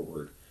Easter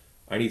forward,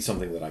 I need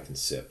something that I can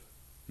sip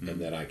and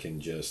that I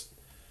can just,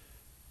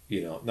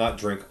 not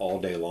drink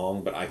all day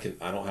long, but I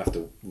don't have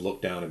to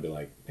look down and be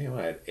like, man,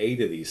 I had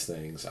 8 of these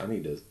things. I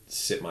need to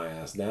sit my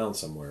ass down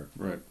somewhere.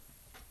 Right.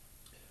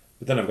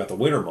 But then I've got the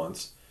winter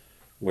months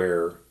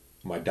where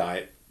my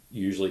diet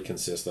usually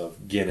consists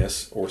of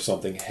Guinness or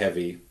something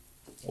heavy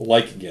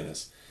like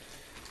Guinness.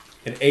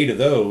 And 8 of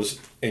those,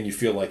 and you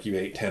feel like you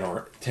ate 10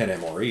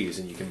 MREs,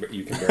 and you can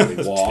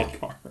barely walk.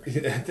 But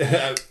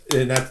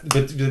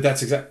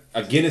that's exact.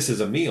 A Guinness is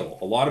a meal.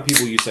 A lot of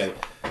people,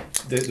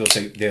 they'll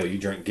say, Dale, you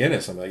drink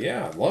Guinness? I'm like,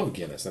 yeah, I love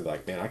Guinness. And they're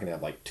like, man, I can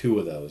have like 2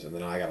 of those, and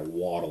then I got to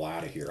waddle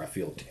out of here. I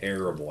feel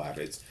terrible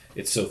after it's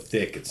so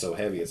thick, it's so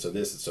heavy, it's so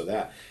this, it's so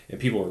that, and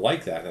people are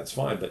like that, and that's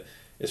fine. But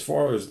as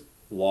far as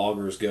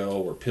lagers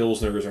go, or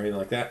pilsners or anything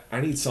like that,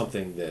 I need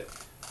something that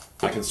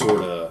I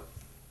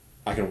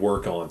can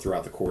work on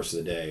throughout the course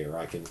of the day, or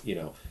I can,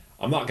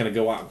 I'm not going to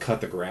go out and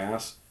cut the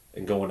grass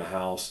and go in the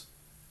house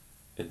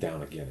and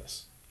down a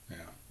Guinness. Yeah.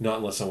 Not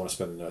unless I want to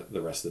spend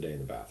the rest of the day in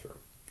the bathroom.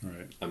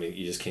 Right. I mean,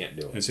 you just can't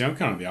do it. And see, I'm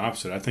kind of the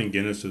opposite. I think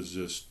Guinness is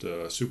just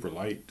super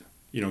light,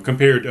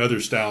 compared to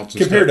other stouts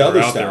and compared to stuff that other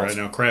are out stouts there right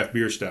now, craft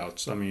beer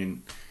stouts. I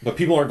mean, but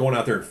people aren't going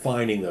out there and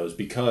finding those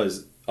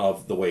because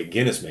of the way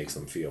Guinness makes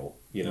them feel.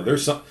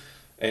 There's some.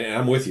 And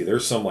I'm with you.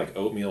 There's some like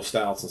oatmeal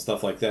stouts and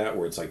stuff like that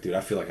where it's like, dude, I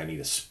feel like I need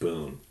a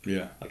spoon.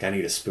 Yeah. Like I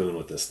need a spoon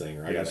with this thing,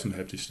 or I got some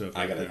hefty stuff.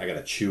 I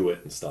gotta chew it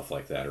and stuff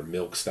like that, or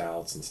milk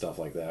stouts and stuff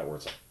like that, where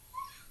it's like,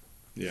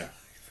 yeah.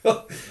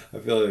 I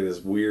feel like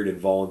this weird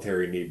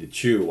involuntary need to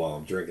chew while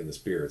I'm drinking this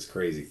beer. It's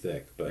crazy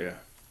thick, but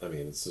I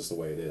mean, it's just the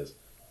way it is.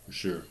 For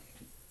sure.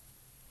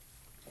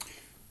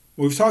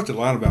 We've talked a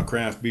lot about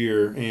craft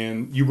beer,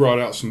 and you brought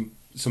out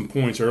some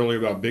points earlier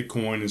about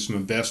Bitcoin and some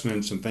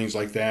investments and things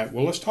like that.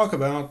 Well, let's talk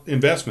about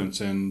investments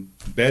and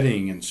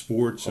betting and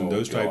sports and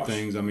those type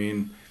things. I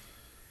mean,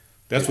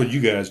 that's what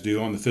you guys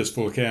do on the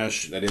Fistful of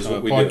Cash that is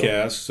what we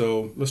podcast. Do.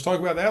 So let's talk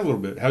about that a little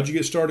bit. How'd you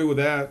get started with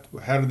that?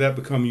 How did that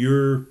become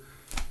your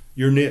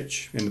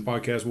niche in the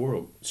podcast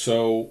world?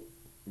 So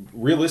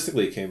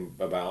realistically, it came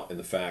about in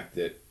the fact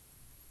that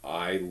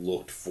I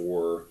looked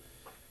for,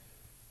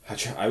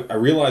 I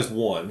realized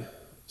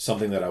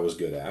something that I was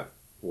good at,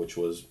 which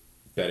was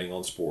betting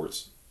on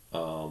sports.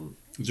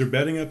 Is there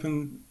betting up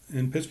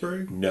in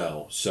Pittsburgh?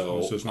 No. So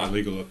it's not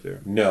legal up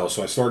there. No.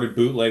 So I started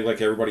bootleg like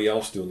everybody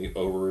else, doing the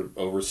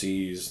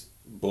overseas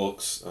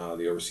books,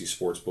 the overseas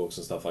sports books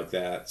and stuff like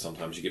that.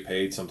 Sometimes you get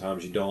paid,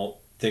 sometimes you don't.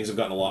 Things have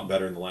gotten a lot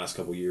better in the last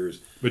couple of years.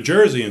 But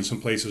Jersey in some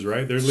places,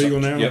 right? They're legal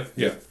now?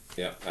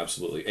 Yep,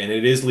 absolutely. And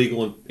it is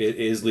legal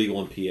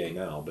in PA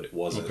now, but it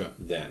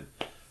wasn't then.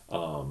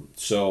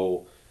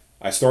 So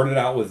I started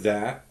out with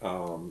that,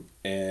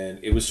 and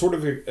it was sort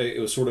of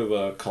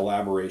a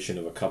collaboration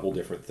of a couple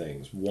different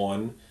things.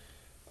 One,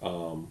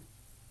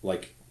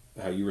 like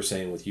how you were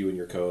saying with you and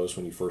your co-host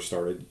when you first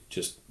started,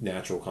 just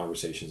natural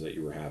conversations that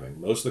you were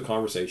having. Most of the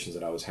conversations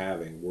that I was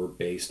having were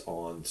based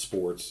on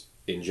sports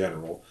in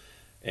general,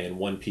 And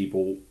when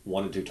people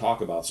wanted to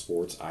talk about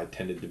sports, I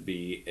tended to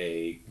be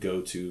a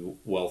go-to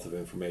wealth of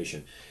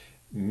information.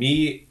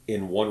 Me,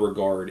 in one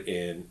regard,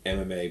 in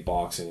MMA,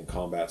 boxing, and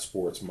combat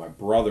sports, my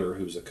brother,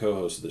 who's a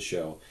co-host of the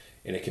show,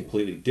 in a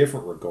completely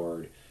different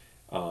regard,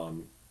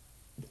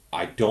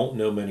 I don't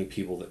know many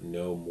people that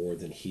know more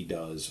than he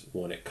does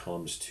when it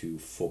comes to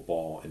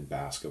football and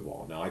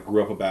basketball. Now, I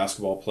grew up a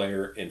basketball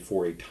player, and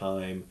for a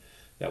time,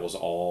 that was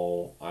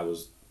all I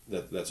was.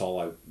 That's all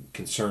I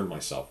concerned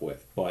myself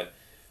with. But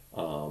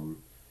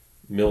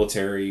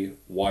military,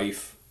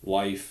 wife,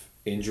 life,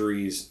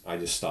 injuries, I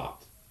just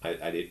stopped.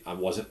 I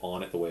wasn't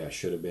on it the way I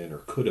should have been or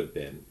could have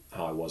been,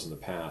 how I was in the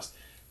past.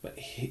 But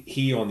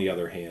he on the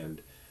other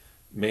hand,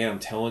 man, I'm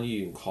telling you,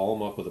 you can call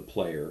him up with a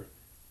player,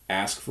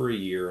 ask for a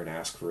year and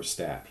ask for a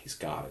stat. He's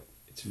got it.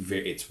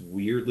 It's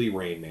weirdly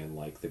Rain Man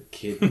like. The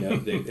kid.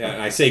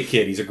 And I say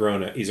kid. He's a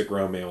grown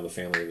man with a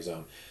family of his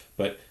own.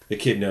 But the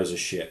kid knows his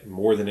shit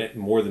more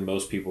than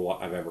most people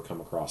I've ever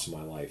come across in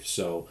my life.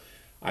 So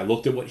I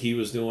looked at what he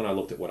was doing. I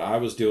looked at what I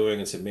was doing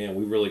and said, man,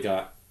 we really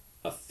got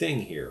a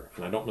thing here.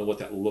 And I don't know what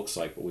that looks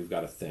like, but we've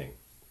got a thing.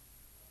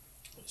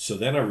 So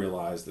then I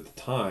realized at the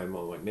time,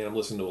 I'm like, man, I'm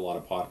listening to a lot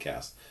of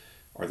podcasts.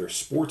 Are there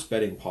sports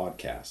betting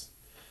podcasts?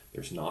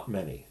 There's not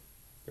many.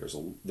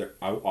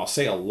 I'll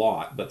say a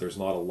lot, but there's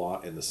not a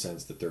lot in the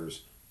sense that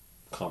there's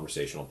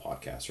conversational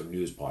podcasts or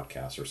news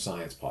podcasts or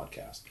science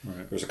podcasts.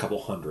 Right. There's a couple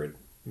hundred,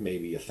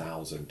 maybe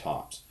 1,000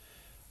 tops.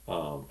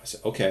 I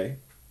said, okay,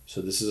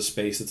 so this is a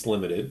space that's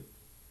limited.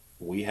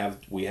 We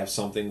have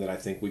something that I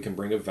think we can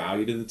bring a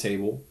value to the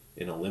table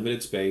in a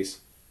limited space.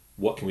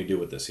 What can we do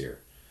with this here?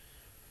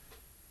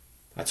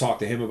 I talked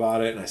to him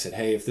about it, and I said,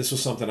 hey, if this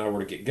was something I were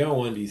to get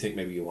going, do you think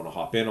maybe you want to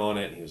hop in on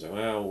it? And he was like,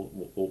 well,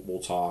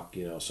 we'll talk,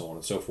 so on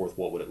and so forth.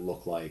 What would it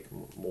look like?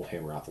 We'll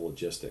hammer out the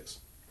logistics.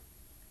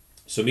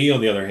 So me, on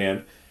the other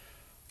hand,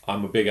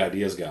 I'm a big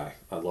ideas guy.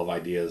 I love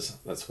ideas.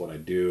 That's what I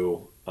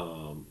do.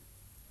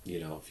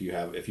 If you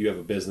have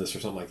a business or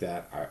something like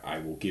that, I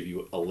will give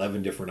you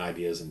 11 different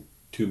ideas in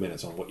 2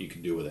 minutes on what you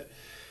can do with it.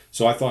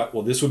 So I thought,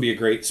 well, this would be a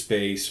great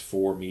space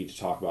for me to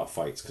talk about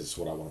fights because it's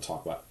what I want to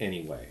talk about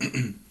anyway.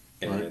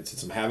 And right.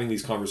 Since I'm having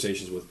these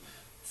conversations with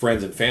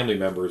friends and family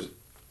members,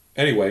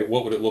 anyway,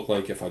 what would it look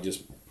like if I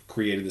just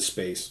created a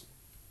space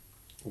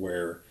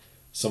where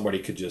somebody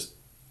could just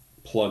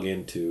plug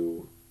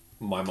into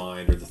my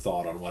mind or the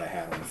thought on what I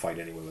had on the fight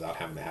anyway without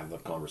having to have the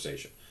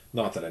conversation?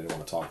 Not that I didn't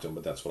want to talk to them,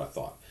 but that's what I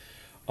thought.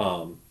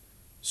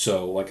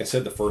 So like I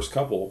said, the first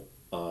couple,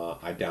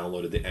 I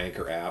downloaded the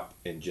Anchor app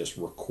and just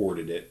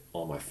recorded it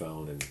on my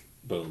phone and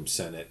boom,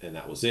 sent it, and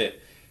that was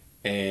it.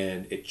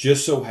 And it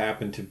just so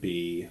happened to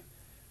be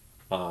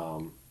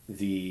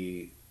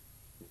in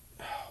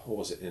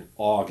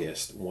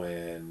August,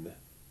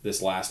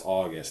 this last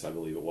August, I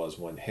believe it was,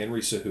 when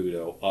Henry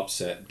Cejudo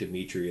upset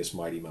Demetrius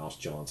Mighty Mouse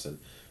Johnson,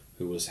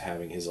 who was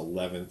having his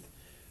 11th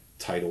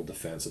title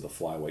defense of the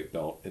flyweight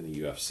belt in the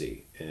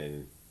UFC.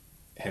 And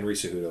Henry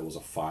Cejudo was a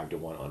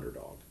 5-1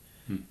 underdog.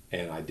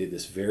 And I did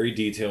this very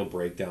detailed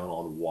breakdown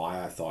on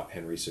why I thought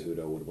Henry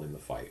Cejudo would win the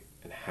fight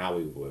and how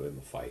he would win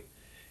the fight.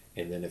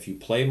 And then if you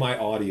play my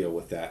audio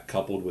with that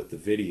coupled with the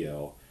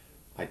video,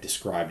 I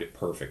described it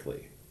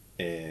perfectly.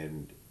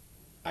 And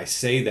I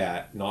say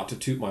that not to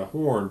toot my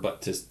horn,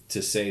 but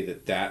to say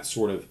that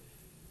sort of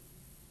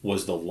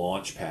was the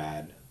launch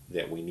pad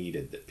that we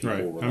needed. That people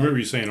right. were I remember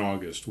you saying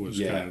August was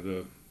kind of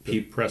the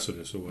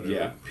precipice or whatever.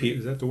 Yeah.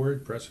 Is that the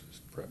word? Precipice?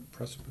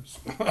 Precipice?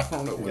 I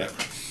don't know. Yeah.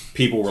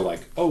 People were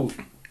like, oh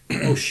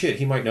shit,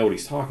 he might know what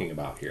he's talking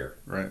about here.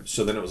 Right.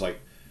 So then it was like,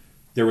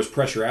 there was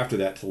pressure after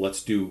that to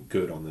let's do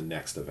good on the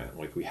next event.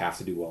 Like, we have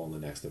to do well on the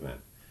next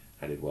event.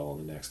 I did well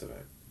on the next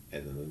event.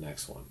 And then the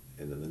next one.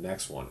 And then the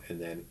next one.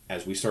 And then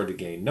as we started to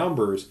gain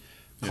numbers,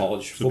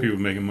 people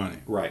making money.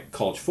 Right.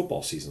 College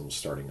football season was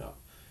starting up.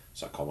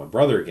 So I called my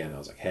brother again. I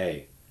was like,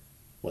 hey,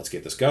 let's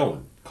get this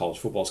going. College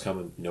football's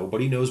coming.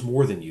 Nobody knows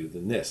more than you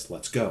than this.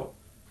 Let's go.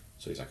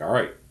 So he's like, all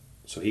right.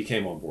 So he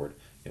came on board,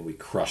 and we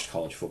crushed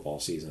college football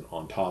season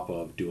on top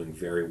of doing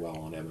very well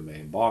on MMA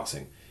and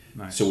boxing.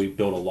 Nice. So we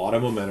built a lot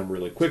of momentum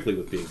really quickly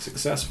with being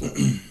successful.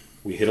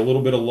 We hit a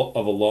little bit of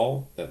a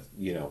lull.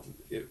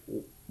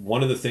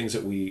 One of the things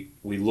that we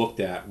looked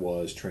at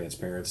was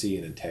transparency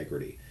and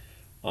integrity.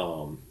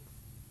 For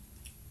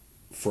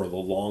the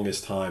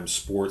longest time,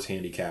 sports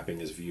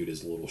handicapping is viewed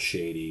as a little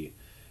shady.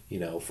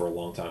 For a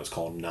long time, it was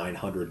called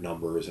 900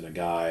 numbers, and a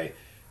guy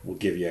will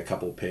give you a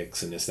couple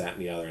picks and this, that,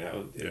 and the other.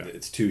 And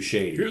it's too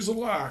shady. Here's the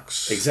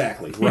locks.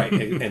 Exactly, right.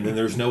 and then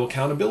there's no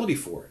accountability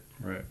for it.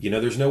 Right.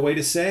 There's no way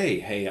to say,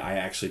 hey, I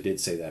actually did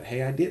say that.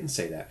 Hey, I didn't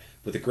say that.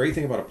 But the great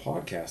thing about a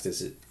podcast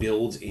is it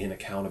builds in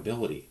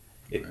accountability.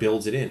 It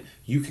builds it in.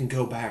 You can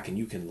go back and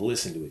you can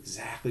listen to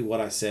exactly what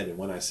I said and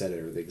when I said it,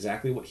 or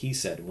exactly what he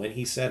said and when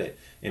he said it,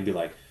 and be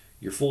like,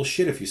 you're full of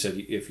shit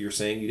if you're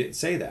saying you didn't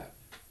say that.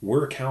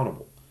 We're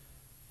accountable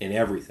in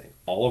everything.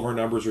 All of our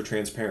numbers are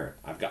transparent.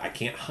 I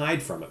can't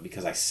hide from it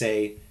because I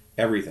say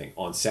everything.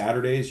 On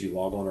Saturdays, you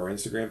log on our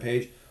Instagram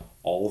page,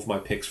 all of my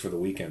picks for the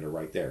weekend are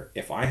right there.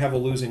 If I have a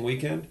losing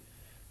weekend,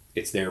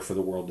 It's there for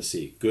the world to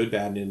see. Good,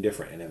 bad, and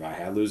indifferent. And if I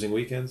had losing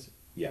weekends,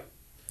 yeah.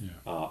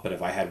 But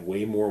if I had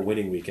way more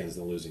winning weekends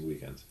than losing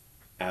weekends,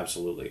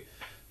 absolutely.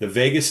 The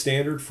Vegas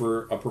standard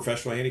for a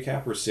professional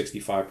handicapper is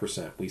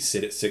 65%. We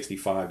sit at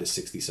 65 to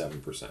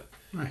 67%.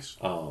 Nice.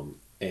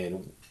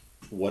 And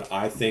what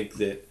I think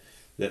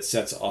that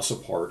sets us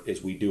apart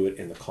is we do it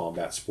in the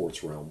combat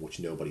sports realm, which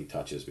nobody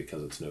touches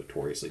because it's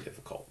notoriously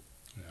difficult.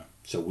 Yeah.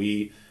 So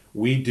we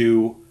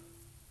do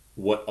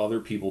what other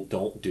people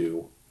don't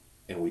do,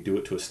 and we do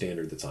it to a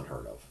standard that's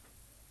unheard of.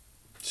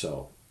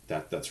 So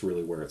that's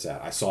really where it's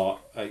at. I saw,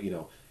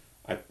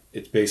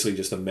 it's basically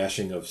just a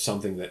meshing of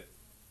something that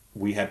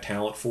we had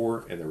talent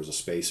for, and there was a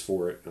space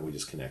for it, and we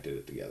just connected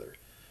it together.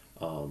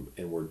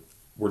 And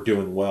we're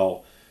doing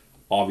well.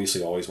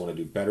 Obviously, always want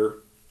to do better,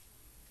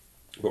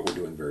 but we're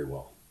doing very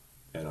well,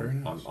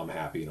 and I'm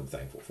happy and I'm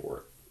thankful for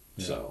it.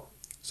 Yeah.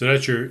 So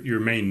that's your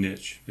main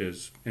niche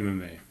is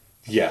MMA.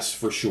 Yes,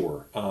 for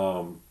sure.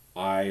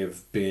 I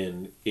have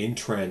been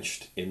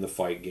entrenched in the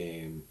fight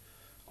game,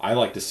 I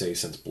like to say,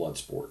 since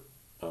Bloodsport.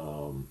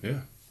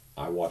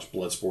 I watched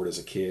Bloodsport as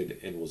a kid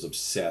and was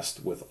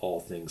obsessed with all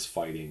things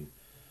fighting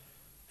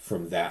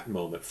from that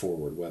moment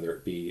forward, whether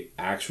it be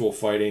actual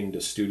fighting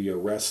to studio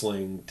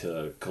wrestling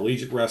to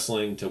collegiate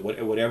wrestling to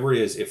whatever it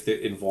is. If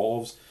it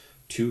involves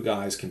two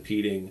guys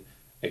competing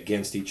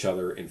against each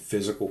other in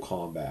physical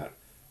combat,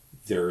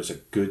 there's a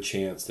good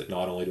chance that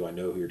not only do I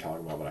know who you're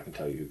talking about, but I can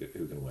tell you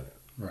who can win it.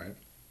 Right.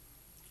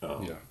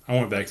 I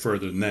went back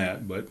further than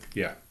that, but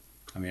yeah.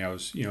 I mean, I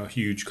was, a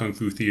huge Kung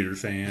Fu Theater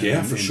fan.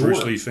 Yeah, for sure.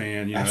 Bruce Lee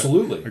fan.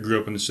 Absolutely. I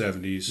grew up in the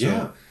 70s.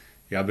 So,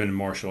 I've been in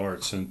martial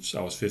arts since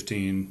I was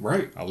 15.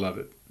 Right. I love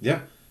it.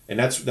 Yeah. And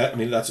that's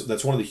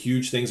one of the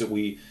huge things that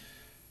we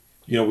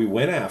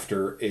went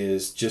after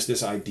is just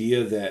this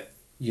idea that,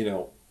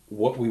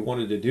 what we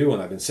wanted to do,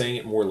 and I've been saying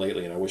it more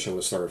lately, and I wish I would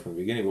have started from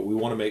the beginning, but we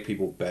want to make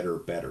people better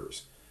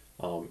betters.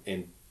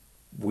 And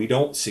we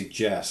don't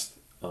suggest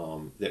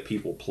that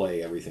people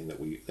play everything that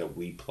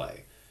we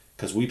play,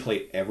 because we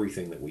play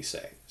everything that we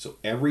say. So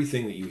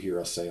everything that you hear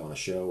us say on a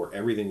show or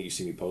everything that you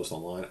see me post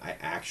online, I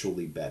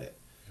actually bet it.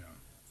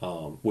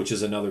 Which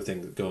is another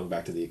thing, going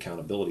back to the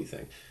accountability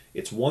thing.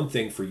 It's one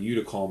thing for you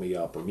to call me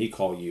up or me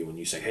call you and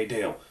you say, "Hey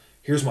Dale,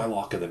 here's my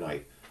lock of the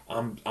night.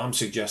 I'm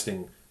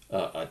suggesting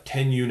a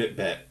 10-unit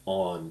bet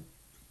on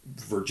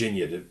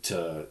Virginia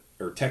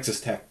or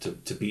Texas Tech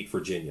to beat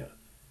Virginia."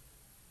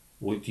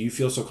 Well, do you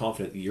feel so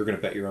confident that you're going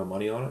to bet your own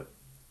money on it?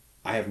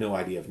 I have no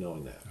idea of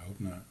knowing that. I hope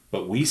not.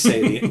 But we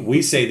say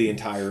the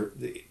entire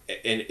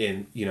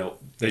and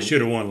they should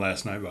have won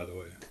last night, by the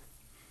way.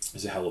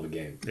 It's a hell of a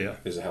game. Yeah,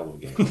 it's a hell of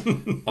a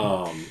game.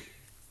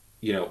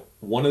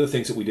 One of the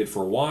things that we did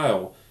for a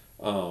while,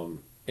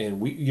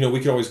 and we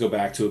could always go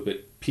back to it,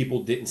 but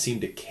people didn't seem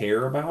to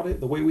care about it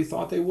the way we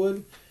thought they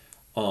would.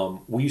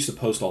 We used to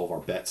post all of our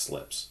bet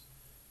slips,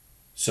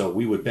 so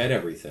we would bet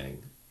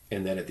everything,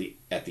 and then at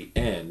the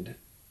end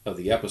of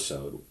the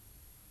episode,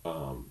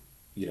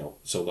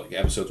 so like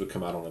episodes would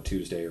come out on a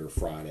Tuesday or a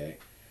Friday,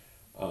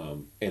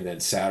 and then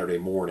Saturday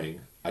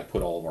morning I'd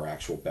put all of our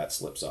actual bet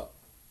slips up.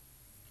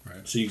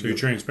 Right. So you're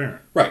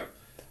transparent. Right.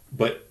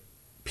 But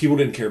people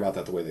didn't care about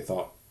that the way they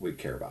thought we'd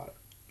care about it.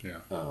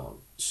 Yeah.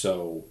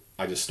 So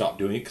I just stopped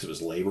doing it because it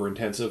was labor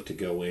intensive to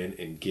go in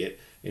and get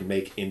and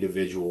make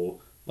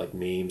individual like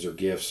memes or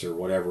GIFs or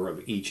whatever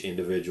of each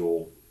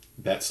individual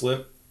bet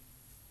slip.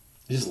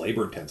 It's just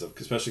labor intensive,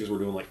 especially because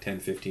we're doing like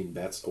 10, 15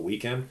 bets a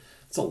weekend.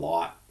 It's a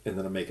lot. And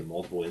then I'm making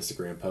multiple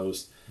Instagram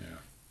posts. Yeah.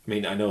 I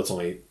mean, I know it's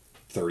only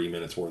 30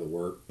 minutes worth of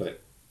work,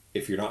 but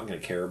if you're not going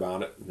to care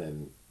about it,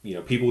 then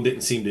people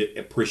didn't seem to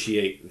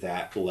appreciate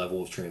that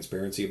level of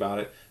transparency about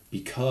it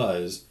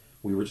because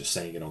we were just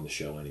saying it on the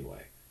show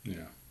anyway.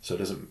 Yeah. So it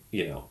doesn't,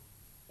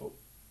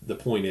 the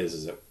point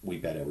is that we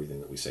bet everything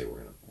that we say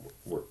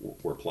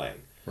we're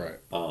playing. Right.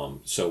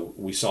 So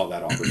we saw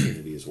that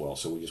opportunity as well.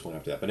 So we just went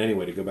after that. But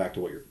anyway, to go back to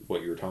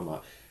what you were talking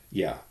about,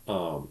 yeah.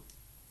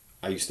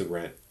 I used to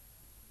rent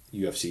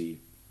UFC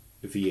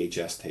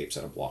VHS tapes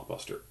at a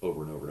Blockbuster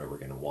over and over and over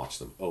again and watch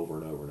them over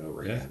and over and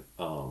over again.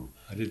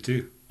 I did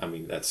too. I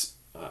mean, that's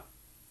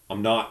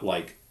I'm not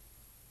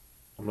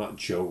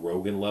Joe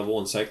Rogan level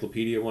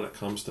encyclopedia when it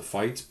comes to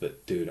fights,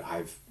 but dude,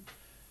 I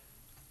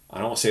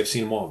don't want to say I've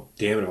seen them all.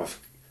 Damn it, I've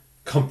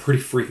come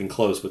pretty freaking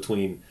close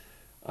between,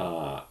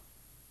 the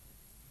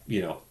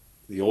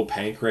old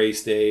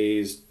Pancrase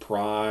days,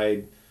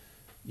 Pride.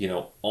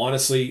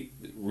 Honestly,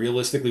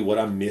 realistically, what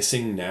I'm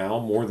missing now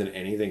more than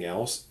anything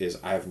else is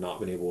I have not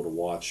been able to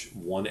watch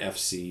ONE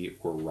FC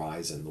or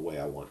Ryzen the way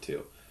I want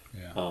to.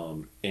 Yeah.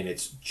 And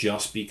it's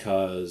just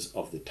because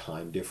of the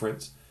time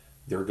difference.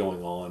 They're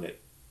going on at,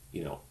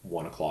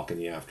 1 o'clock in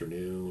the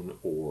afternoon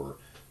or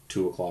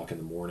 2 o'clock in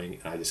the morning.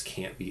 And I just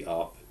can't be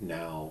up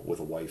now with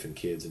a wife and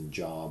kids and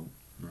job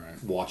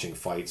watching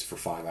fights for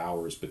 5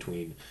 hours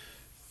between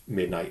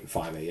midnight and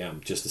 5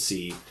 a.m. just to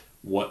see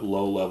what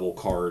low-level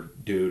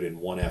card dude in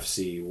ONE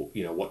FC,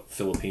 what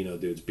Filipino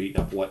dude's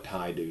beating up what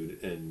Thai dude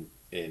in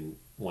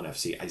ONE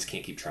FC. I just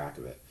can't keep track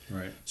of it.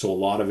 Right. So a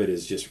lot of it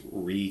is just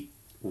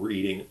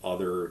reading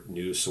other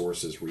news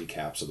sources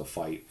recaps of the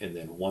fight, and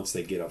then once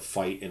they get a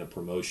fight in a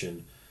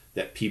promotion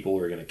that people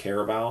are going to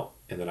care about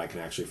and that I can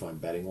actually find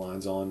betting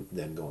lines on,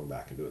 then going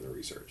back and doing the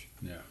research.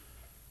 Yeah.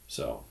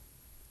 So.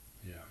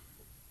 Yeah.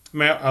 I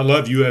mean, I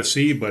love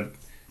UFC, but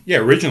yeah,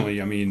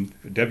 originally, I mean,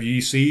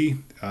 WEC,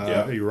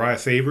 Uriah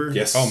Faber.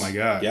 Yes. Oh my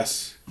God.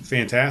 Yes.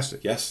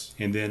 Fantastic. Yes.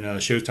 And then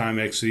Showtime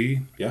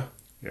XC. Yeah.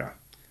 Yeah.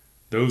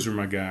 Those are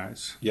my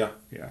guys. Yeah.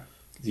 Yeah.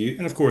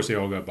 And of course, they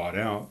all got bought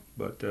out,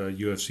 but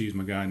UFC is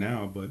my guy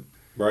now. But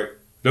right.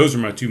 Those are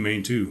my two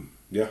main two.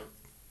 Yeah.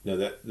 No,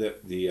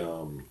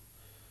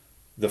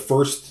 the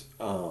first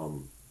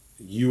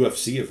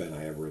UFC event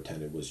I ever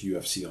attended was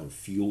UFC on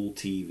Fuel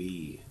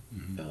TV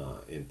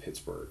in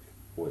Pittsburgh,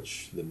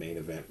 which the main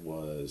event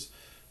was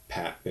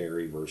Pat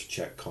Barry versus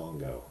Czech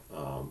Congo,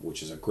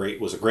 which was a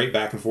great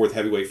back and forth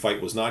heavyweight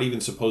fight. Was not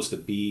even supposed to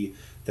be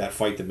that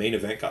fight. The main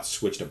event got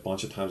switched a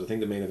bunch of times. I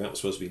think the main event was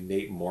supposed to be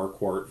Nate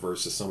Marquardt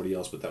versus somebody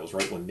else, but that was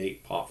right when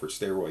Nate popped for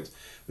steroids.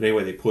 But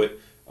anyway, they put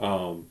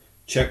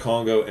Czech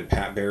Congo and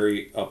Pat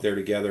Barry up there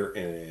together,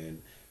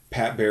 and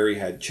Pat Barry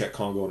had Czech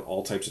Congo in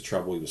all types of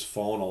trouble. He was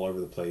falling all over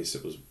the place.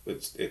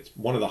 It's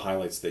one of the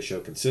highlights they show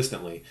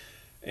consistently.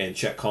 And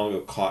Czech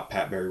Congo caught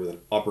Pat Barry with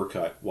an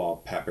uppercut while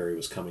Pat Barry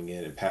was coming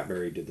in, and Pat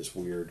Barry did this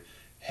weird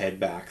head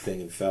back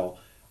thing and fell.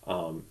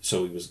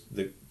 So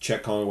the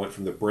Czech Congo went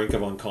from the brink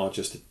of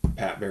unconscious to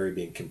Pat Barry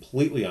being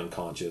completely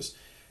unconscious,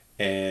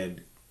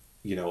 and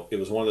it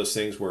was one of those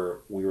things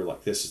where we were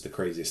like, "This is the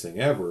craziest thing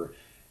ever."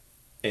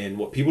 And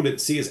what people didn't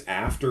see is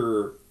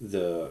after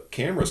the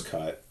cameras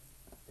cut,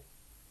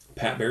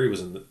 Pat Barry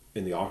was in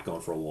the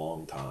octagon for a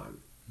long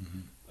time. Mm-hmm.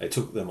 It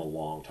took them a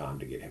long time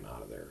to get him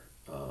out of there.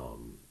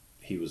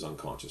 He was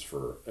unconscious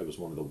it was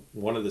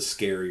one of the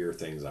scarier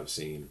things I've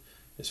seen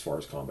as far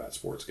as combat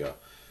sports go.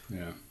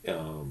 Yeah.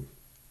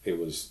 It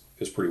was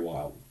pretty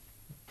wild.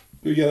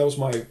 But yeah, it's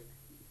my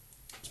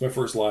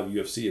first live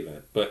UFC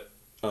event. But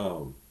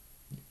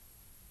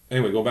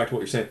anyway, going back to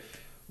what you're saying,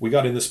 we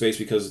got in this space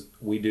because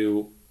we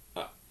do,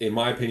 in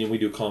my opinion, we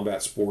do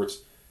combat sports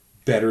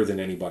better than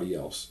anybody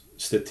else.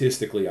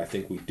 Statistically, I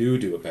think we do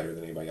it better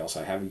than anybody else.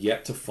 I have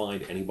yet to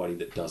find anybody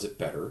that does it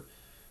better.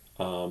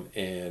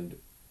 And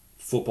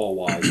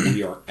football-wise,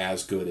 we are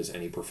as good as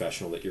any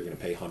professional that you're going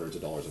to pay hundreds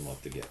of dollars a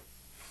month to get.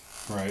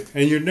 Right.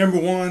 And you're number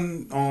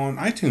one on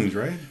iTunes,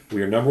 right?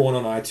 We are number one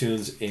on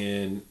iTunes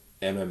in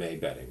MMA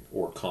betting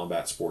or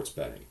combat sports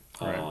betting.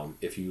 Right.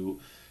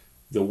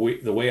 The way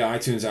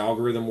iTunes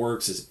algorithm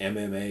works is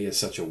MMA is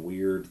such a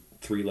weird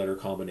three-letter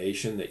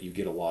combination that you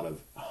get a lot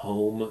of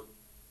home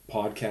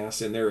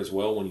podcasts in there as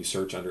well. When you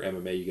search under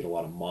MMA, you get a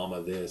lot of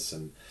mama this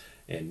and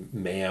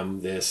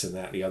ma'am this and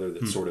that and the other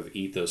that sort of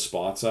eat those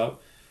spots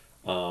up.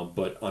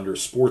 But under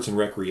sports and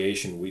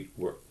recreation,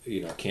 we're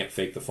can't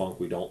fake the funk.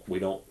 We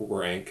don't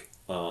rank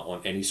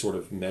on any sort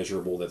of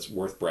measurable that's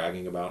worth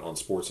bragging about on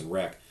sports and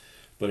rec.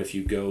 But if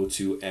you go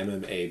to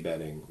MMA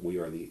betting, we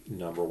are the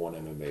number one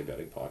MMA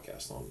betting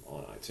podcast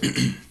on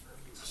iTunes.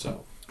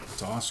 So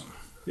that's awesome.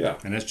 Yeah,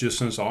 and that's just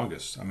since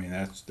August. I mean,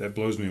 that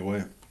blows me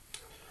away.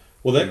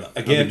 Well,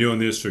 I've been doing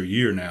this for a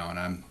year now,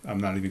 and I'm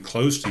not even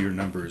close to your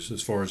numbers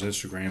as far as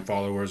Instagram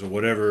followers or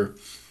whatever.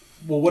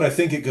 Well, what I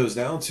think it goes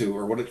down to,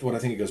 or what I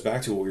think it goes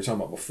back to, what we were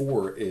talking about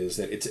before, is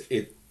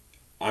that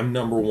I'm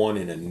number one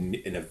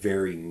in a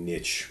very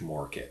niche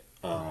market.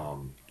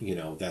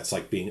 That's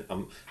like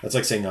that's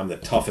like saying I'm the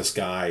toughest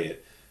guy at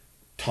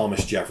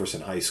Thomas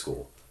Jefferson High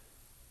School.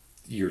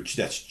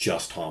 That's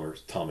just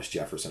Thomas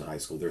Jefferson High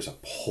School. There's a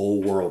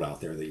whole world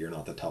out there that you're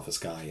not the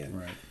toughest guy in.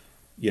 Right.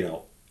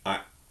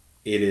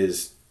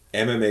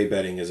 MMA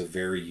betting is a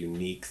very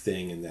unique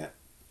thing in that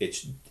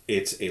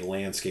it's a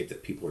landscape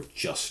that people are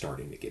just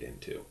starting to get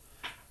into.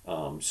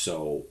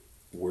 So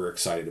we're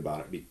excited about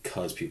it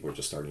because people are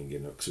just starting to get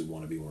into it because we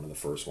want to be one of the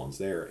first ones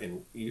there.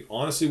 And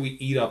honestly, we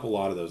eat up a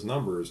lot of those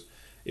numbers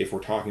if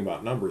we're talking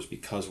about numbers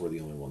because we're the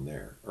only one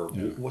there,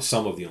 or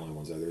some of the only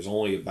ones there. There's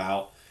only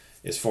about,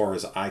 as far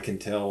as I can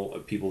tell,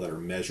 of people that are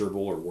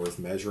measurable or worth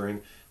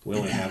measuring, we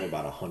only have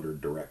about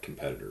 100 direct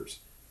competitors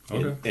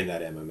in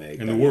that MMA.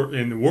 In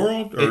the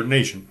world or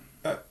nation?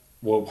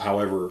 Well,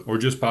 however, or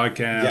just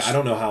podcasts. Yeah, I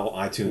don't know how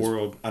iTunes.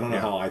 World. I don't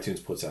know how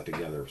iTunes puts that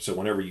together. So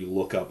whenever you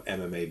look up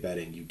MMA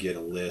betting, you get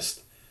a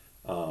list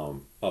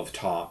of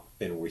top,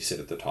 and we sit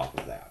at the top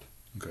of that.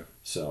 Okay.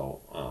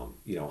 So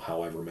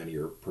however many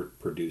you're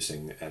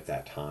producing at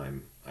that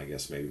time, I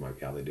guess maybe might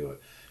be how they do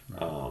it.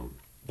 Right.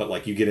 But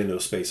like you get into a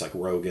space like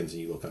Rogan's,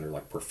 and you look under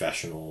like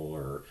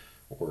professional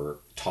or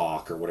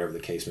talk or whatever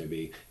the case may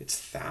be, it's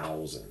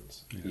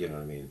thousands. Yeah. You know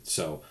what I mean?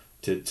 So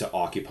to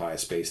occupy a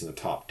space in the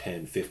top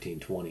 10, 15,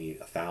 20,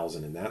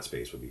 1,000 in that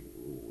space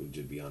would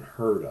just be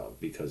unheard of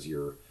because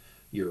you're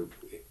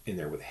in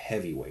there with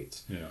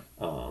heavyweights. Yeah.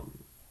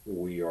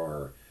 We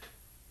are,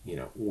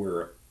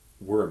 we're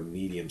a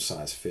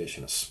medium-sized fish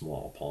in a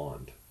small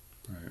pond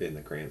in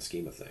the grand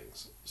scheme of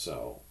things.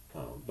 So,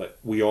 but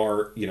we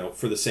are,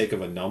 for the sake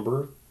of a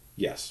number,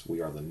 yes,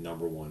 we are the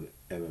number one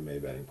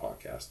MMA betting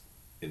podcast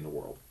in the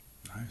world.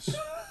 Nice.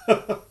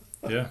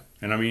 Yeah,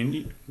 and I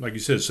mean, like you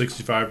said,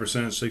 65%,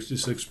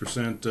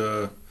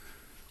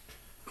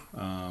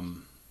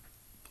 66%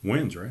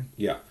 wins, right?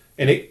 Yeah,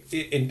 and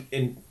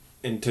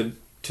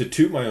to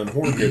toot my own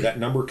horn here, that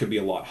number could be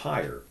a lot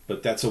higher,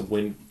 but that's a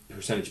win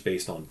percentage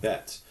based on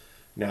bets.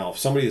 Now, if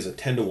somebody is a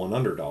 10-1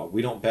 underdog,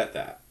 we don't bet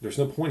that. There's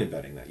no point in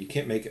betting that. You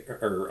can't make it,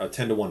 or a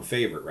 10-1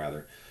 favorite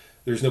rather.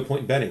 There's no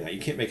point in betting that. You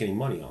can't make any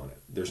money on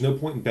it. There's no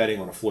point in betting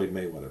on a Floyd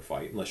Mayweather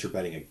fight unless you're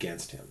betting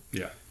against him.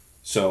 Yeah.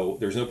 So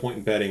there's no point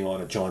in betting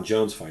on a John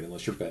Jones fight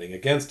unless you're betting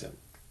against him.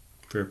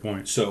 Fair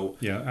point. So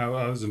yeah,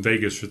 I was in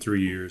Vegas for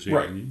 3 years. Yeah,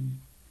 right.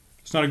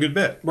 It's not a good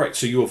bet. Right.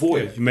 So you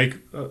avoid it. You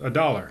make $1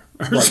 or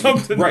right.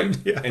 something. Right.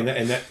 Yeah.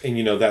 And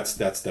you know that's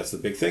the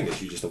big thing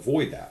is you just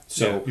avoid that.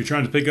 So yeah, you're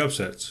trying to pick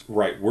upsets.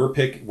 Right.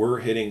 We're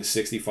hitting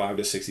 65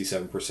 to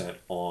 67%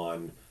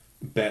 on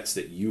bets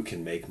that you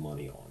can make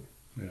money on.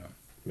 Yeah.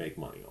 Make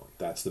money on.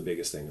 That's the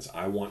biggest thing is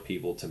I want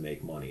people to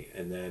make money.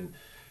 And then,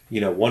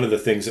 you know, one of the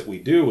things that we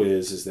do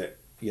is that,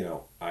 you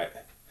know, I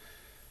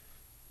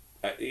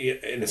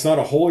and it's not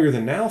a holier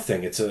than thou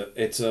thing. It's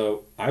a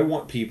I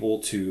want people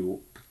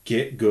to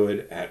get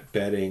good at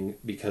betting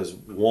because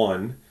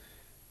one,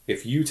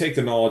 if you take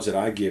the knowledge that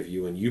I give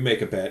you and you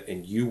make a bet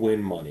and you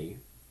win money,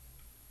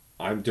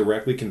 I'm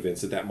directly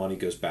convinced that money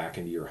goes back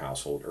into your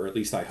household, or at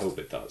least I hope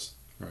it does.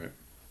 Right.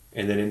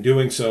 And then in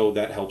doing so,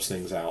 that helps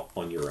things out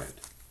on your end,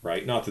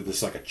 right? Not that this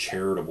is like a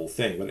charitable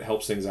thing, but it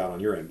helps things out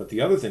on your end. But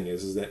the other thing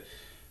is that,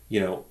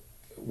 you know,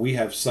 we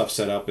have stuff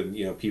set up and,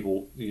 you know,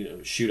 people, you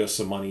know, shoot us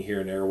some money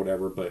here and there or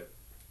whatever, but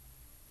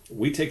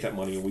we take that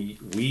money and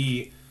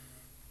we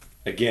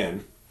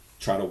again,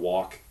 try to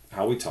walk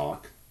how we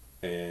talk,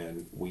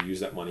 and we use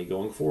that money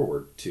going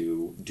forward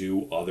to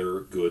do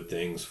other good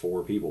things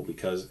for people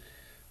because,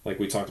 like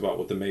we talked about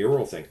with the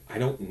mayoral thing, I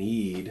don't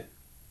need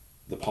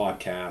the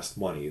podcast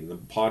money. And the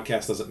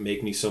podcast doesn't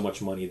make me so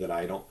much money that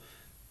I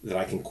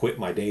can quit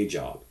my day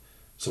job.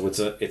 So it's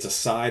a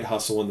side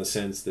hustle in the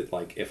sense that,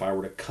 like, if I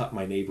were to cut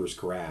my neighbor's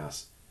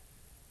grass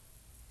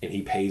and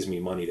he pays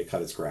me money to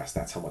cut his grass,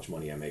 that's how much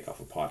money I make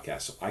off a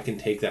podcast. So I can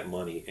take that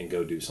money and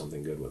go do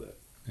something good with it.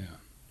 Yeah.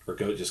 Or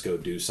go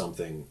do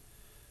something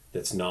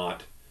that's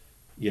not,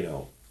 you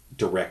know,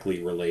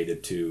 directly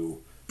related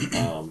to,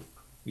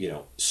 you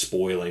know,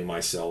 spoiling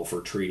myself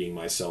or treating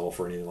myself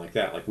or anything like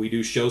that. Like, we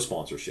do show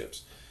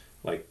sponsorships.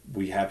 Like,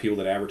 we have people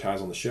that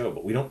advertise on the show,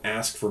 but we don't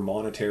ask for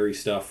monetary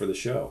stuff for the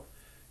show.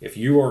 If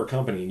you are a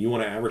company and you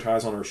want to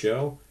advertise on our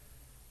show,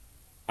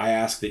 I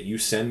ask that you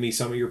send me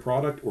some of your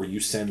product or you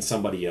send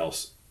somebody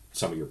else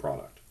some of your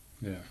product.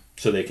 Yeah.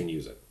 So they can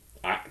use it.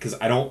 Because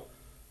I don't,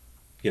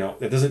 you know,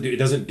 it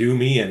doesn't do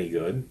me any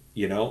good,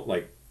 you know?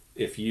 Like,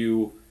 if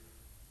you,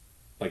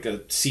 like a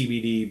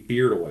CBD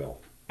beard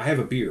oil. I have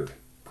a beard.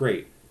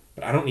 Great.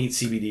 But I don't need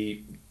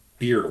CBD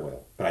beard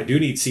oil. But I do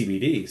need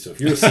CBD. So if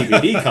you're a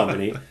CBD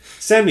company,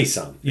 send me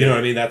some. You know what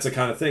I mean? That's the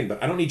kind of thing.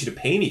 But I don't need you to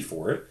pay me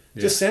for it.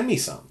 Just send me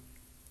some.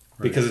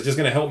 Right. Because it's just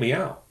going to help me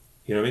out.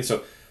 You know what I mean?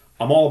 So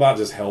I'm all about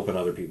just helping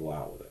other people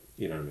out with it.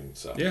 You know what I mean?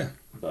 So yeah.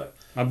 But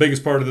my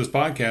biggest part of this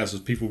podcast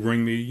is people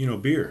bring me, you know,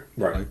 beer.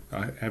 Right.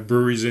 I have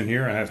breweries in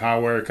here. I have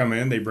Highwire come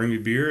in. They bring me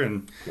beer,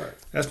 and right.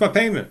 That's my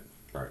payment.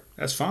 Right.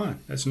 That's fine.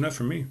 That's enough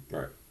for me.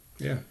 Right.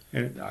 Yeah.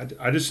 And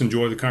I just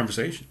enjoy the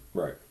conversation.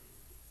 Right.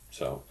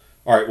 So,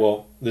 all right.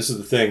 Well, this is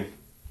the thing.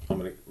 I'm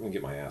gonna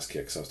get my ass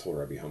kicked because I was told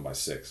her I'd be home by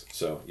 6.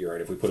 So you're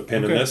right. If we put a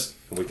pin in this,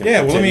 and we can.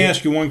 Yeah. Continue. Well, let me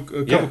ask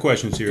you a couple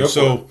questions here.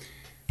 So,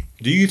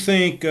 do you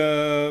think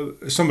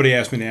somebody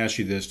asked me to ask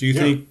you this? Do you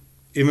think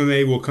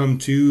MMA will come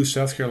to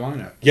South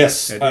Carolina?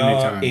 Yes. At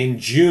any time? In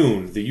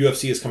June, the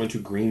UFC is coming to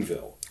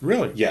Greenville.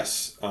 Really?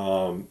 Yes.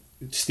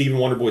 Stephen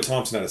Wonderboy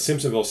Thompson out of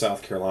Simpsonville,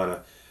 South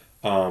Carolina,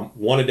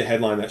 wanted to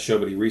headline that show,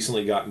 but he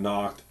recently got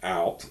knocked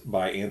out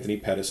by Anthony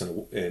Pettis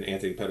in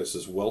Anthony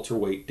Pettis'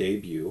 welterweight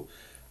debut.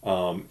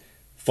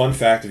 Fun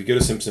fact, if you go to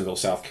Simpsonville,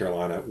 South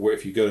Carolina, where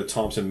if you go to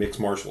Thompson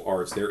Mixed Martial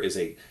Arts, there is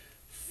a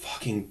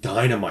fucking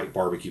dynamite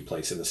barbecue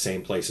place in the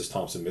same place as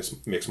Thompson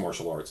Mixed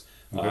Martial Arts.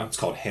 Okay. It's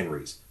called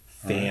Henry's.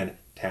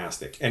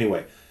 Fantastic. Right.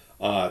 Anyway,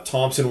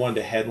 Thompson wanted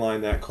to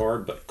headline that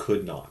card, but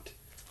could not.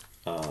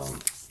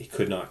 He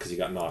could not because he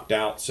got knocked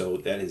out. So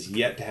that is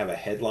yet to have a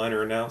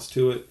headliner announced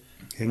to it.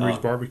 Henry's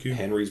Barbecue?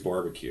 Henry's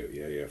Barbecue.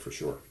 Yeah, for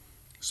sure.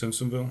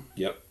 Simpsonville?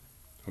 Yep.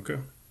 Okay.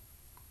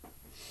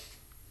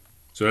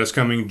 So that's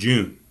coming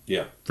June.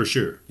 Yeah. For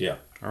sure. Yeah.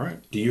 All right.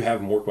 Do you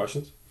have more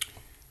questions?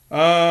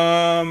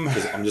 I'm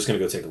just going to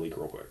go take a leak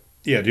real quick.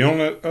 Yeah, the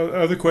only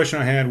other question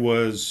I had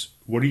was,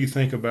 what do you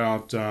think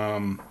about,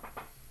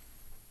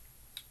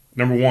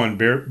 number one,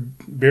 bare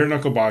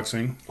knuckle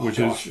boxing, which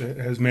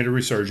has made a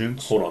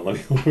resurgence. Hold on,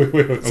 let me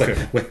wait a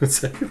second. Wait a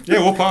second. Yeah,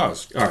 we'll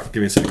pause. All right,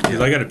 give me a second. Because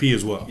I got to pee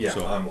as well. Yeah,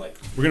 so I'm late.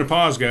 We're going to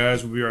pause,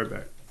 guys. We'll be right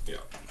back. Yeah,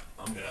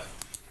 I'm good.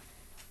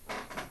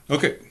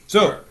 Okay,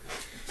 so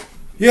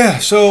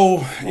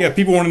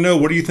people want to know,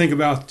 what do you think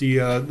about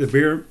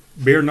the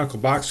bare knuckle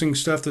boxing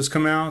stuff that's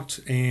come out?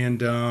 And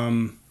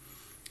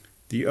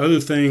the other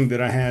thing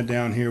that I had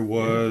down here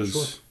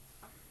was,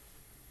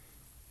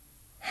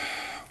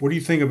 what do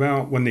you think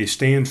about when they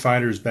stand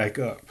fighters back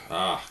up?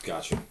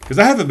 Gotcha. Because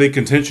I have a big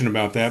contention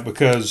about that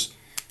because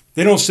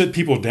they don't sit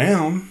people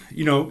down.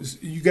 You know,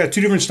 you got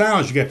two different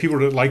styles. You got people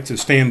that like to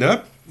stand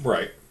up.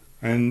 Right.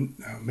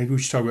 And maybe we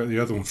should talk about the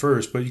other one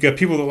first. But you got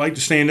people that like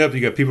to stand up.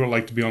 You got people that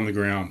like to be on the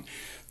ground.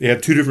 They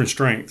have two different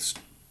strengths.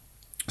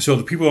 So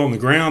the people on the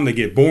ground, they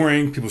get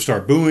boring. People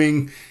start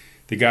booing.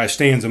 The guy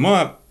stands them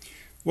up.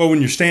 Well, when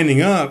you're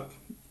standing up,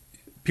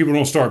 people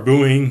don't start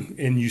booing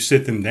and you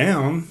sit them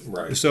down.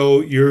 Right.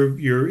 So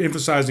you're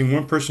emphasizing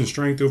one person's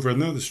strength over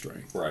another's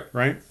strength. Right.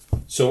 Right?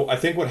 So I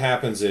think what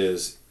happens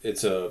is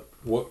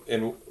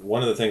and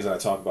one of the things that I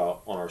talk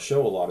about on our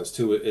show a lot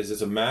is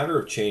it's a matter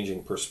of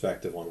changing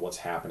perspective on what's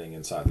happening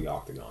inside the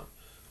octagon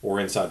or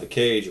inside the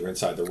cage or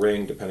inside the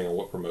ring, depending on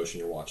what promotion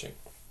you're watching.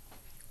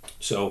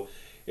 So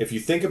if you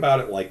think about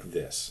it like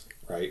this,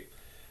 right?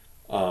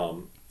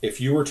 If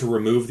you were to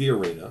remove the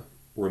arena,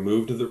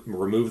 remove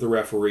the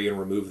referee, and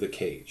remove the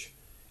cage,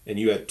 and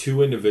you had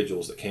two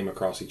individuals that came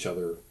across each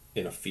other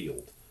in a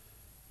field,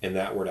 and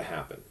that were to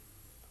happen,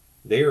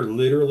 they are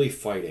literally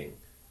fighting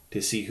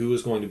to see who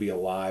is going to be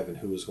alive and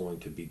who is going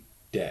to be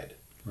dead.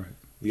 Right.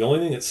 The only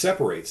thing that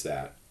separates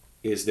that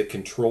is the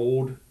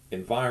controlled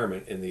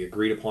environment and the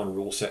agreed upon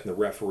rule set and the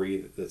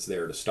referee that's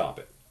there to stop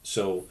it.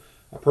 So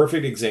a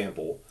perfect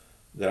example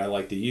that I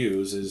like to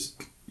use is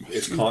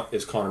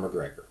Conor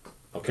McGregor.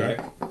 Okay?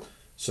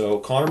 So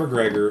Conor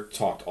McGregor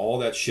talked all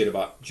that shit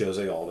about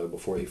Jose Aldo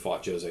before he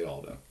fought Jose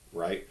Aldo,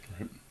 right?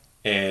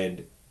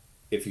 And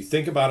if you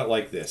think about it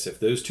like this, if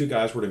those two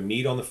guys were to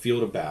meet on the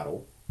field of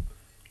battle,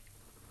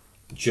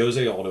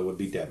 Jose Aldo would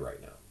be dead right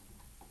now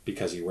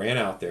because he ran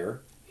out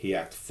there, he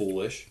acted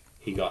foolish,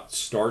 he got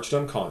starched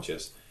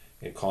unconscious,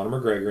 and Conor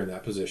McGregor in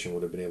that position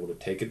would have been able to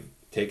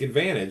take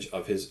advantage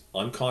of his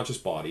unconscious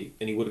body,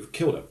 and he would have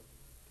killed him.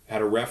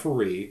 Had a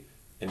referee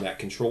in that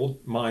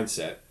controlled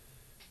mindset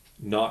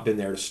not been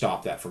there to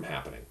stop that from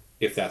happening,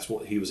 if that's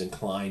what he was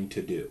inclined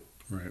to do.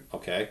 Right.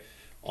 Okay?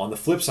 On the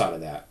flip side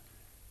of that,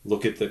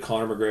 look at the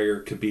Conor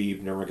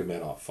McGregor-Khabib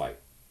Nurmagomedov fight.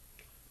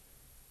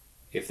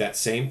 If that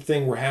same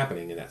thing were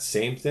happening, and that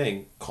same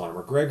thing,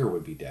 Conor McGregor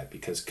would be dead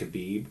because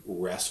Khabib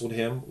wrestled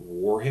him,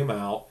 wore him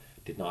out,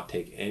 did not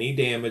take any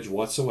damage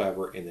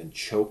whatsoever, and then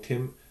choked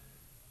him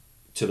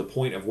to the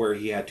point of where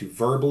he had to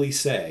verbally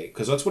say,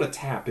 because that's what a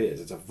tap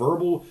is. It's a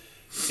verbal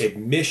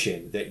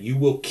admission that you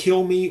will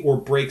kill me or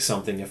break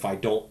something if I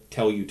don't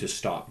tell you to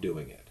stop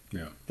doing it.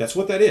 Yeah. That's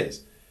what that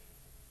is.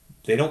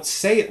 They don't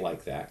say it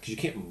like that because you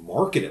can't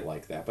market it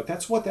like that, but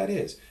that's what that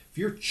is. If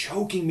you're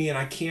choking me and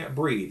I can't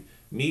breathe,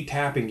 me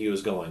tapping you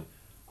is going,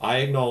 I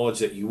acknowledge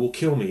that you will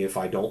kill me if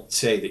I don't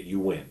say that you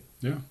win.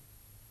 Yeah.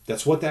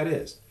 That's what that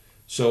is.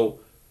 So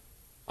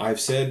I've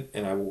said,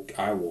 and I will,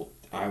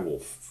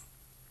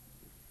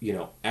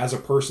 as a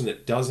person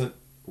that doesn't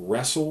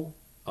wrestle,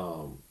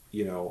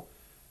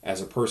 as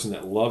a person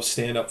that loves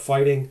stand-up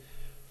fighting,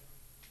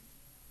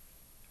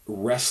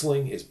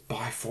 wrestling is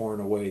by far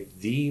and away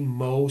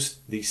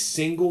the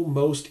single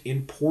most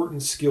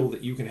important skill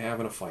that you can have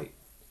in a fight.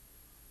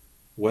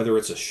 Whether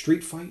it's a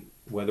street fight,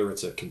 whether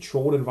it's a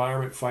controlled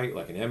environment fight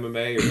like an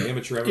MMA or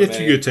amateur MMA. If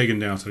you get taken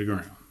down to the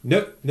ground.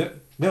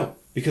 No.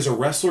 Because a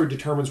wrestler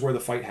determines where the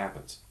fight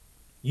happens.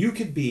 You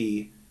could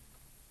be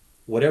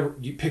whatever,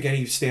 you pick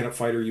any stand-up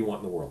fighter you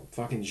want in the world.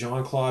 Fucking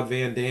Jean-Claude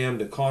Van Damme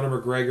to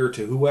Conor McGregor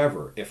to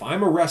whoever. If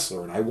I'm a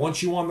wrestler and I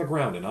want you on the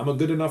ground and I'm a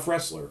good enough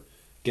wrestler,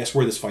 guess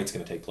where this fight's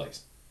going to take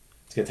place?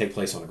 It's going to take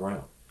place on the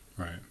ground.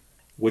 Right.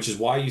 Which is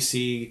why you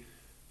see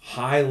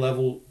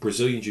high-level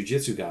Brazilian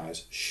Jiu-Jitsu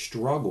guys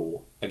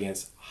struggle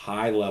against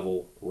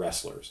high-level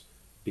wrestlers.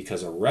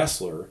 Because a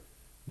wrestler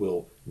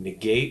will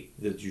negate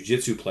the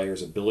Jiu-Jitsu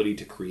player's ability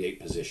to create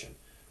position.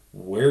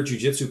 Where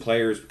Jiu-Jitsu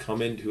players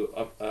come into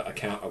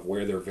account of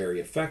where they're very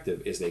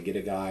effective is they get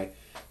a guy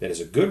that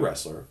is a good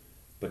wrestler,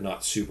 but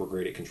not super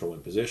great at controlling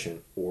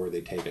position, or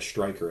they take a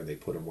striker and they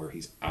put him where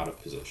he's out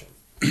of position.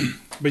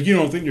 But you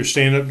don't think there's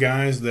stand-up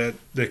guys that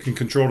can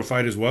control the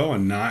fight as well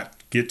and not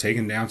get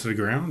taken down to the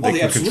ground? They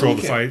can control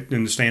the fight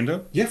in the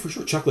stand-up? Yeah, for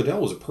sure. Chuck Liddell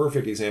was a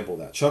perfect example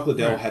of that. Chuck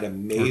Liddell had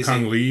amazing... Or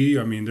Kung Lee.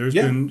 I mean, there's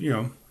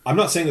been, I'm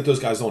not saying that those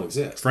guys don't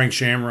exist. Frank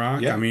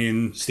Shamrock. Yeah. I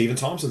mean... Stephen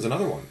Thompson's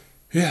another one.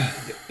 Yeah.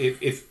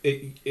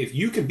 If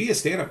you can be a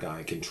stand-up guy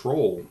and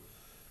control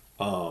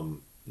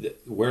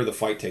where the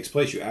fight takes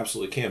place, you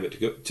absolutely can.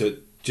 But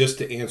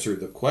to answer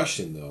the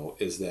question, though,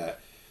 is that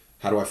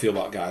how do I feel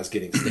about guys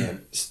getting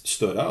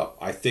stood up?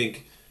 I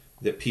think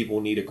that people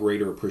need a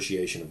greater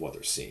appreciation of what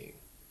they're seeing.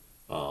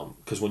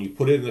 Because when you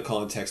put it in the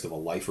context of a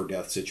life or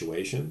death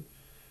situation,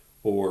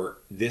 or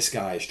this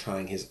guy is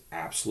trying his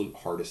absolute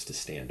hardest to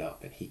stand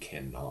up and he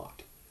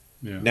cannot.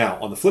 Yeah. Now,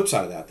 on the flip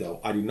side of that,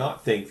 though, I do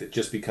not think that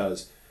just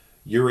because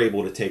you're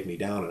able to take me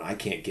down and I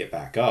can't get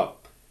back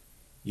up,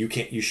 you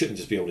shouldn't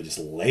just be able to just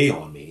lay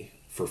on me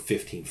for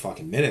 15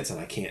 fucking minutes and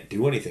I can't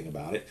do anything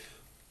about it.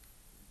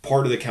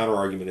 Part of the counter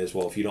argument is,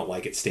 well, if you don't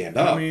like it, stand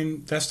up. I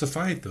mean, that's the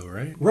fight, though,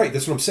 right? Right,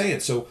 that's what I'm saying.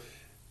 So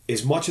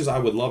as much as I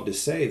would love to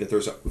say that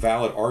there's a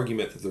valid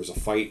argument that there's a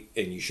fight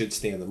and you should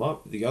stand them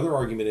up, the other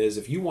argument is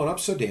if you want up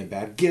so damn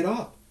bad, get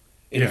up.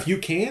 And if you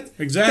can't,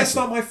 that's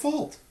not my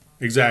fault.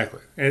 Exactly,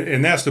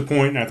 and that's the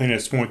point. And I think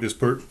that's the point this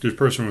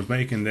person was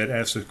making that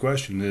asked this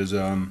question is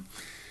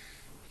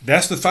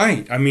that's the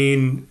fight. I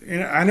mean,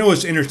 and I know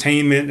it's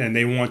entertainment, and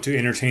they want to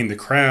entertain the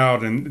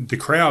crowd, and the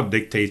crowd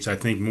dictates, I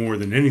think, more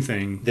than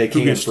anything They who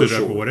can, gets for stood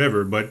up sure. or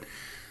whatever. But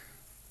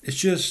it's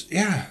just,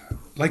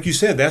 like you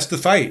said, that's the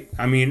fight.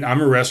 I mean,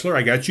 I'm a wrestler.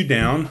 I got you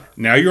down.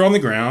 Now you're on the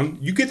ground.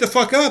 You get the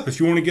fuck up if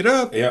you want to get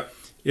up. Yeah.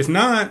 If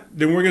not,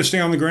 then we're going to stay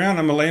on the ground.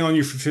 I'm going to lay on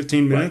you for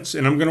 15 minutes,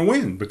 and I'm going to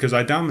win because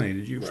I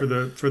dominated you for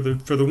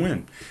the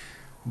win.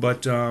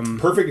 But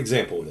perfect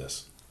example of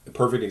this. A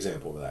perfect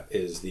example of that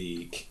is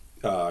the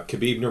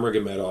Khabib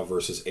Nurmagomedov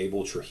versus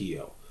Abel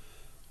Trujillo.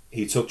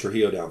 He took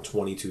Trujillo down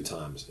 22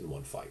 times in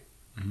one fight.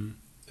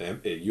 A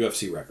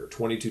UFC record,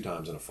 22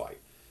 times in a fight.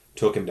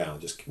 Took him down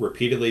just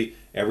repeatedly.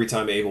 Every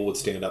time Abel would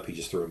stand up, he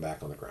just threw him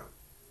back on the ground.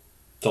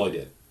 That's all he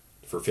did.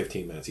 For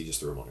 15 minutes, he just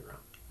threw him on the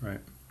ground. right.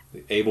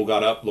 Abel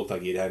got up, looked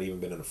like he hadn't even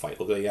been in a fight.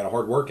 Looked like he had a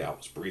hard workout,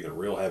 was breathing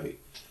real heavy,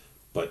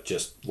 but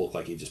just looked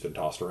like he'd just been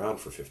tossed around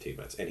for 15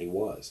 minutes, and he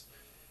was.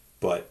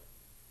 But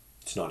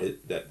it's not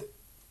it that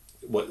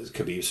what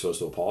Khabib's supposed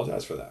to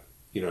apologize for that.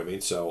 You know what I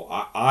mean? So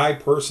I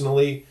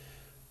personally,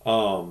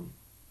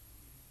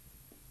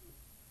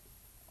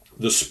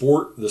 the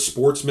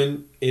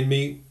sportsman in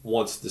me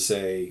wants to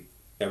say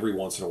every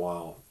once in a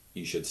while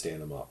you should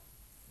stand him up,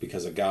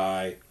 because a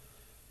guy,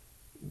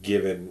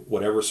 given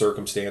whatever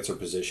circumstance or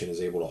position,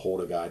 is able to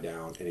hold a guy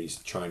down and he's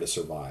trying to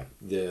survive.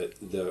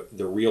 The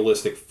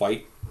realistic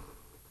fight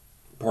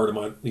part of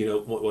my,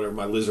 whatever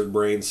my lizard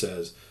brain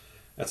says,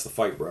 that's the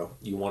fight, bro.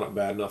 You want it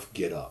bad enough,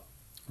 get up.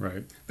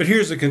 Right. But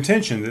here's the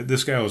contention that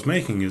this guy was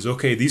making is,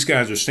 okay, these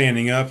guys are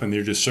standing up and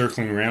they're just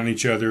circling around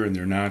each other and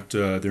they're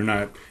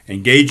not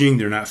engaging,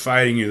 they're not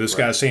fighting. This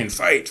guy's saying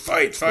fight,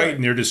 fight, fight, Right.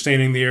 and they're just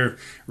standing there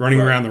running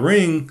Right. around the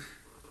ring.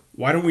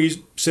 Why don't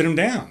we sit them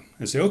down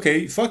and say,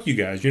 okay, fuck you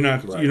guys. You're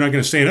not Right. going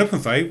to stand up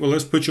and fight. Well,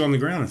 let's put you on the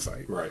ground and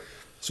fight. Right.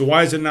 So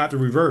why is it not the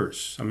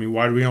reverse? I mean,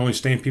 why do we only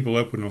stand people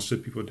up when we don't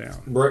sit people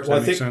down? Right. Does Well, that I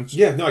make think, sense?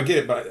 yeah, no, I get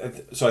it, but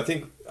I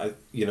think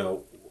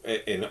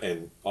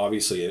and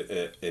obviously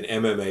an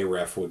MMA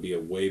ref would be a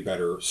way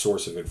better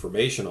source of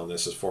information on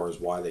this as far as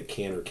why they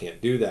can or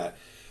can't do that.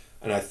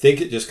 And I think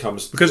it just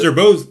comes Because they're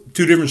both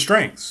two different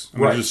strengths. I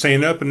mean, Right. There's a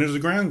stand up and there's a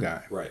ground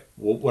guy. right.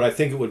 Well, what I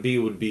think it would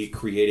be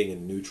creating a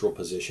neutral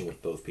position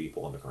with both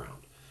people on the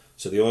ground.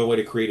 So the only way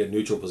to create a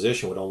neutral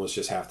position would almost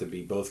just have to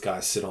be both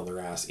guys sit on their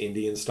ass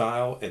Indian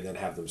style and then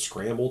have them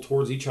scramble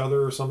towards each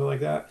other or something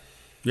like that.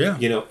 Yeah.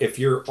 If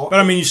you're, But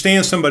I mean, you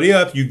stand somebody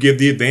up, you give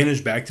the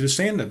advantage back to the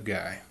stand up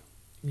guy.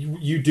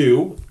 you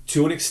do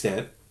to an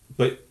extent,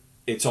 but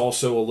it's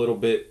also a little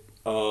bit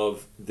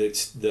of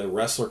the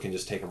wrestler can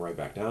just take them right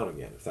back down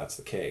again if that's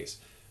the case.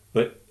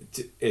 But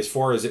as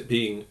far as it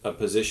being a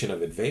position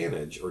of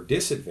advantage or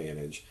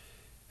disadvantage,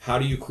 how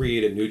do you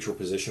create a neutral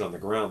position on the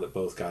ground that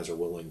both guys are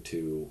willing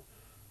to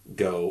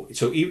go?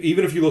 So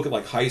even if you look at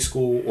like high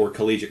school or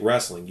collegiate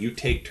wrestling, you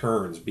take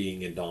turns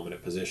being in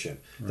dominant position.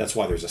 Right. That's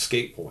why there's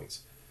escape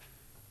points.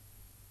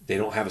 They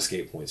don't have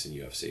escape points in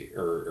UFC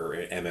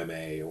or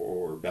MMA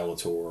or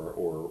Bellator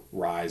or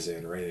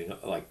Ryzen or anything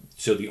like.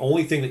 So the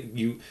only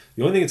thing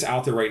that's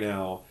out there right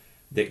now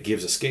that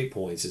gives escape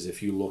points is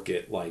if you look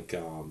at like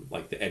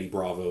the Eddie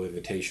Bravo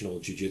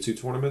Invitational Jiu-Jitsu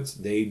tournaments.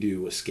 They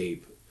do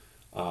escape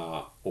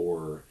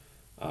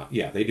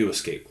they do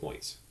escape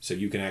points. So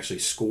you can actually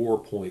score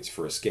points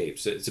for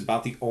escapes. It's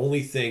about the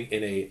only thing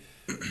in a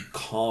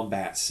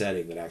combat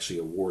setting that actually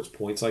awards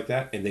points like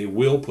that, and they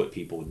will put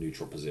people in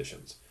neutral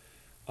positions.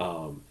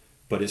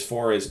 But as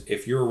far as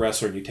if you're a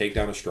wrestler and you take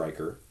down a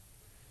striker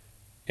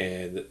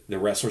and the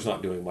wrestler's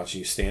not doing much and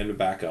you stand to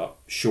back up,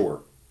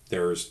 sure,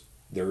 there is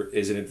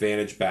an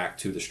advantage back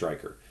to the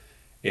striker.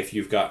 If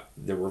you've got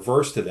the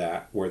reverse to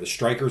that, where the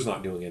striker's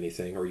not doing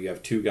anything, or you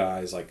have two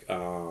guys like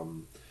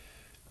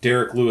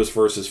Derek Lewis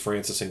versus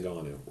Francis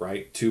Ngannou,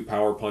 right? Two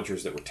power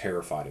punchers that were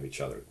terrified of each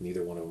other.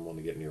 Neither one of them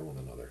wanted to get near one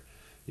another.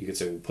 You could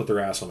say, well, put their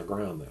ass on the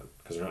ground then,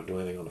 because they're not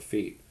doing anything on the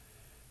feet.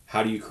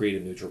 How do you create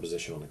a neutral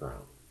position on the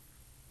ground?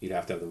 You'd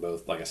have to have them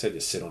both, like I said,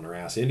 just sit on their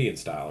ass Indian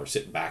style or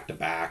sit back to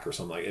back or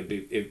something like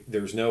it.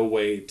 There's no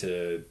way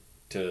to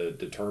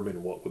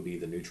determine what would be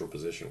the neutral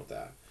position with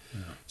that. Yeah.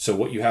 So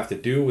what you have to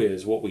do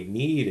is, what we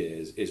need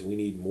is we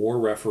need more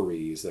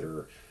referees that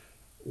are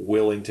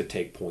willing to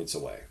take points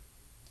away.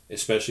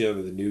 Especially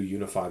under the new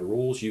unified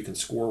rules, you can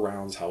score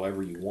rounds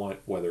however you want,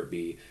 whether it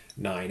be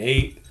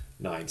 9-8,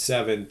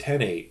 9-7,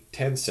 10-8,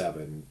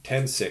 10-7,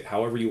 10-6,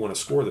 however you want to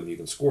score them, you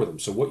can score them.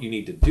 So what you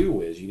need to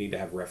do is you need to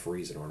have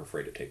referees that aren't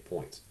afraid to take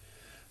points.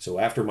 So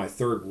after my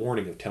third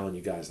warning of telling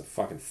you guys to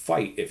fucking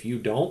fight, if you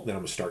don't, then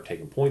I'm going to start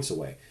taking points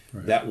away.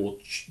 Right. That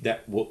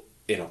will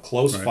in a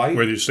close fight,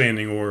 whether you're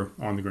standing or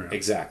on the ground.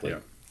 Exactly.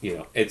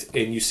 Yeah.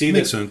 You see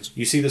Makes this. Sense.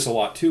 You see this a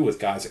lot too with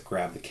guys that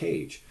grab the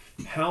cage.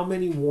 How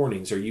many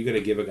warnings are you going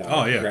to give a guy?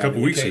 Oh yeah, a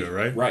couple weeks ago,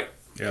 right? Right.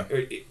 Yeah.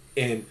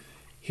 And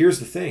here's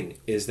the thing: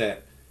 is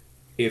that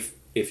if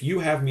you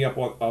have me up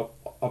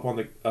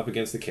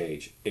against the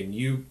cage and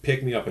you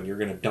pick me up and you're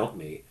going to dump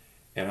me,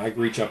 and I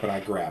reach up and I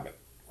grab it,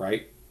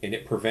 right, and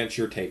it prevents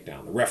your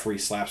takedown. The referee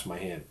slaps my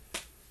hand.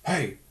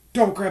 Hey,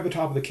 don't grab the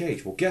top of the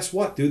cage. Well, guess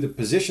what, dude? The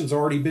position's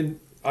already been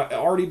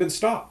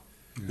stopped.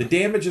 Yeah. The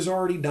damage is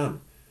already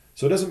done.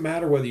 So it doesn't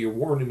matter whether you're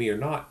warning me or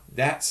not.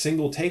 That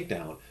single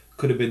takedown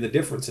could have been the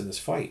difference in this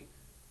fight.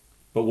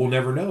 But we'll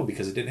never know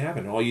because it didn't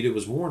happen. All you did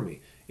was warn me.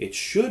 It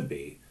should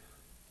be,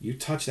 you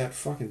touch that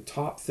fucking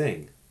top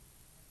thing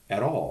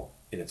at all,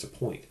 and it's a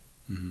point.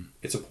 Mm-hmm.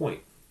 It's a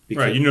point.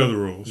 Right, you know the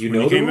rules. You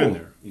know the rules.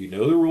 You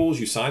know the rules.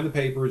 You signed the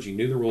papers. You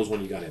knew the rules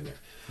when you got in there.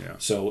 Yeah.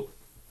 So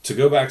to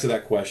go back to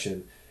that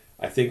question,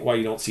 I think why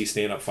you don't see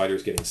stand-up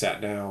fighters getting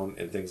sat down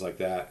and things like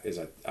that is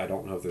I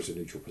don't know if there's a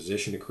neutral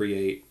position to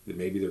create.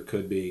 Maybe there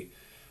could be.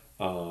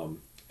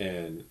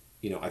 And,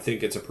 I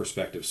think it's a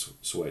perspective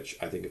switch.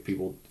 I think if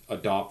people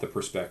adopt the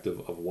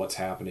perspective of what's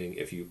happening,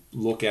 if you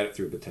look at it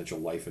through a potential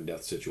life and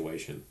death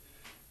situation,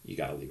 you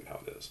got to leave it how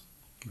it is.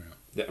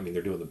 Yeah. I mean,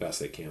 they're doing the best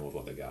they can with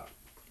what they got.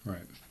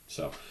 Right.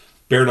 So,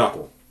 bare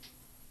knuckle.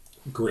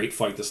 Great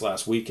fight this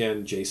last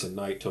weekend. Jason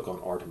Knight took on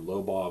Artem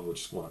Lobov,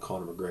 which is one of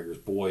Conor McGregor's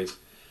boys.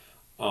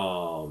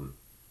 I'll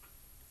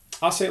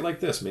say it like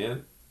this,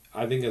 man.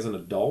 I think as an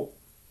adult,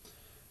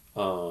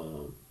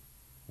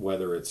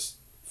 whether it's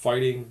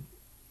fighting,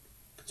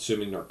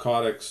 consuming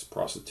narcotics,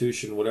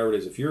 prostitution, whatever it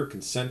is, if you're a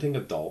consenting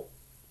adult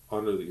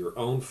under your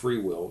own free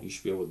will, you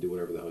should be able to do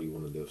whatever the hell you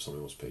want to do if somebody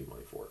wants to pay you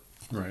money for it.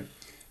 Right.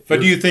 But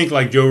do you think,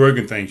 like Joe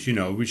Rogan thinks,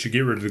 we should get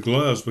rid of the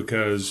gloves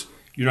because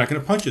you're not going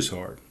to punch as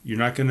hard. You're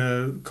not going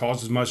to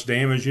cause as much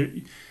damage.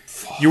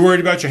 You're worried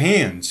about your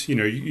hands.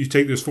 You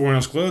take those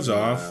 4-ounce gloves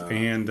off,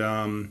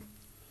 and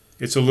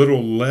it's a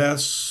little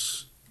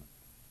less.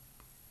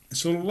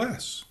 It's a little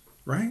less,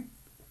 right?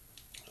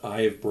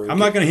 I'm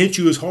not going to hit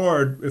you as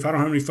hard if I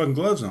don't have any fucking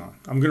gloves on.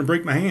 I'm going to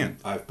break my hand.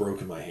 I've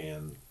broken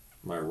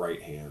my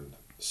right hand,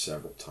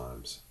 several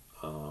times.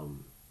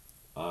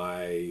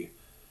 I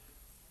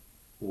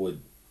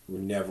would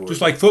never.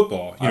 Just like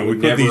football. We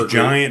put these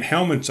giant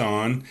helmets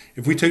on.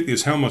 If we take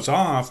these helmets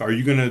off, are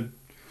you going to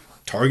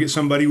target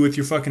somebody with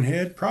your fucking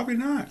head? Probably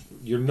not.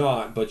 You're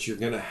not, but you're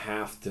going to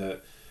have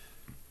to.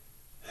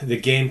 The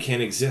game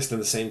can't exist in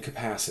the same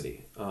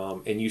capacity.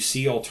 And you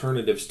see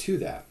alternatives to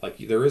that. Like,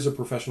 there is a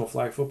professional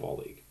flag football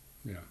league.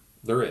 Yeah.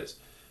 There is.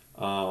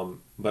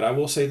 But I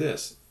will say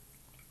this.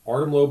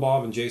 Artem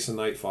Lobov and Jason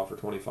Knight fought for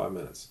 25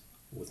 minutes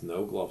with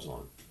no gloves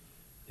on.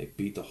 They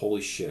beat the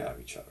holy shit out of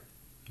each other.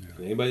 Yeah.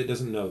 And anybody that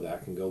doesn't know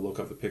that can go look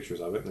up the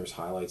pictures of it, and there's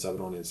highlights of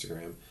it on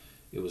Instagram.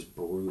 It was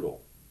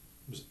brutal.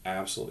 It was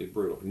absolutely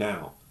brutal.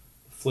 Now,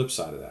 the flip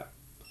side of that,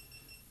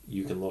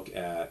 you can look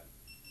at.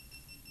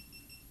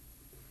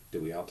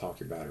 Did we out-talk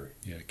your battery?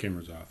 Yeah, the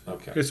camera's off.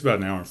 Okay. It's about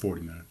an hour and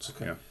 40 minutes.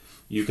 Okay. Yeah.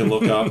 You can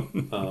look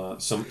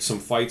up some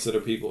fights that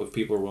if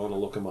people are willing to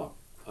look them up.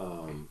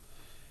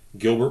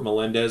 Gilbert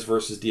Melendez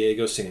versus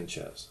Diego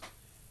Sanchez.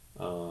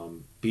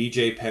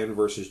 BJ Penn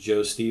versus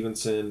Joe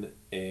Stevenson.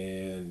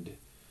 And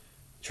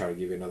try to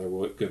give you another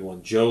good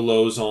one. Joe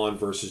Lozon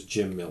versus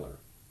Jim Miller.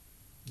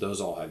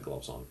 Those all had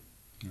gloves on.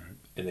 Right.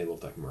 And they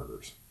looked like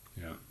murderers.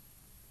 Yeah.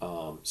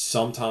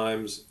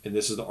 Sometimes, and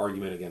this is the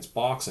argument against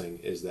boxing,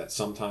 is that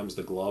sometimes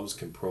the gloves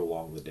can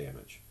prolong the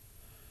damage.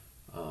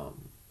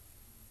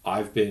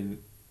 I've been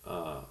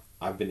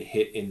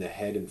hit in the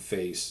head and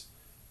face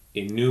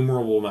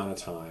innumerable amount of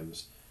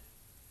times,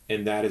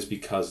 and that is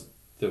because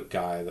the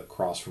guy that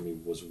crossed from me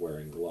was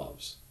wearing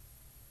gloves.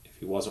 If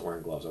he wasn't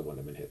wearing gloves, I wouldn't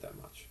have been hit that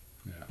much.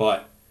 Yeah.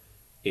 But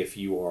if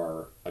you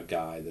are a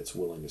guy that's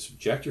willing to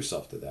subject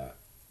yourself to that,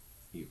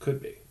 you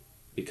could be.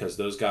 Because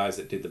those guys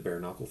that did the bare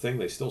knuckle thing,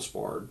 they still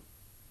sparred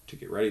to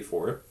get ready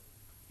for it.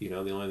 The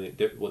only thing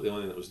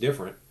that was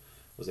different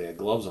was they had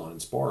gloves on in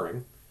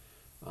sparring.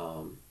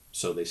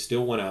 So they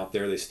still went out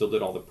there. They still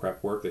did all the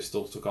prep work. They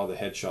still took all the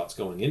headshots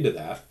going into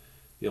that.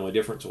 The only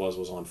difference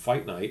was on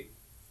fight night,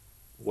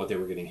 what they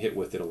were getting hit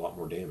with did a lot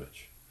more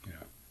damage.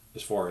 Yeah.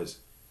 As far as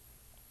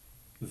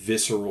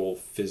visceral,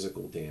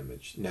 physical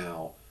damage.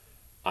 Now,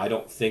 I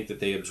don't think that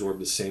they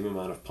absorbed the same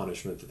amount of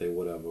punishment that they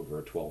would have over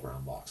a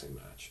 12-round boxing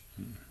match.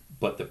 Mm.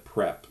 But the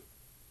prep,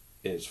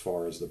 as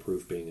far as the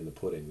proof being in the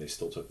pudding, they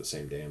still took the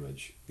same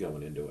damage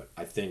going into it.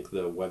 I think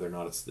whether or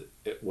not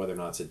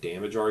it's a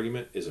damage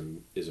argument is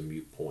a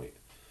moot point,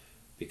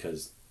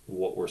 because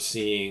what we're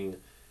seeing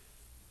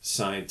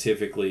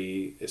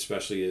scientifically,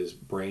 especially as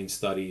brain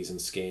studies and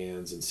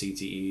scans and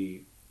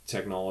CTE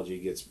technology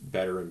gets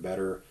better and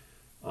better,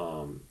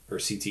 or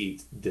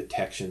CTE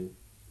detection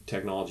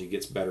technology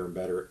gets better and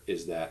better,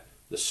 is that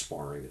the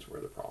sparring is where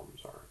the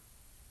problems are,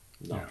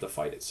 not the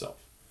fight itself.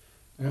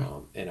 Yeah.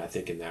 And I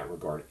think in that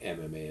regard,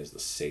 MMA is the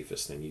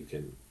safest thing you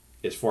can,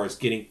 as far as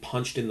getting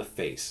punched in the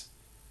face,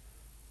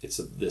 it's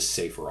the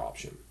safer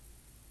option.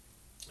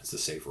 It's the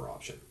safer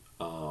option.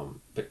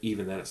 But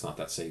even then, it's not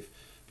that safe,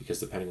 because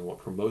depending on what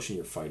promotion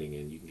you're fighting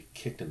in, you can get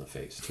kicked in the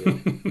face too.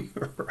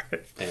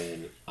 Right.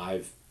 And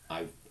I've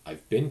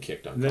been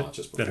kicked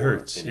unconscious before. That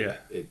hurts. And yeah.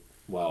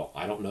 Well,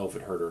 I don't know if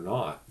it hurt or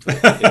not. But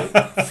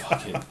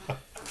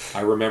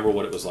I remember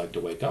what it was like to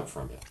wake up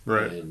from it,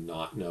 right, and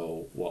not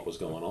know what was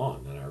going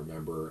on. And I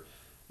remember,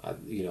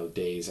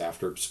 days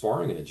after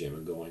sparring in a gym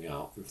and going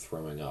out and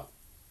throwing up,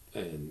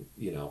 and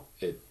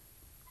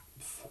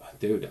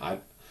dude,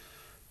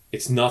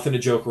 it's nothing to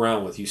joke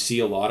around with. You see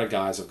a lot of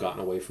guys have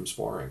gotten away from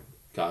sparring.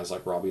 Guys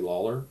like Robbie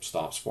Lawler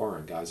stop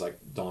sparring. Guys like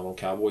Donald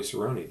Cowboy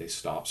Cerrone, they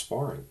stop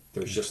sparring.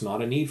 There's just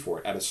not a need for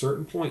it. At a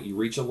certain point, you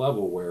reach a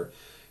level where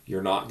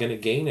you're not going to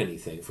gain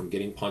anything from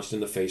getting punched in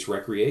the face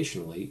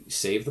recreationally.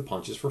 Save the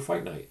punches for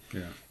fight night.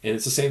 Yeah. And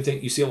it's the same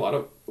thing. You see a lot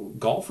of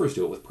golfers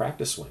do it with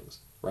practice swings,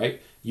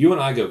 right? You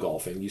and I go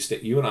golfing.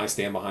 You and I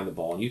stand behind the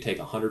ball, and you take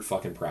 100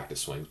 fucking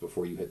practice swings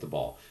before you hit the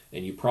ball.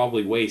 And you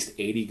probably waste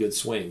 80 good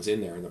swings in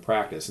there in the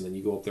practice, and then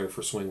you go up there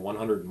for swing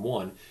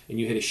 101, and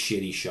you hit a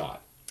shitty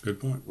shot. Good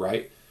point.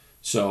 Right?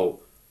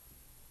 So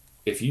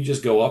if you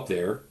just go up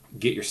there,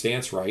 get your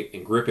stance right,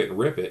 and grip it and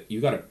rip it,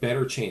 you got a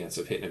better chance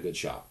of hitting a good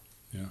shot.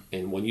 Yeah.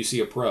 And when you see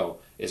a pro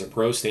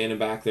standing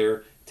back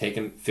there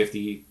taking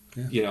 50,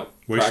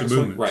 wasted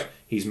movements. Right.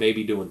 He's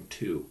maybe doing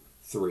 2,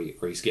 3,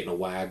 or he's getting a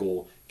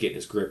waggle, getting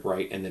his grip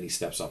right, and then he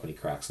steps up and he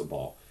cracks the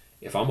ball.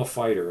 If I'm a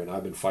fighter and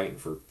I've been fighting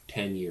for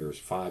 10 years,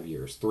 5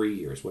 years, 3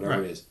 years,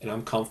 whatever it is, and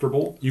I'm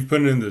comfortable. You've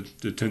put in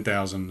the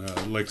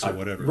 10,000 licks or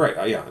whatever.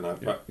 Right. Yeah. And I've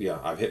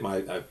hit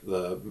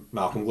the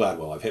Malcolm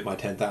Gladwell. I've hit my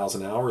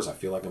 10,000 hours. I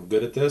feel like I'm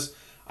good at this.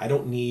 I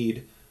don't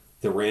need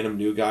the random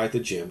new guy at the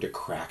gym to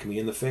crack me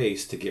in the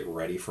face to get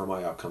ready for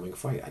my upcoming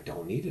fight. I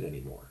don't need it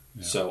anymore.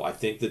 Yeah. So I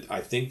think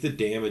the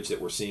damage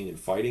that we're seeing in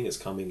fighting is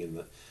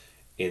coming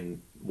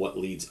in what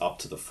leads up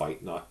to the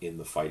fight, not in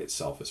the fight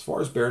itself. As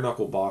far as bare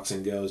knuckle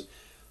boxing goes,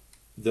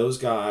 those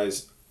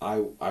guys, I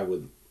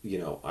would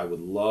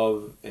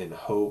love and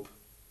hope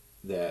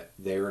that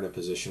they're in a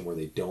position where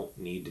they don't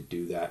need to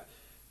do that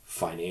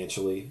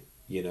financially,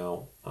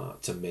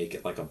 to make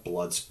it like a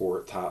blood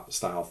sport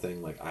style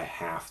thing. Like, I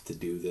have to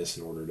do this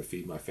in order to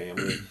feed my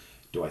family.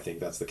 Do I think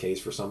that's the case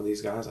for some of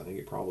these guys? I think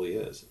it probably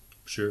is.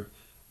 Sure.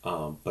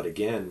 But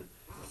again,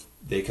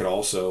 they could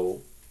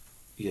also,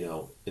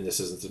 and this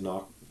isn't to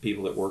knock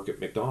people that work at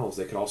McDonald's,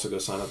 they could also go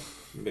sign up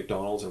at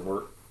McDonald's and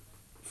work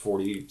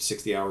 40,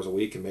 60 hours a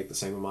week and make the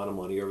same amount of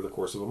money over the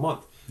course of a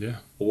month. Yeah.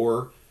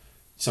 Or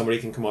somebody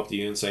can come up to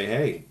you and say,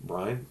 hey,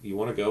 Brian, you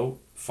want to go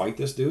fight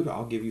this dude?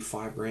 I'll give you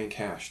 $5,000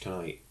 cash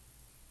tonight.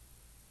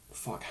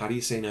 Fuck, how do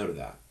you say no to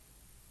that?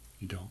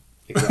 You don't.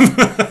 Exactly.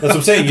 That's what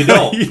I'm saying. You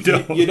don't. You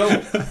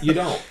don't. You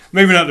don't.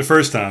 Maybe not the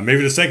first time.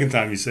 Maybe the second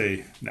time you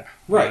say, no,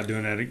 right. I'm not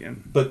doing that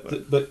again.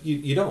 But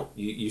you don't.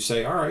 You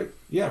say, all right,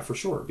 yeah, for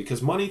sure.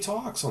 Because money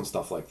talks on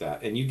stuff like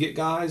that. And you get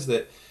guys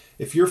that,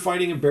 if you're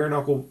fighting in bare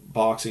knuckle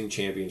boxing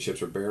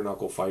championships or bare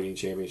knuckle fighting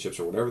championships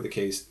or whatever the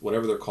case,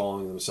 whatever they're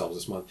calling themselves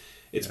this month,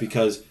 it's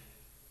because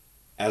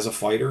as a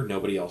fighter,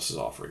 nobody else is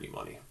offering you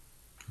money.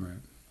 Right.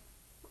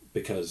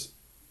 Because,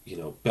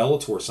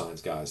 Bellator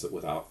signs guys that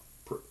without,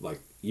 like,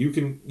 you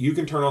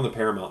can turn on the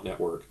Paramount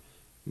Network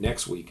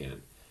next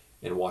weekend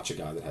and watch a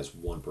guy that has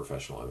one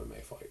professional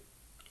MMA fight,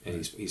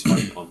 and he's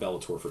fighting on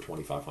Bellator for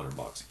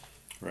 $2,500.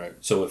 Right.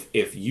 So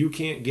if you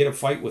can't get a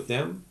fight with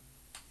them,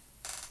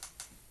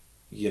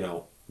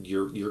 you're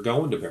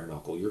going to bare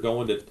knuckle. You're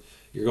going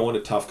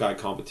to tough guy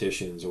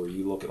competitions, or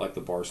you look at like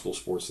the Barstool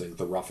Sports thing,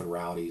 the Rough and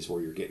Rowdies,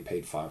 where you're getting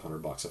paid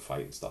 $500 a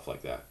fight and stuff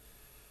like that.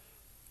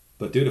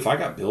 But dude, if I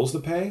got bills to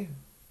pay,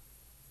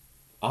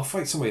 I'll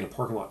fight somebody in a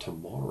parking lot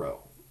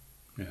tomorrow.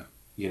 Yeah.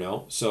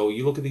 So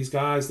you look at these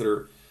guys that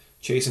are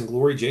chasing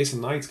glory. Jason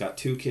Knight's got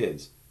 2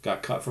 kids,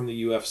 got cut from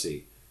the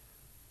UFC.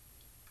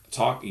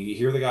 You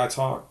hear the guy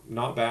talk,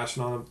 not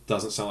bashing on him,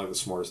 doesn't sound like the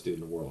smartest dude in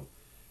the world.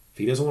 If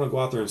he doesn't want to go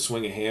out there and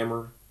swing a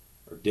hammer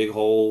or dig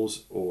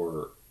holes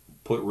or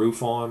put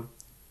roof on,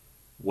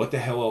 what the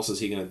hell else is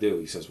he going to do?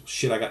 He says, well,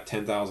 shit, I got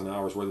 10,000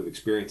 hours worth of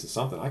experience in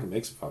something. I can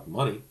make some fucking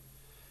money.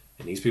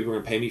 And these people are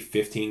going to pay me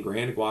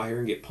 $15,000 to go out here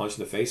and get punched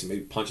in the face and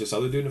maybe punch this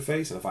other dude in the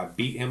face. And if I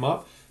beat him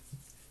up,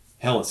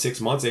 hell, in 6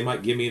 months, they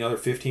might give me another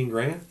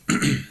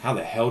 $15,000. How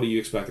the hell do you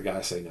expect a guy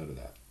to say no to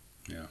that?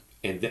 Yeah.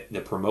 And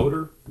the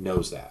promoter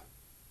knows that.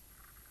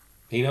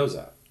 He knows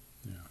that.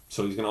 Yeah.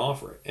 So he's going to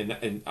offer it.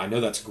 And I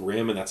know that's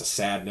grim and that's a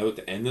sad note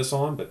to end this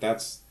on, but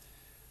that's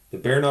the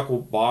bare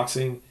knuckle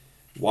boxing.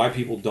 Why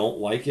people don't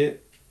like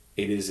it,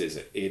 it is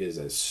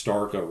as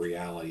stark a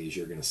reality as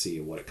you're going to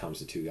see when it comes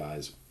to 2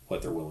 guys,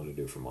 what they're willing to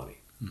do for money.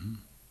 Mm-hmm.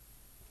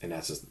 And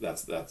that's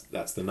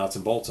the nuts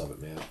and bolts of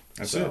it, man.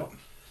 That's it.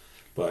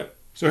 But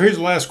so here's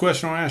the last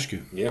question I'll ask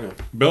you. Yeah, man.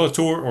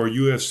 Bellator or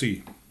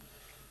UFC?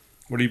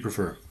 What do you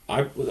prefer?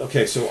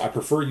 So I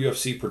prefer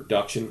UFC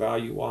production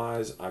value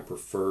wise. I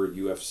prefer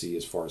UFC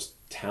as far as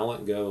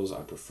talent goes. I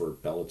prefer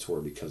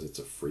Bellator because it's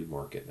a free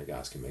market and the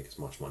guys can make as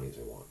much money as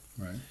they want.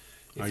 Right.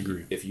 I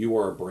agree. If you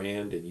are a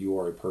brand and you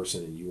are a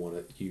person and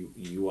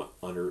you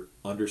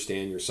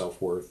understand your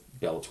self-worth,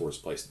 Bellator is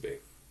the place to be.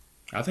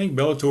 I think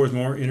Bellator is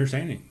more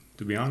entertaining,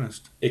 to be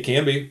honest. It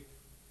can be.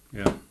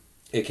 Yeah.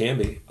 It can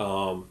be.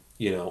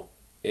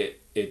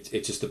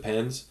 It just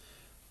depends.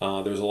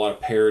 There's a lot of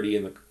parity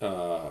in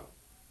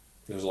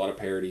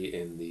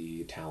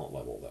the talent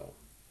level though,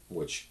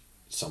 which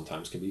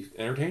sometimes can be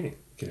entertaining.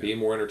 It can be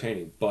more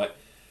entertaining. But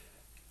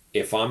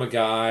if I'm a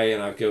guy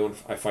and I go and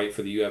I fight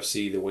for the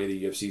UFC, the way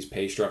the UFC's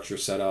pay structure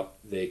is set up,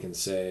 they can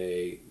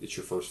say it's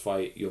your first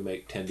fight, you'll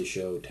make 10 to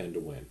show, 10 to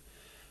win.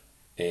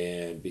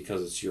 And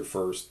because it's your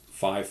first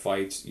 5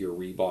 fights, your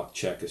Reebok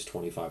check is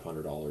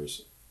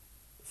 $2,500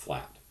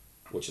 flat,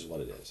 which is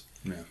what it is.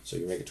 Yeah. So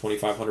you're making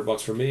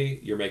 $2,500 from me.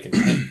 You're making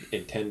 10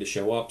 and 10 to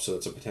show up, so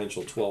it's a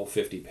potential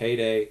 $1,250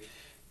 payday.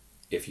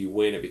 If you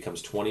win, it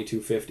becomes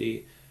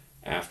 $2,250.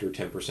 After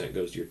 10%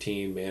 goes to your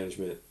team,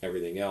 management,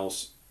 everything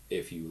else.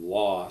 If you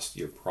lost,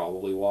 you're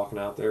probably walking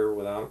out there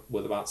with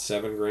about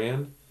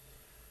 $7,000.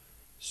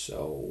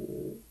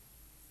 So,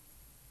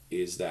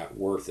 is that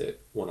worth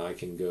it when I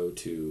can go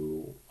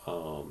to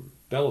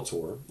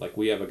Bellator? Like,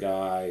 we have a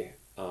guy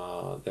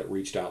that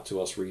reached out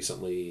to us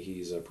recently.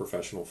 He's a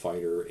professional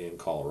fighter in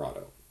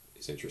Colorado.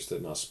 He's interested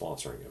in us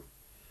sponsoring him.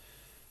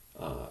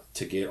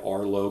 To get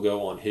our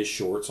logo on his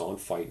shorts on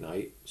fight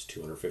night is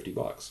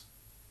 $250.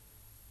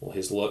 Well,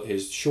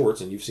 his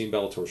shorts, and you've seen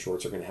Bellator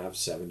shorts, are going to have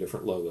 7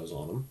 different logos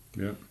on them.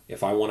 Yeah.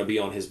 If I want to be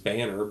on his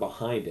banner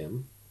behind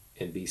him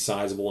and be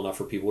sizable enough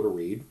for people to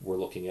read, we're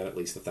looking at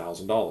least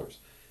 $1,000.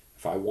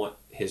 If I want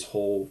his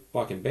whole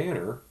fucking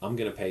banner, I'm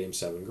going to pay him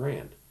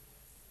 $7,000.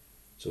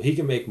 So he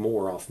can make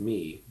more off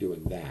me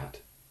doing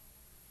that,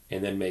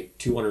 and then make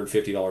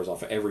 $250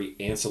 off of every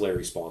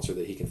ancillary sponsor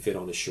that he can fit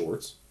on his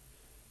shorts,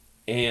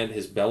 and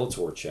his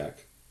Bellator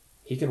check.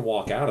 He can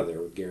walk out of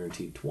there with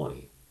guaranteed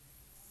 $20.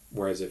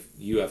 Whereas if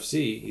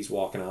UFC, he's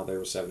walking out there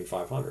with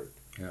 $7,500.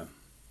 Yeah.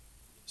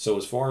 So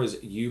as far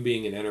as you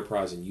being an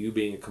enterprise and you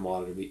being a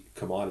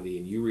commodity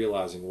and you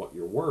realizing what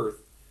you're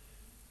worth,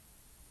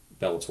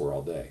 Bellator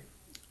all day.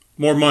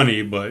 More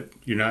money, but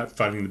you're not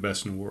fighting the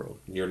best in the world.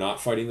 You're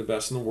not fighting the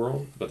best in the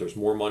world, but there's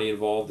more money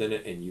involved in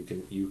it, and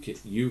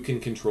you can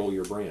control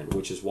your brand,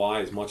 which is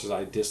why, as much as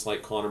I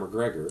dislike Conor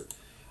McGregor,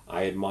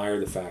 I admire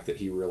the fact that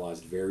he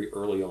realized very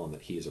early on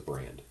that he is a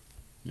brand.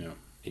 Yeah.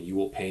 And you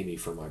will pay me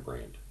for my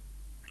brand.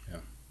 Yeah.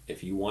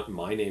 If you want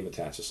my name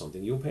attached to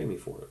something, you'll pay me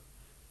for it.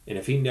 And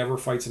if he never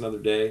fights another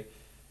day,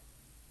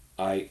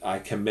 I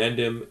commend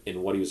him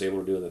in what he was able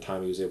to do in the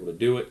time he was able to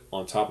do it,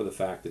 on top of the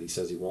fact that he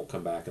says he won't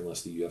come back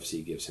unless the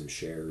UFC gives him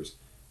shares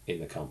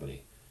in the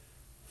company.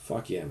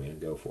 Fuck yeah, man,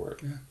 go for it.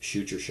 Yeah.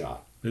 Shoot your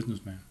shot.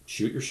 Businessman.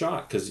 Shoot your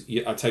shot. Because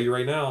I tell you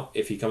right now,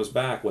 if he comes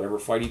back, whatever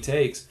fight he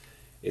takes,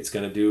 it's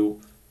going to do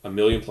 1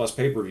 million plus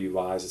pay-per-view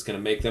buys. It's going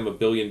to make them $1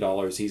 billion.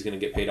 He's going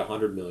to get paid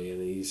 $100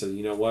 million. And he said,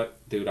 you know what,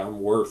 dude,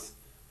 I'm worth.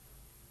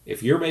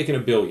 If you're making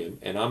 $1 billion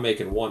and I'm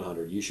making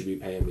 100, you should be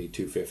paying me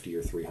 250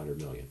 or 300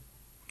 million.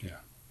 Yeah.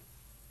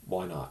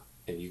 Why not?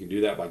 And you can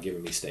do that by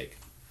giving me steak.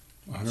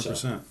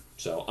 100%.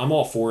 So I'm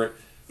all for it.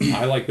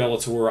 I like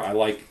Bellator. I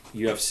like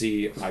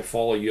UFC. I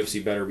follow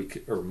UFC better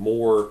or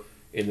more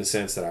in the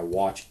sense that I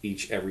watch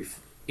each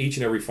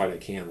and every fight I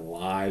can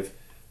live.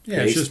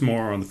 Yeah, it's just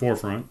more on the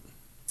forefront.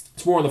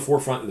 It's more on the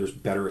forefront, and there's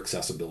better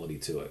accessibility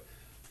to it.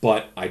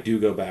 But I do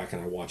go back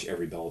and I watch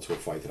every Bellator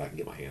fight that I can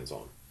get my hands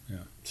on.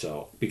 Yeah.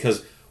 So,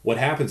 because what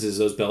happens is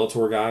those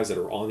Bellator guys that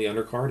are on the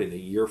undercard in a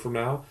year from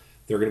now,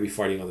 they're going to be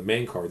fighting on the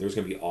main card. There's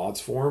going to be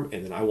odds for them,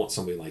 and then I want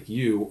somebody like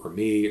you or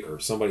me or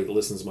somebody that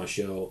listens to my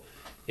show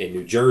in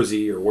New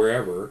Jersey or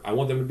wherever. I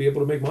want them to be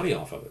able to make money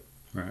off of it.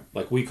 Right.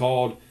 Like we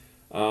called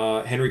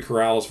Henry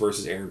Corrales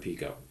versus Aaron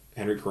Pico.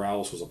 Henry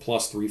Corrales was a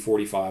plus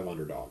 345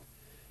 underdog.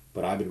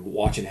 But I've been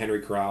watching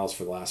Henry Corrales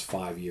for the last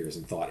 5 years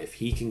and thought if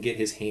he can get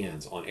his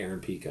hands on Aaron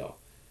Pico,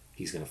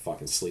 he's going to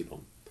fucking sleep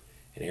him.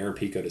 And Aaron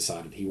Pico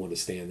decided he wanted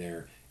to stand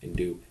there and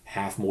do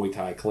half Muay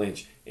Thai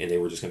clinch, and they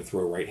were just going to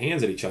throw right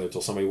hands at each other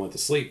until somebody went to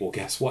sleep. Well,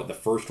 guess what? The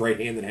first right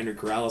hand that Henry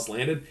Corrales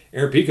landed,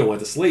 Aaron Pico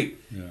went to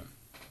sleep. Yeah.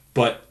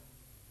 But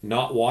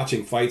not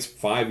watching fights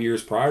 5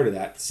 years prior to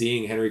that,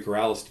 seeing Henry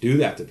Corrales do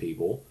that to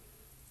people,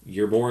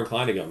 you're more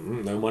inclined to go,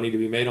 no money to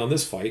be made on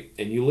this fight,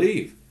 and you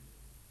leave.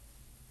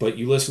 But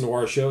you listen to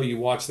our show, you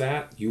watch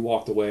that, you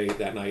walked away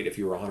that night. If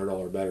you were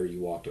 $100 better, you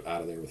walked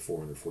out of there with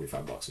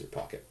 $445 in your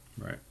pocket.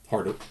 Right.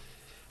 Hard to.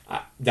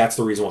 That's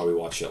the reason why we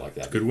watch shit like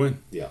that. Good win.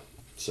 Yeah.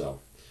 So.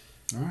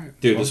 All right.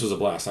 Dude, this was a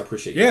blast. I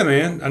appreciate you. Yeah,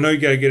 man. I know you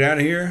got to get out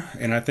of here,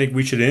 and I think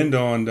we should end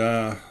on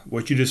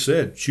what you just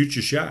said. Shoot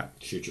your shot.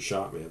 Shoot your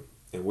shot, man.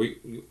 And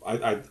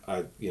I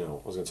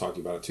was going to talk to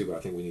you about it too, but I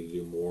think we need to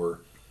do more.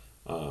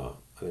 I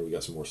think we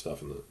got some more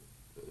stuff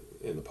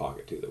in the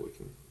pocket too that we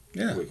can.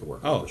 Yeah. We can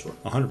work on for sure.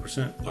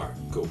 100%. All right,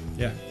 cool.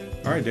 Yeah.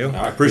 All right, Dale.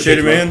 All right, appreciate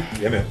it, man.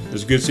 Yeah, man. It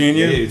was good seeing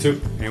you. Yeah, you too.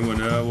 And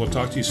we'll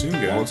talk to you soon,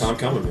 guys. Long time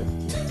coming,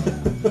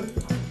 man.